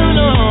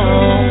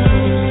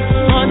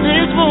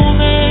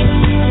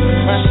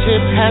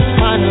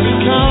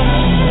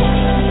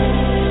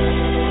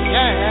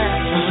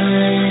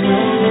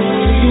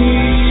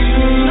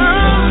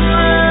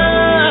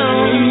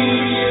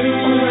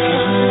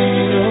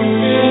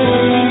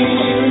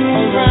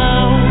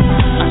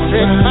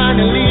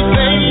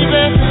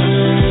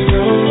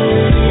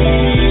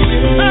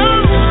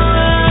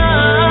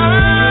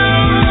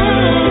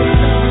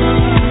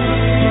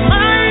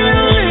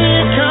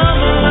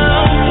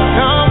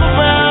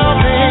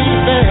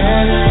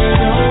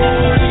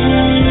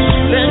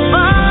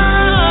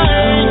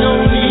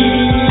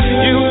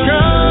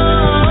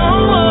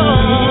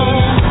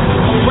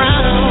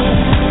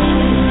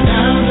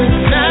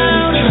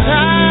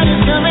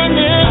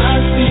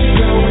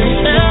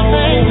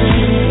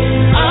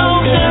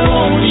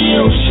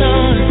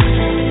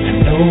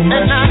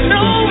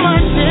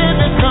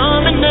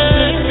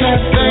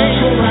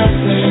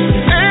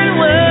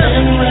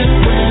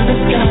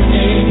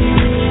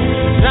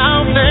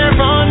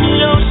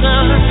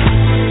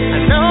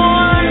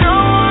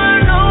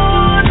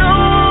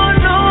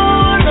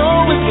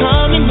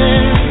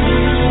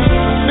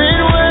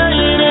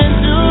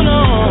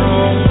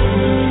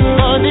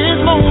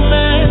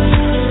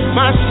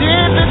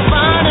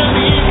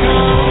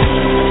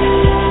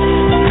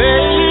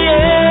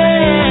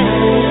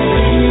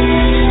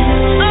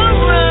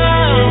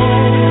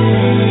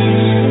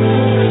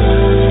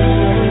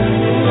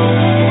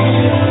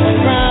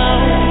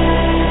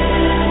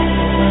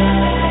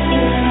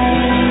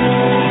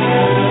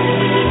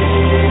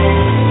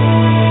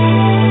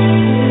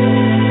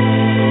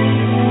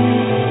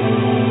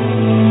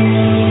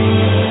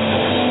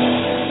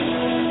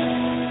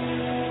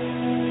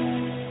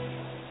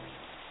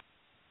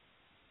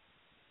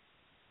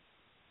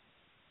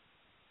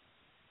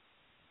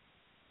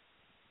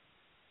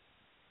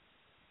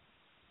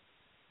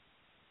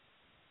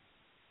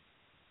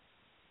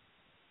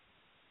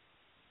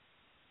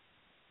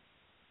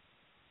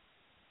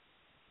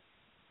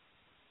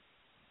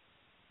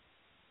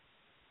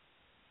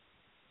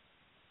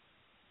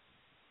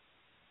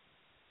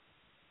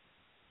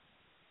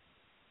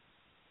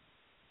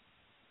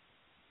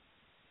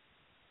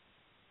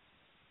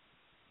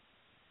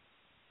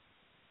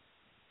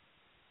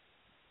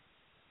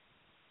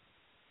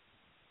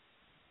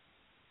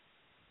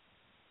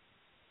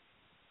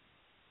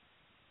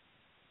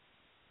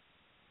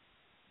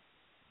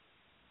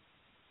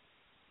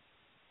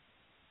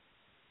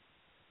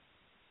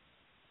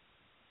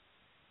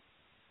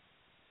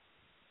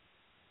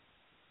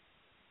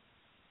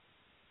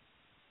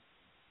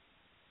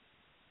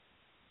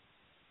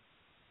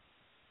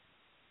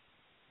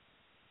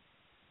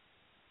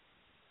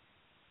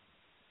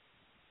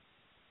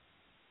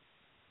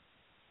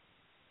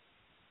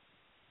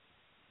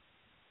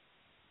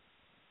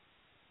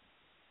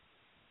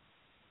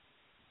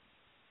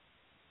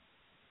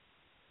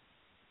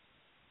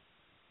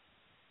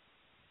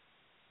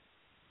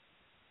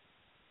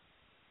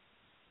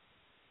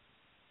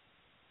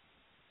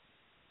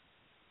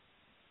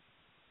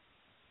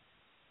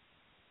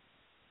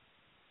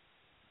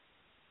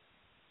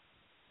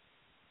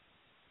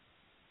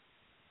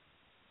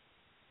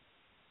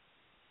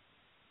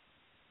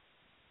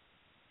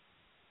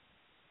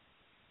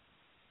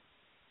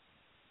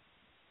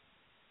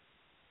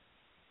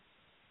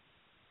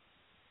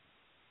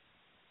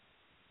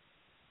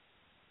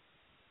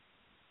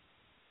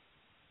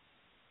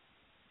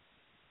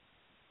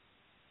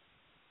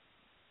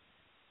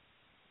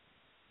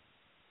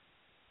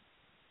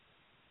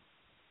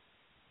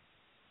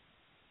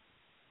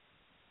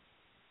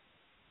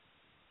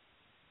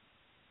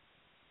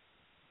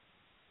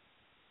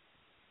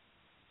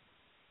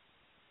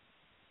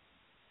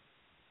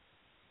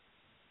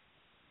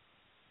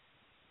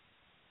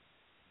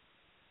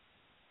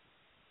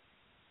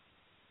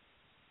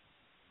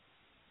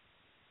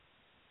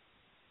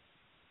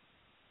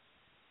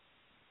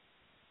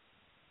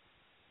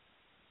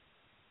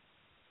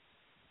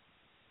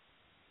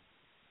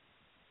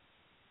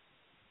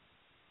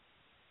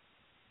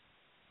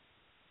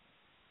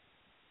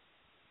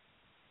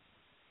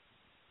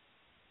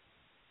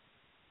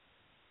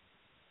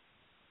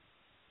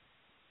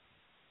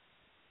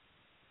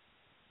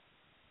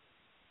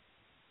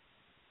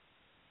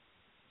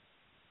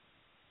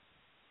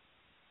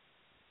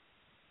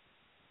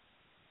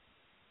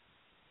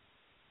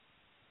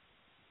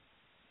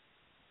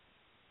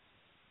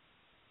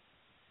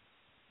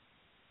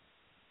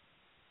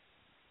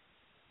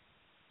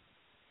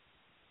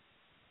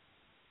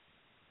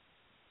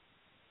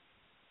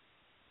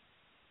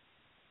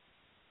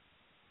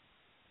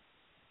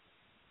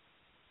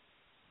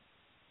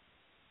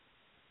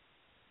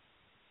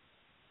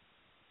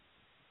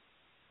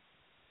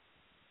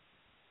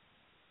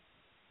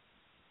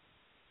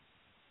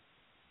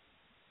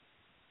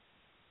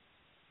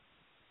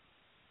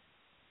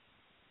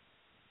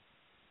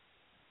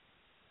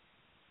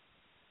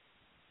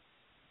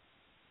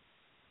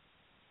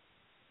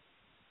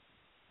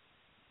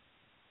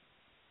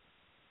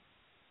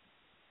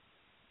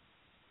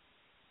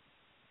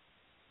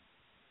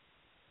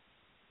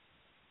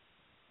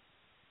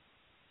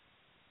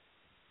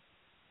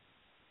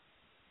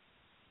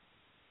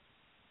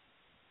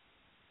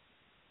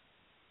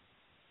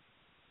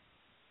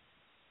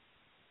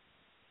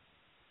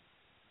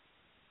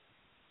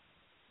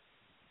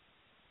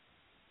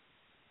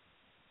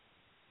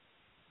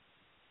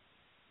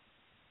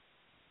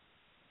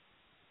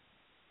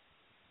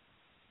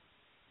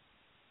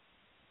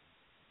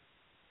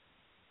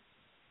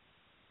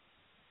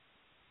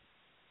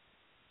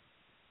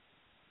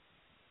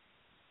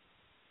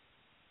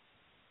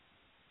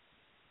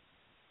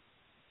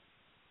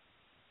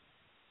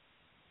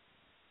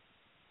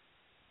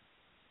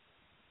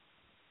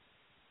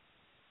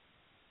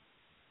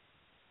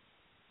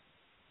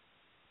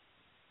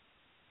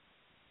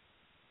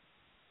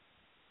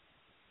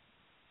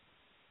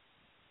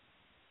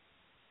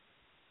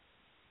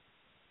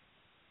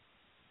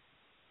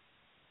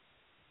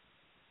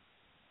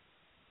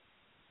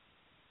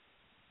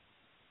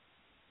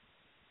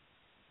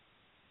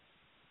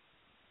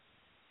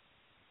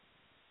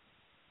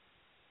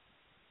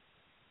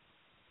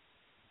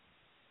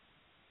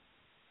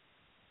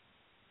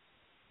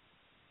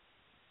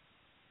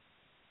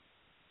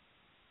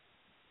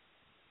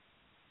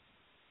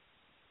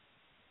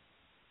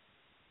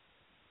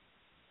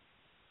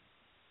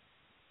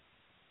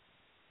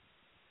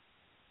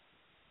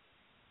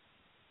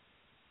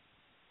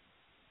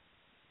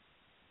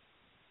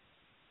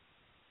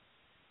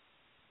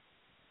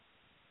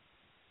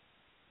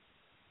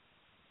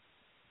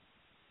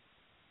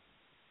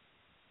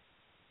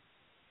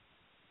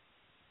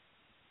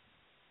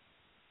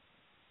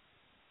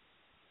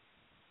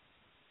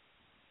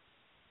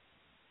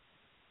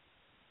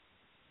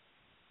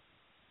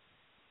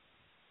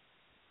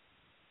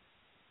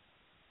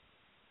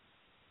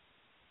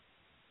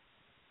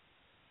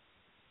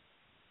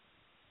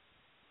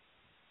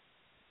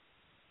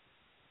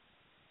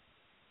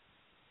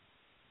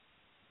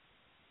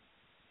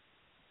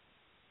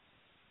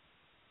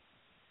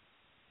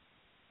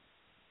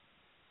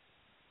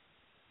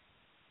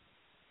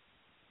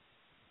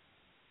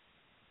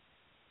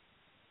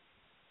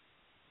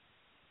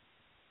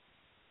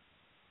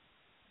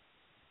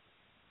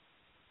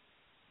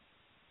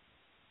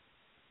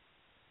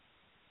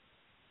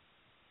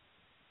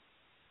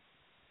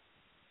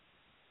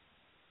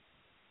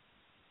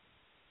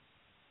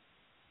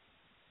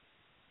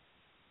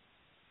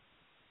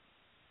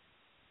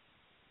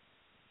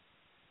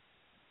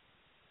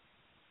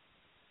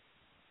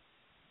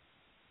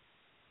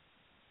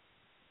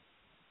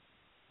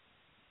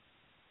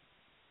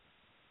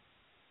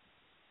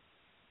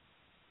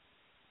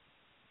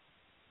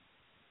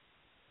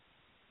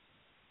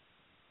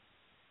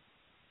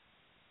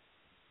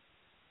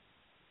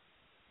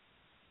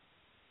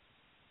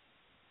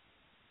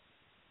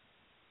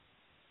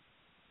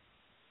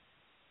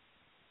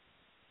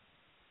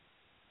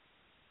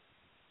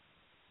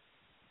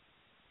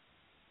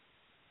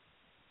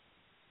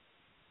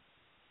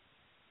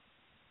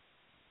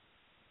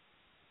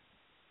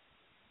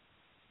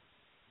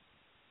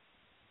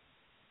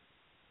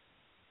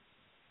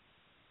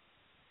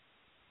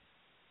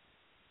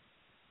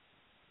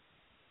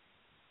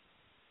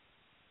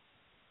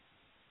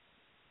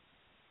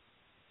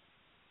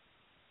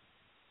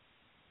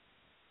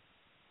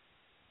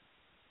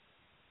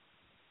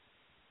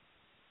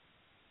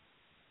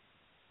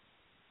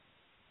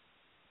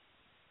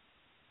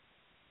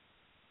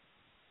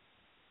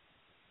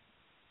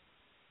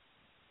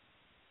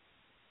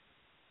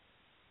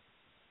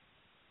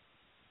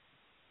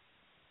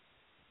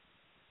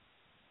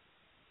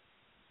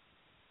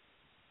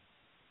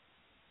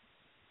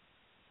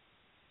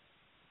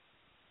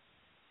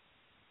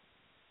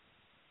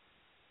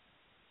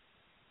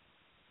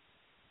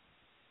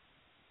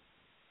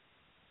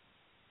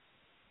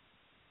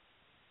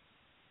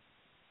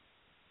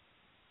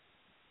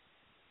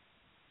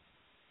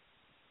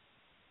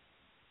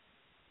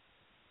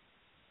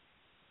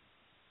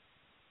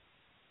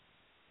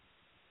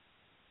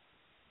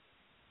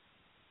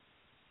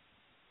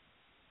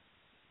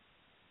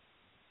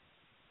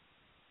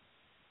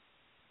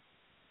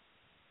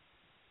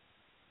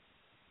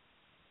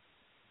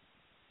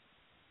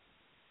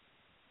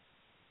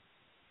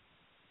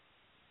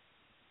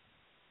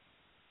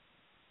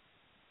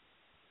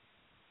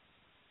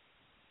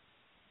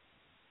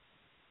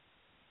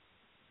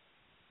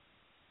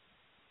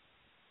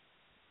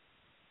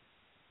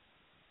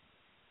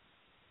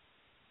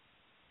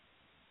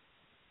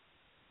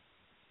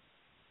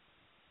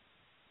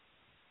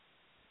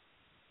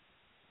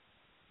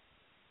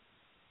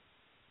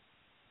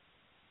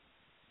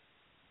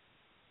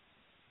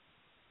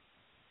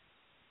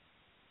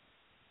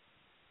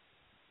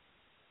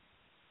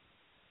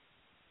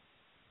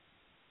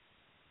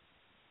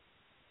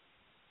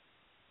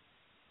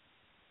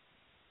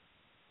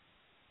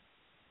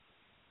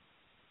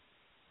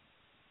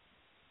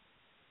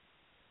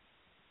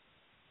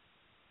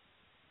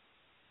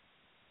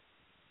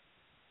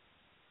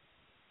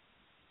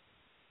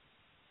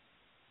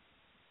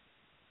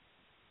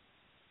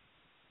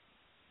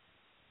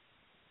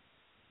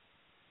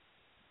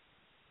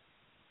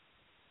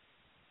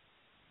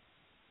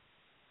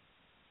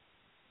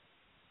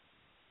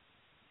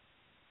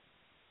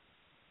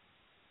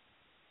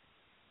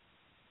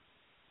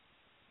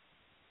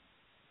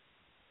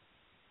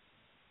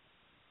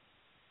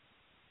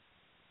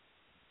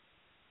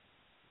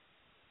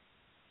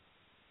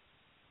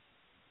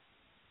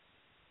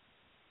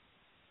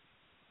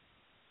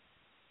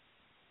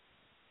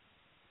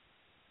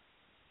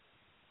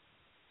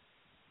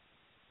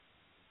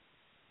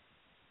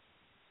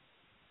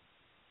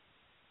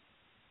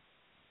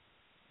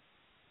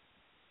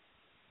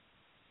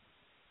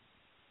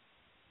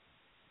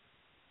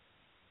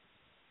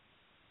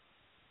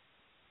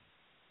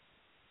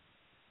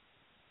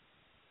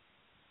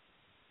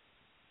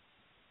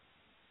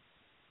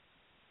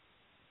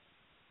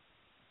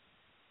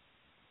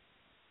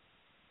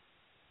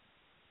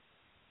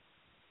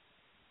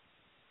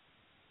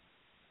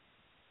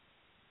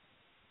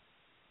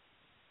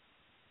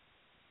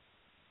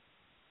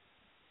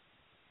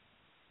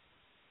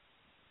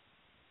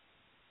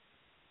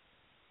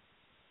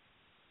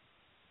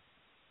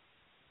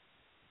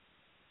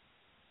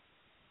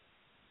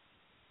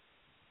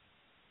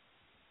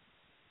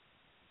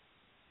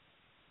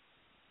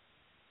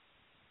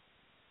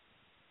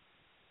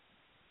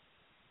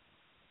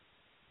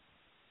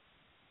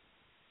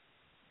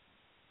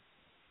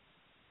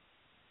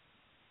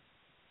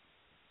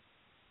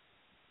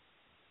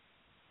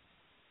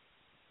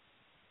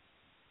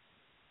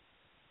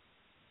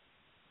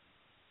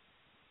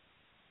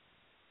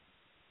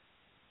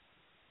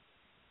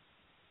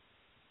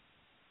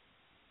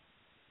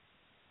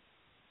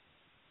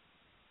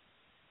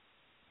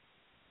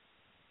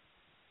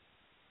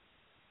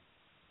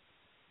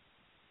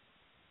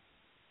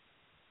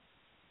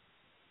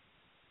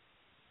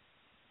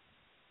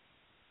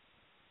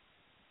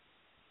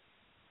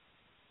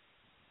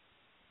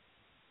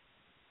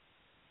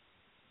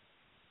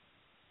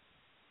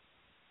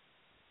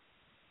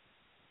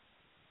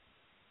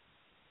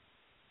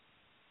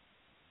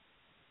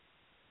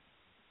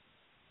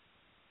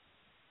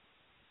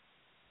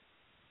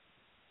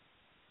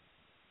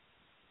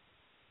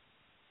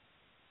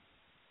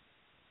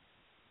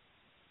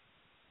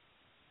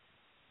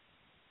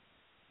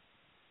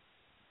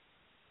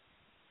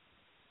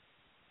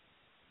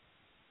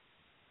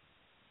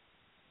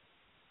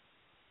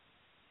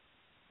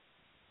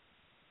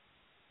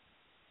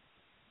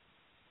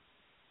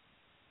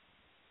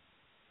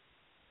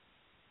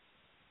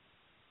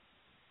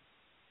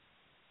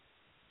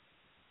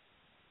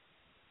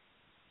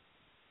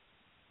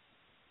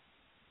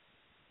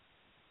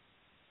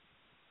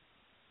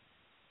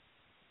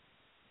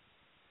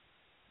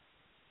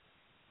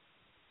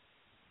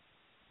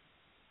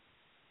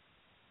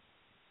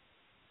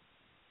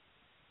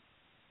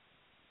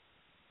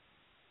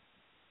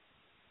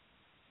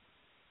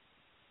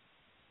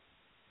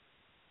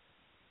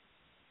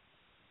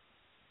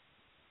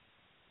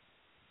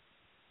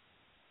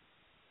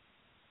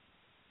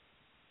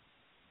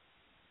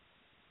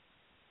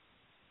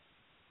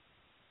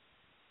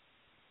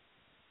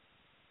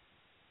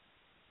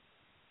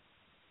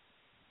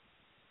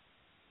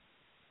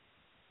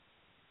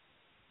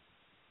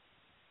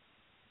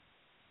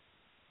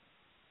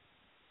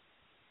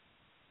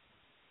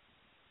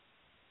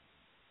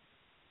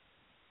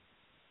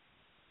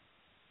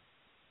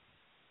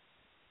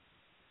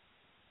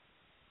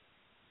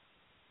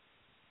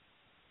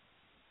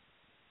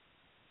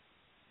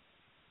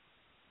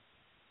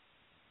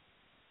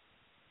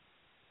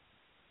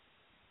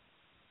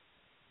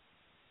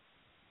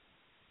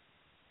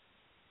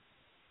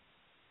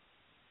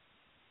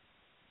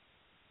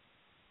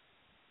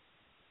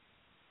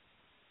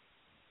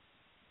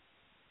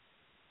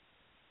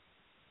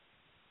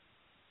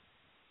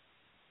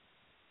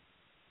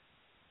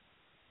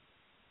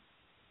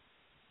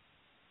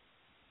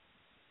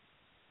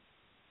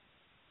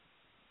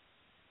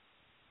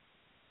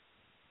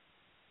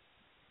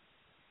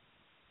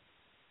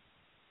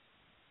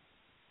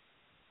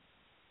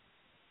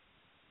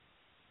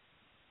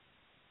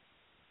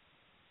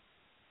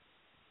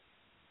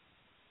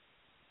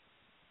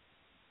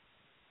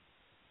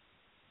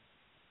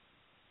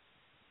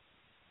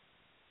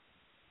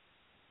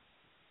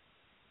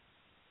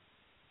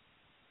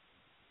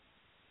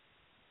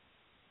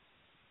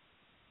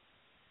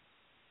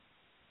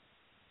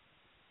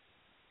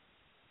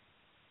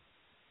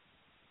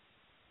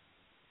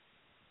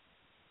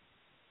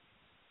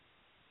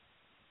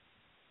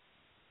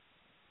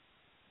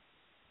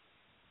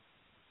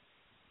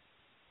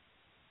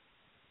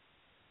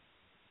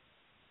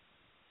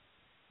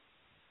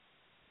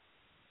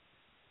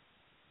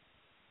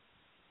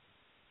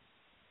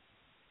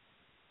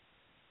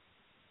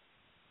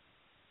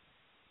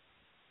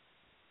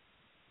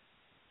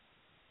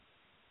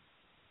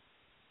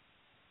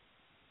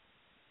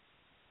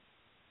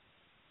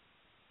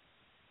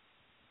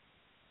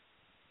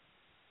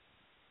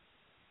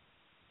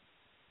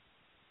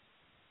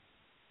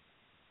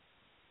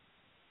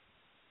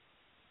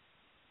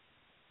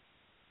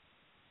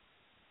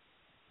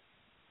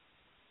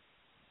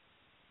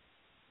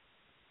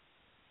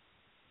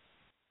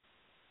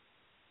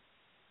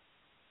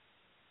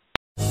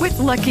With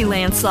Lucky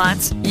Land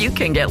Slots, you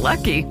can get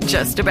lucky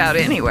just about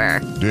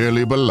anywhere.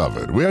 Dearly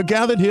beloved, we are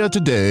gathered here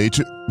today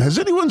to... Has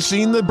anyone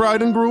seen the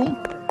bride and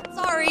groom?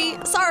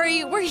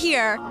 Sorry, we're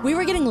here. We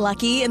were getting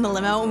lucky in the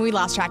limo and we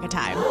lost track of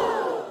time.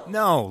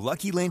 No,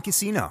 Lucky Land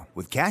Casino,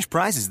 with cash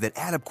prizes that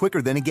add up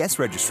quicker than a guest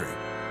registry.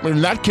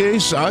 In that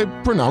case, I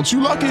pronounce you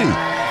lucky.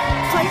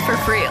 Play for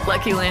free at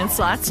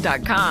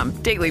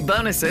LuckyLandSlots.com. Daily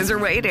bonuses are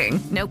waiting.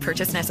 No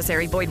purchase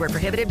necessary. Void where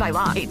prohibited by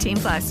law.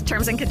 18+.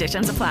 Terms and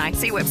conditions apply.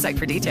 See website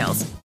for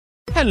details.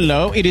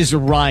 Hello, it is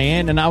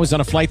Ryan, and I was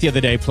on a flight the other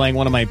day playing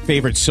one of my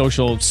favorite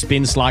social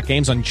spin slot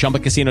games on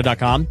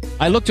ChumbaCasino.com.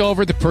 I looked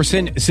over at the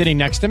person sitting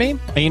next to me,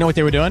 and you know what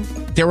they were doing?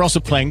 They were also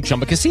playing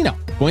Chumba Casino.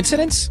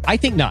 Coincidence? I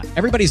think not.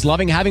 Everybody's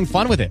loving having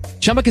fun with it.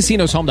 Chumba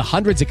Casino is home to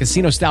hundreds of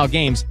casino-style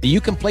games that you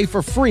can play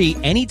for free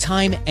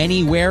anytime,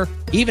 anywhere,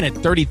 even at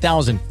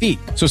 30,000 feet.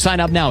 So sign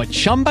up now at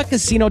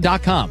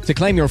ChumbaCasino.com to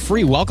claim your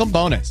free welcome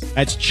bonus.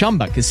 That's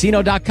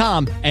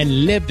ChumbaCasino.com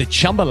and live the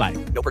Chumba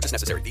life. No purchase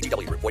necessary.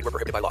 VGW. Void where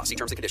prohibited by law. See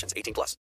terms and conditions. 18+.